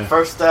 right? Yeah.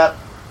 First step,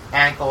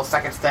 ankle,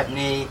 second step,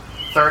 knee,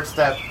 third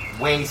step,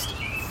 waist,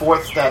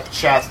 fourth step,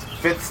 chest,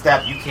 fifth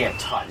step, you can't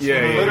touch.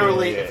 Yeah, yeah,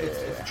 Literally, yeah,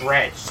 it's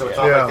dredged, so it's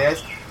Yeah. all Yeah. like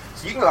this.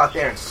 So you can go out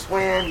there and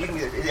swim.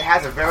 It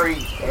has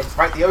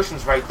the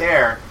ocean's right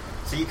there,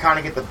 so you kind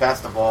of get the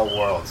best of all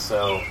worlds.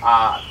 So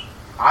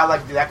I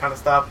like to do that kind of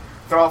stuff.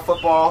 Throw a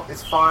football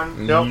is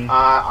fun. Nope.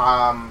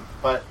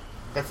 But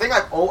the thing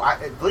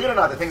believe it or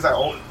not,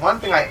 one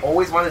thing I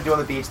always wanted to do on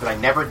the beach that I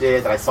never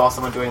did, that I saw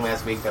someone doing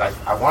last week, that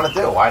I want to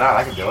do. Why not?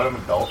 I can do it. I'm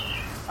an adult.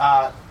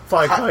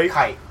 Fly kite.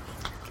 Kite.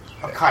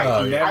 A kite.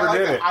 Oh, yeah. I like Never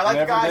did the, it. I like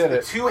Never the guys did with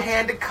it. a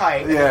two-handed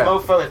kite and Yeah. a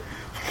mofo that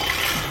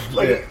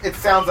Yeah. it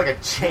sounds like a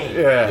chain.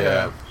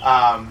 Yeah.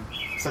 Yeah.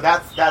 So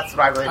that's what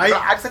I really. I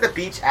just like the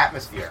beach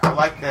atmosphere. I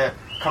like the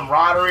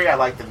camaraderie. I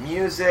like the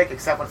music.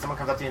 Except when someone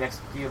comes up to you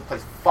next to you and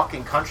plays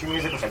fucking country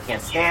music, which I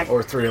can't stand.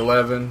 Or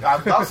 311. I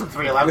love some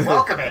 311.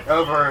 Welcome it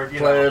over.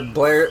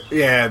 Blair.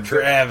 Yeah.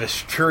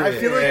 Travis Tritt. I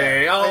feel like-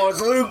 Hey, it's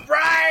Luke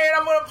Bryan.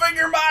 I'm gonna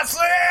figure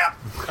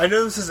myself. I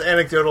know this is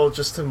anecdotal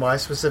just to my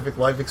specific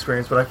life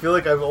experience, but I feel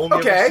like I've only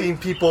Okay. ever seen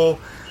people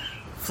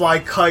fly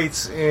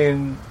kites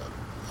in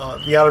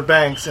the Outer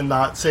Banks and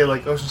not say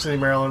Ocean City,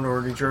 Maryland,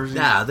 or New Jersey.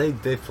 Nah, they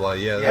fly.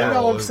 Yeah, Yeah. they're I know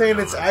all I'm over saying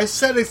now. I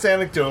said it's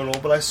anecdotal,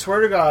 but I swear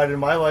to God, in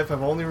my life,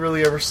 I've only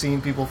really ever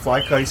seen people fly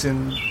kites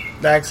in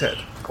Nag's Head.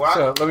 Well,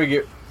 So let me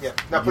get. yeah.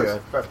 No, please.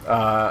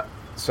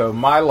 So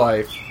my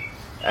life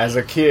as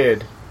a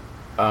kid,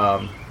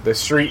 The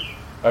street.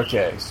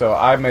 Okay, so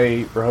I'm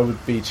a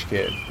Rehoboth Beach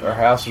kid. Our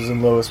house was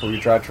in Lewis, where we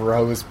drive to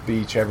Rehoboth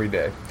Beach every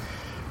day.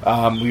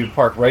 We would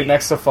park right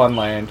next to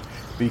Funland,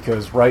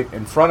 because right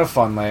in front of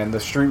Funland, the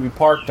street we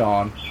parked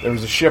on, there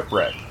was a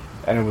shipwreck.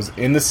 And it was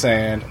in the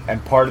sand,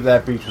 and part of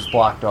that beach was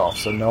blocked off,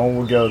 so no one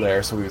would go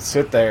there. So we would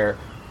sit there,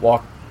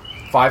 walk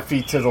 5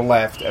 feet to the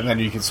left, and then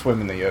you could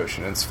swim in the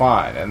ocean. It's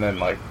fine. And then,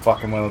 like,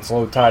 fucking when it's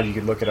low tide, you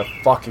could look at a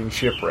fucking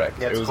shipwreck.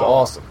 Yeah, it was cool.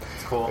 awesome.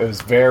 It's cool. It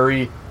was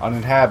very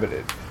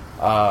uninhabited.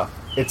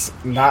 It's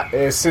not,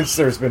 since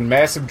there's been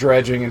massive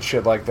dredging and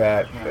shit like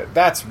that,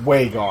 that's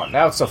way gone.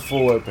 Now it's a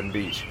full open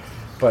beach.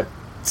 But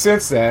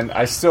since then,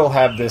 I still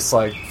have this,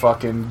 like,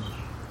 fucking,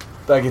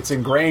 like, it's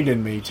ingrained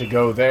in me to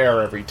go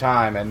there every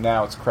time, and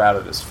now it's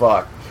crowded as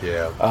fuck.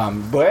 Yeah.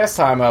 Last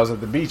time I was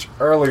at the beach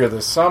earlier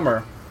this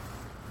summer,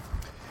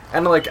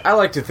 and, like, I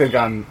like to think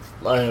I'm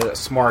a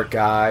smart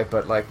guy,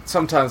 but, like,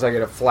 sometimes I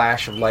get a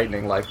flash of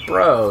lightning, like,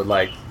 bro,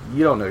 like,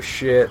 you don't know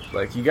shit.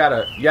 Like, you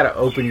gotta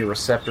open your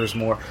receptors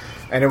more.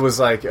 And it was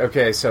like,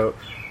 okay, so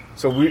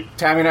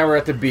Tammy and I were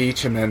at the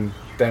beach, and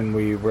then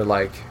we were,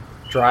 like,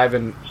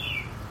 driving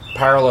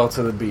parallel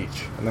to the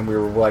beach, and then we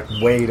were, like,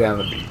 way down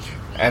the beach.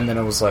 And then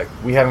it was like,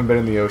 we haven't been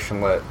in the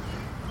ocean yet.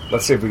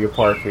 Let's see if we can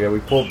park here. We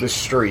pull up this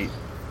street,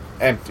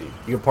 empty.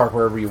 You can park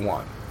wherever you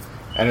want.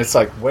 And it's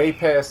like way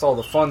past all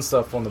the fun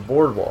stuff on the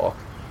boardwalk,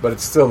 but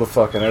it's still the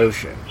fucking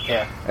ocean.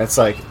 Yeah. And it's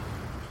like,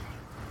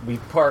 we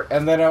park,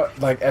 and then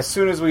like as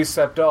soon as we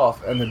stepped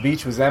off and the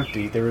beach was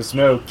empty, there was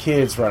no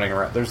kids running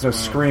around. There's no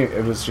scream.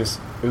 It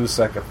was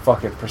like a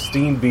fucking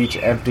pristine beach,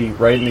 empty,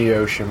 right in the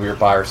ocean. We were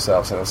by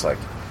ourselves, and it was like,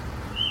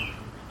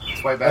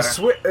 It's way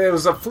better. it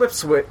was a flip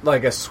switch,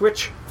 like a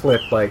switch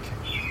flip. Like,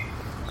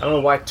 I don't know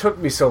why it took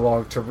me so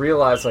long to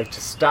realize, like,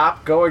 to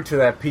stop going to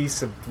that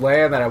piece of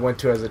land that I went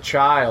to as a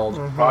child.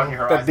 Broaden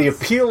your That the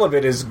horizons. appeal of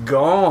it is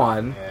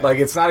gone. Yeah. Like,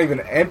 it's not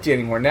even empty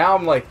anymore. Now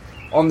I'm like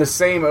on the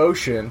same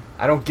ocean.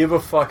 I don't give a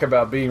fuck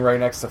about being right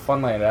next to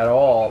Funland at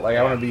all. Like,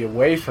 I want to be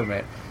away from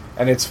it,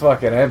 and it's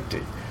fucking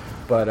empty.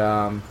 But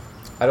I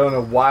don't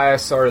know why I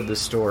started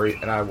this story,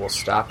 and I will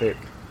stop it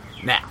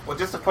now. Well,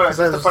 just to put it,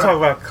 Let's talk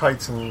about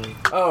kites and...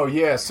 Oh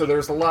yeah, so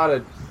there's a lot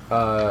of.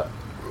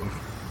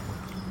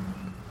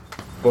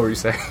 What were you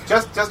saying?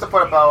 just to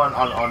put a bow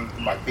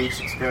on my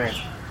beach experience,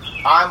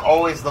 I'm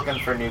always looking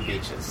for new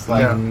beaches,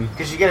 like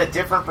because you get a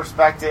different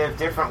perspective,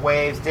 different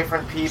waves,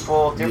 different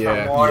people,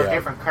 different water,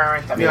 different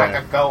current. I mean, I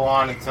could go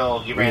on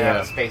until you ran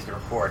out of space to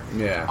record.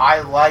 Yeah.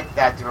 I like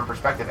that different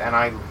perspective, and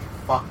I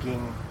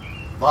fucking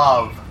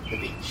love the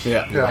beach.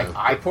 Yeah. Like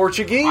The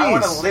Portuguese. I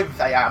want to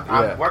live.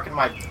 I'm working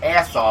my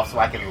ass off so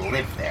I can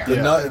live there.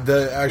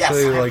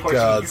 Actually, Yes, like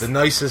Portuguese. the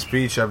nicest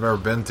beach I've ever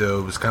been to.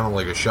 It was kind of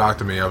like a shock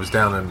to me. I was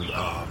down in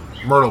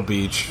Myrtle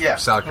Beach,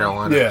 South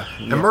Carolina. Yeah.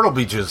 And Myrtle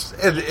Beach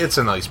it's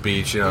a nice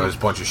beach. You know, there's a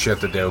bunch of shit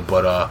to do.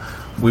 But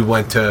we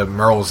went to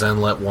Merle's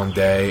Inlet one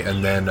day,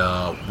 and then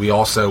we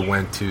also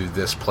went to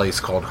this place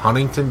called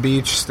Huntington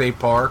Beach State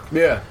Park.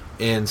 Yeah.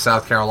 In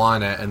South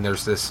Carolina, and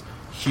there's this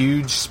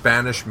huge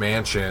Spanish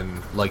mansion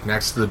like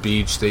next to the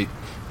beach that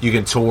you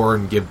can tour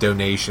and give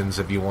donations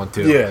if you want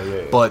to.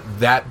 Yeah. But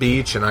that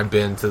beach, and I've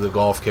been to the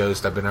Gulf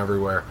Coast, I've been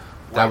everywhere.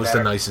 That was better.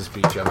 the nicest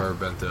beach I've ever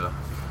been to.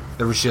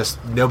 There was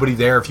just nobody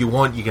there. If you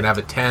want, you can have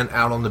a tent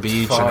out on the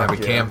beach and have a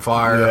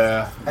campfire.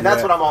 Yeah. And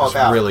that's what I'm all It's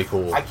about. really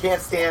cool. I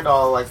can't stand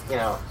all, like, you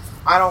know,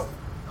 I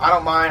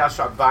don't mind. I'll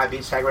try to buy a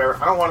beach tag, whatever.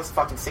 I don't want this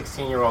fucking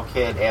 16-year-old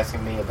kid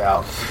asking me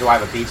about, do I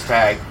have a beach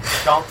tag?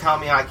 Don't tell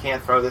me I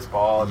can't throw this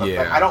ball.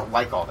 Yeah. Like, I don't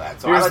like all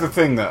that. So Here's I like, the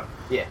thing, though.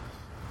 Yeah.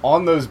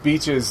 On those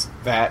beaches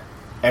that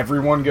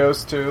everyone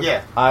goes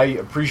to, I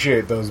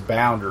appreciate those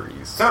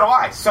boundaries. So do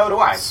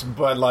I.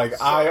 But, like,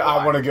 So I do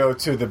I. want to go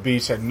to the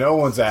beach that no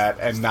one's at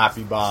and not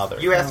be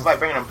bothered. You asked if I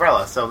bring an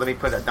umbrella, so let me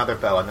put another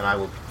bow, and then I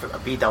will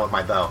be done with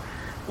my bow.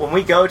 When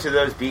we go to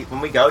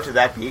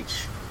that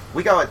beach,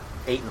 we go at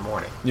 8 in the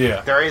morning.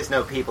 Yeah. There is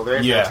no people. There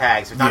is no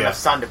tags. There's not enough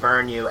sun to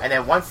burn you. And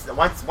then once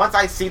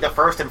I see the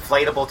first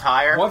inflatable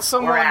tire,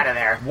 we're out of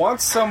there.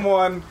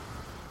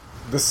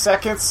 The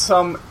second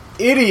some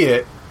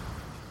idiot,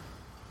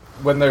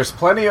 when there's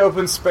plenty of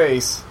open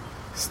space,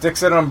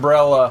 sticks an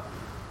umbrella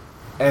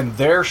and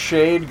their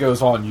shade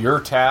goes on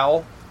your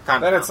towel,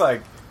 then it's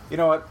like, you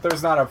know what?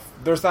 There's not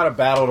a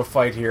battle to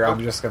fight here.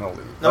 I'm just gonna leave.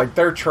 Nope. Like,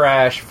 they're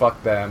trash.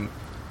 Fuck them.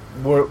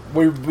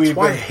 That's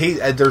why I hate.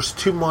 There's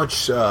too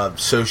much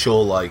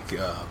social, like.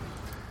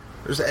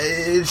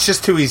 It's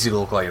just too easy to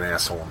look like an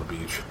asshole on the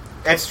beach.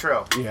 It's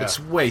true. Yeah. It's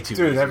way too.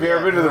 Dude, easy. have you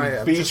ever been to the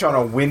I'm beach just on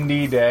a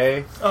windy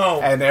day? Oh.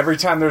 And every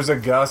time there's a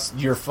gust,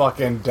 you're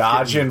fucking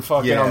dodging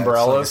fucking Yeah, it's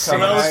umbrellas like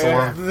a coming sand at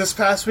you. storm. This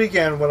past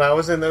weekend, when I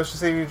was in Ocean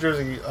City, New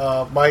Jersey,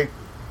 my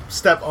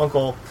step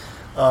uncle,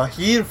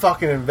 he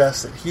fucking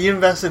invested. He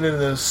invested in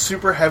those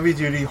super heavy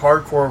duty,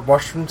 hardcore,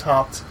 mushroom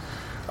topped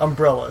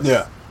umbrellas.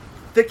 Yeah.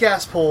 Thick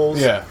ass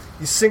poles. Yeah.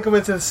 You sink them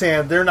into the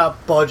sand, they're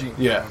not budging.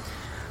 Yeah.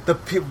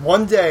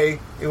 One day,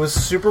 it was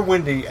super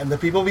windy, and the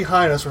people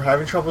behind us were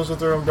having troubles with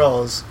their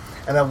umbrellas.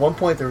 And at one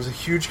point, there was a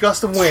huge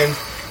gust of wind,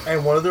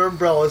 and one of their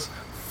umbrellas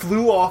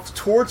flew off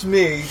towards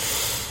me,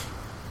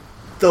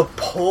 the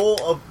pull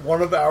of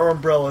one of our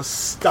umbrellas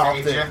stopped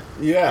it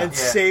Yeah. and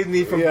saved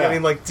me from Yeah.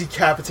 getting like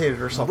decapitated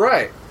or something.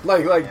 Right.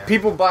 Like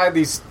people buy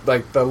these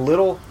like the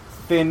little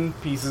thin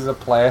pieces of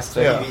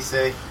plastic Yeah.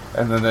 PVC.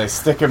 and then they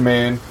stick them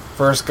in.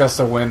 First gust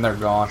of wind, they're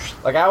gone.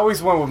 Like I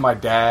always went with my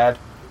dad,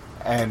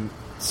 and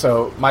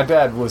so my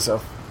dad's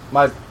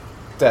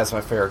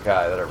my favorite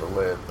guy that ever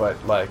lived. But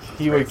like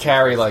he would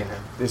carry like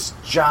this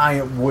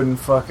giant wooden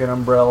fucking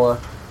umbrella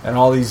and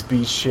all these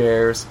beach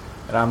chairs,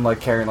 and I'm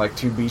like carrying like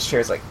 2 beach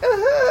chairs, like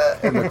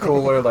in the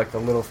cooler, like the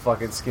little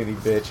fucking skinny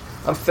bitch.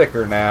 I'm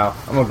thicker now.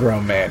 I'm a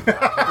grown man.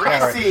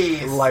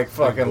 Reese's. Like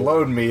fucking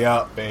load me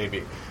up,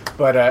 baby.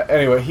 But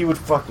anyway, he would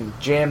fucking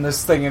jam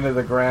this thing into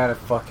the ground and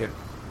fucking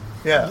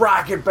Yeah.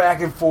 rock it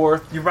back and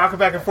forth. You rock it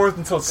back and forth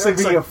until it It'd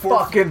sinks be like a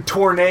fucking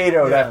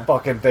tornado. Yeah. That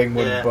fucking thing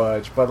wouldn't Yeah.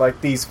 budge. But like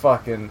these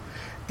fucking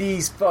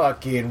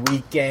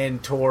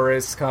weekend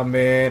tourists come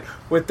in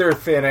with their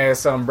thin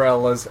ass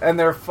umbrellas and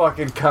they're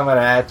fucking coming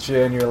at you,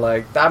 and you're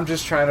like, I'm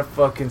just trying to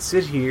fucking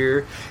sit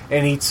here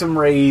and eat some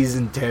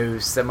raisin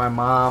toast that my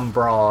mom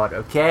brought.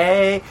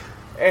 Okay.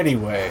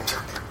 Anyway,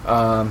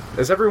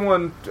 is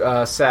everyone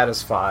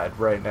satisfied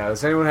right now?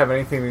 Does anyone have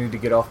anything they need to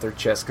get off their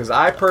chest? Because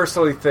I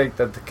personally think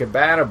that the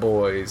Cabana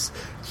Boys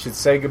should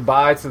say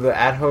goodbye to the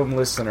at-home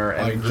listener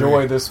and I agree.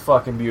 enjoy this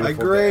fucking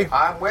beautiful agree. day.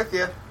 I'm with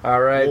you.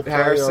 All right, We'll play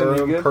Harrison, our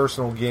you own good?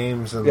 personal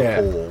games in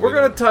Yeah, the pool. we're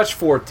going to touch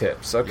 4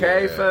 tips,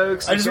 okay, Yeah.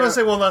 folks? I just want to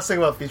say one last thing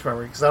about beach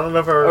memory because I don't know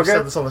if I ever Okay.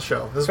 said this on the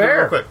show. This is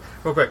Fair.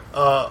 real quick.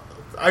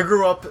 I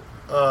grew up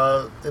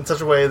in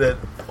such a way that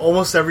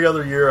almost every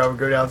other year I would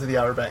go down to the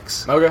Outer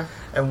Banks. Okay.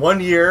 And one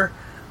year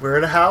we were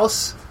in a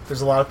house.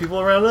 There's a lot of people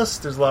around us.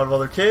 There's a lot of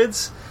other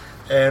kids.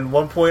 And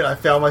one point I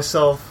found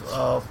myself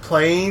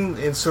playing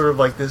in sort of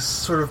like this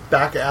sort of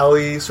back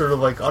alley, sort of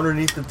like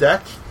underneath the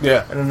deck.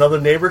 Yeah. And another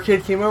neighbor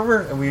kid came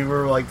over, and we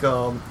were like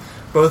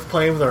both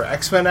playing with our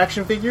X-Men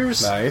action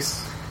figures.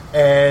 Nice.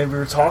 And we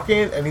were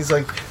talking, and he's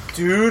like,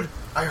 dude,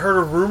 I heard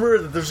a rumor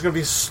that there's going to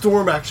be a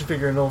Storm action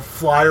figure and it'll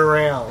fly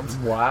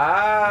around.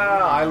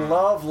 Wow. I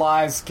love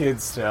lies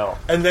kids tell.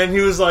 And then he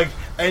was like,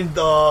 and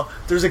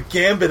there's a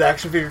Gambit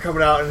action figure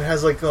coming out, and it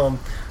has like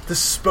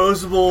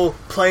disposable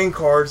playing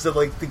cards that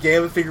like the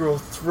Gambit figure will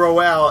throw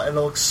out and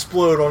it'll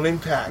explode on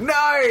impact.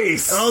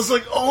 Nice! And I was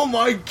like, oh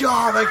my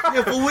god, I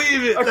can't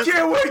believe it. I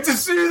can't wait to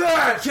see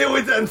that! I can't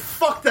wait to, and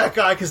fuck that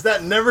guy, because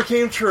that never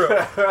came true.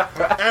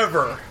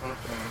 Ever.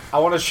 I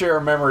want to share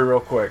a memory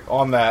real quick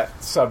on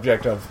that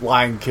subject of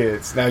lying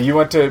kids. Now, you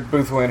went to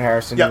Boothwyn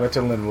Harrison, Yep. you went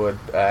to Linwood,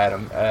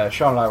 Adam.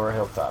 Sean and I were at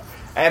Hilltop.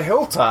 At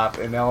Hilltop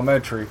in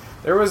elementary,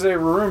 there was a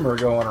rumor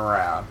going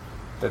around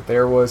that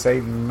there was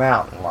a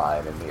mountain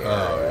lion in the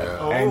area.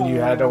 yeah. And you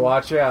had to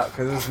watch out,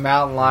 because this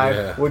mountain lion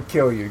Yeah. would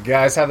kill you. You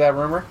guys have that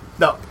rumor?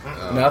 No.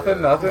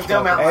 Nothing? No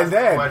mountain And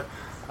then,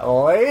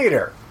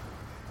 later,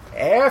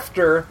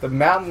 after the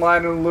mountain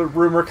lion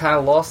rumor kind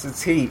of lost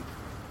its heat,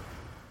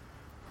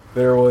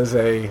 there was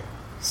a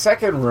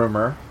second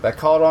rumor that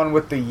caught on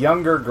with the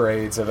younger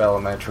grades of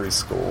elementary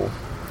school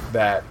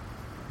that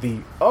the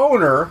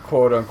owner,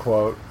 quote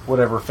unquote,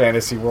 whatever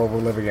fantasy world we're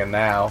living in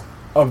now,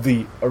 of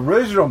the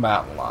original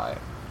mountain lion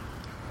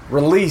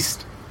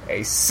released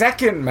a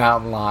second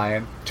mountain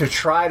lion to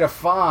try to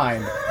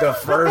find the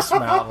first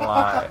mountain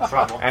lion.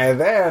 Trouble. And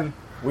then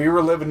we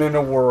were living in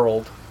a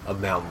world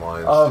Of mountain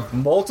lions. of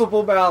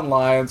multiple mountain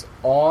lions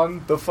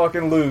on the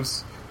fucking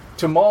loose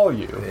to maul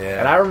you. Yeah.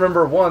 And I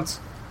remember once,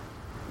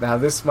 now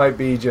this might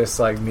be just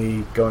like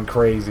me going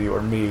crazy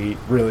or me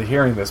really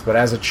hearing this, but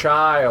as a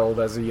child,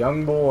 as a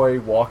young boy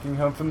walking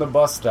home from the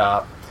bus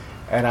stop,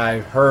 and I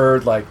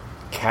heard like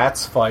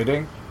cats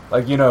fighting,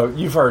 like, you know,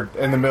 you've heard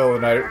in the middle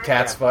of the night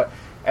cats fight,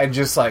 and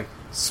just like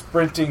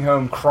sprinting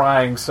home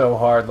crying so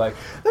hard, like,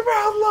 the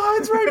mountain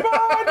lion's right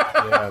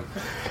behind. yeah.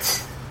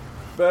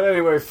 But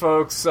anyway,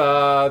 folks,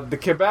 the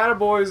Cabana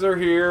Boys are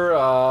here.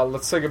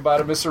 Let's say goodbye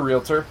to Mr.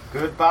 Realtor.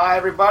 Goodbye,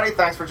 everybody.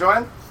 Thanks for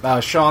joining.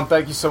 Sean,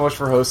 thank you so much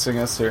for hosting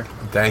us here.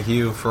 Thank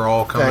you for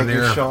all coming Thank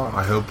you, here. Sean.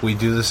 I hope we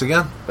do this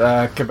again.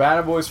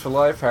 Cabana Boys for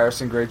life.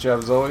 Harrison, great job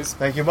as always.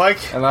 Thank you,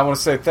 Mike. And I want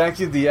to say thank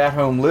you to the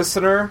at-home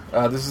listener.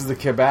 This is the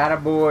Cabana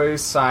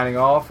Boys signing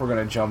off. We're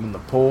going to jump in the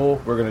pool.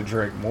 We're going to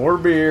drink more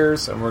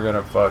beers. And we're going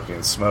to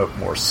fucking smoke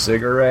more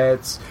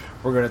cigarettes.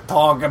 We're going to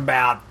talk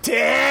about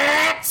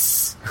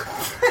tits.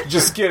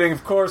 Just kidding.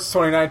 Of course,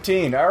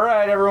 2019. All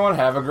right, everyone.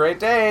 Have a great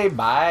day.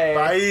 Bye.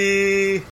 Bye.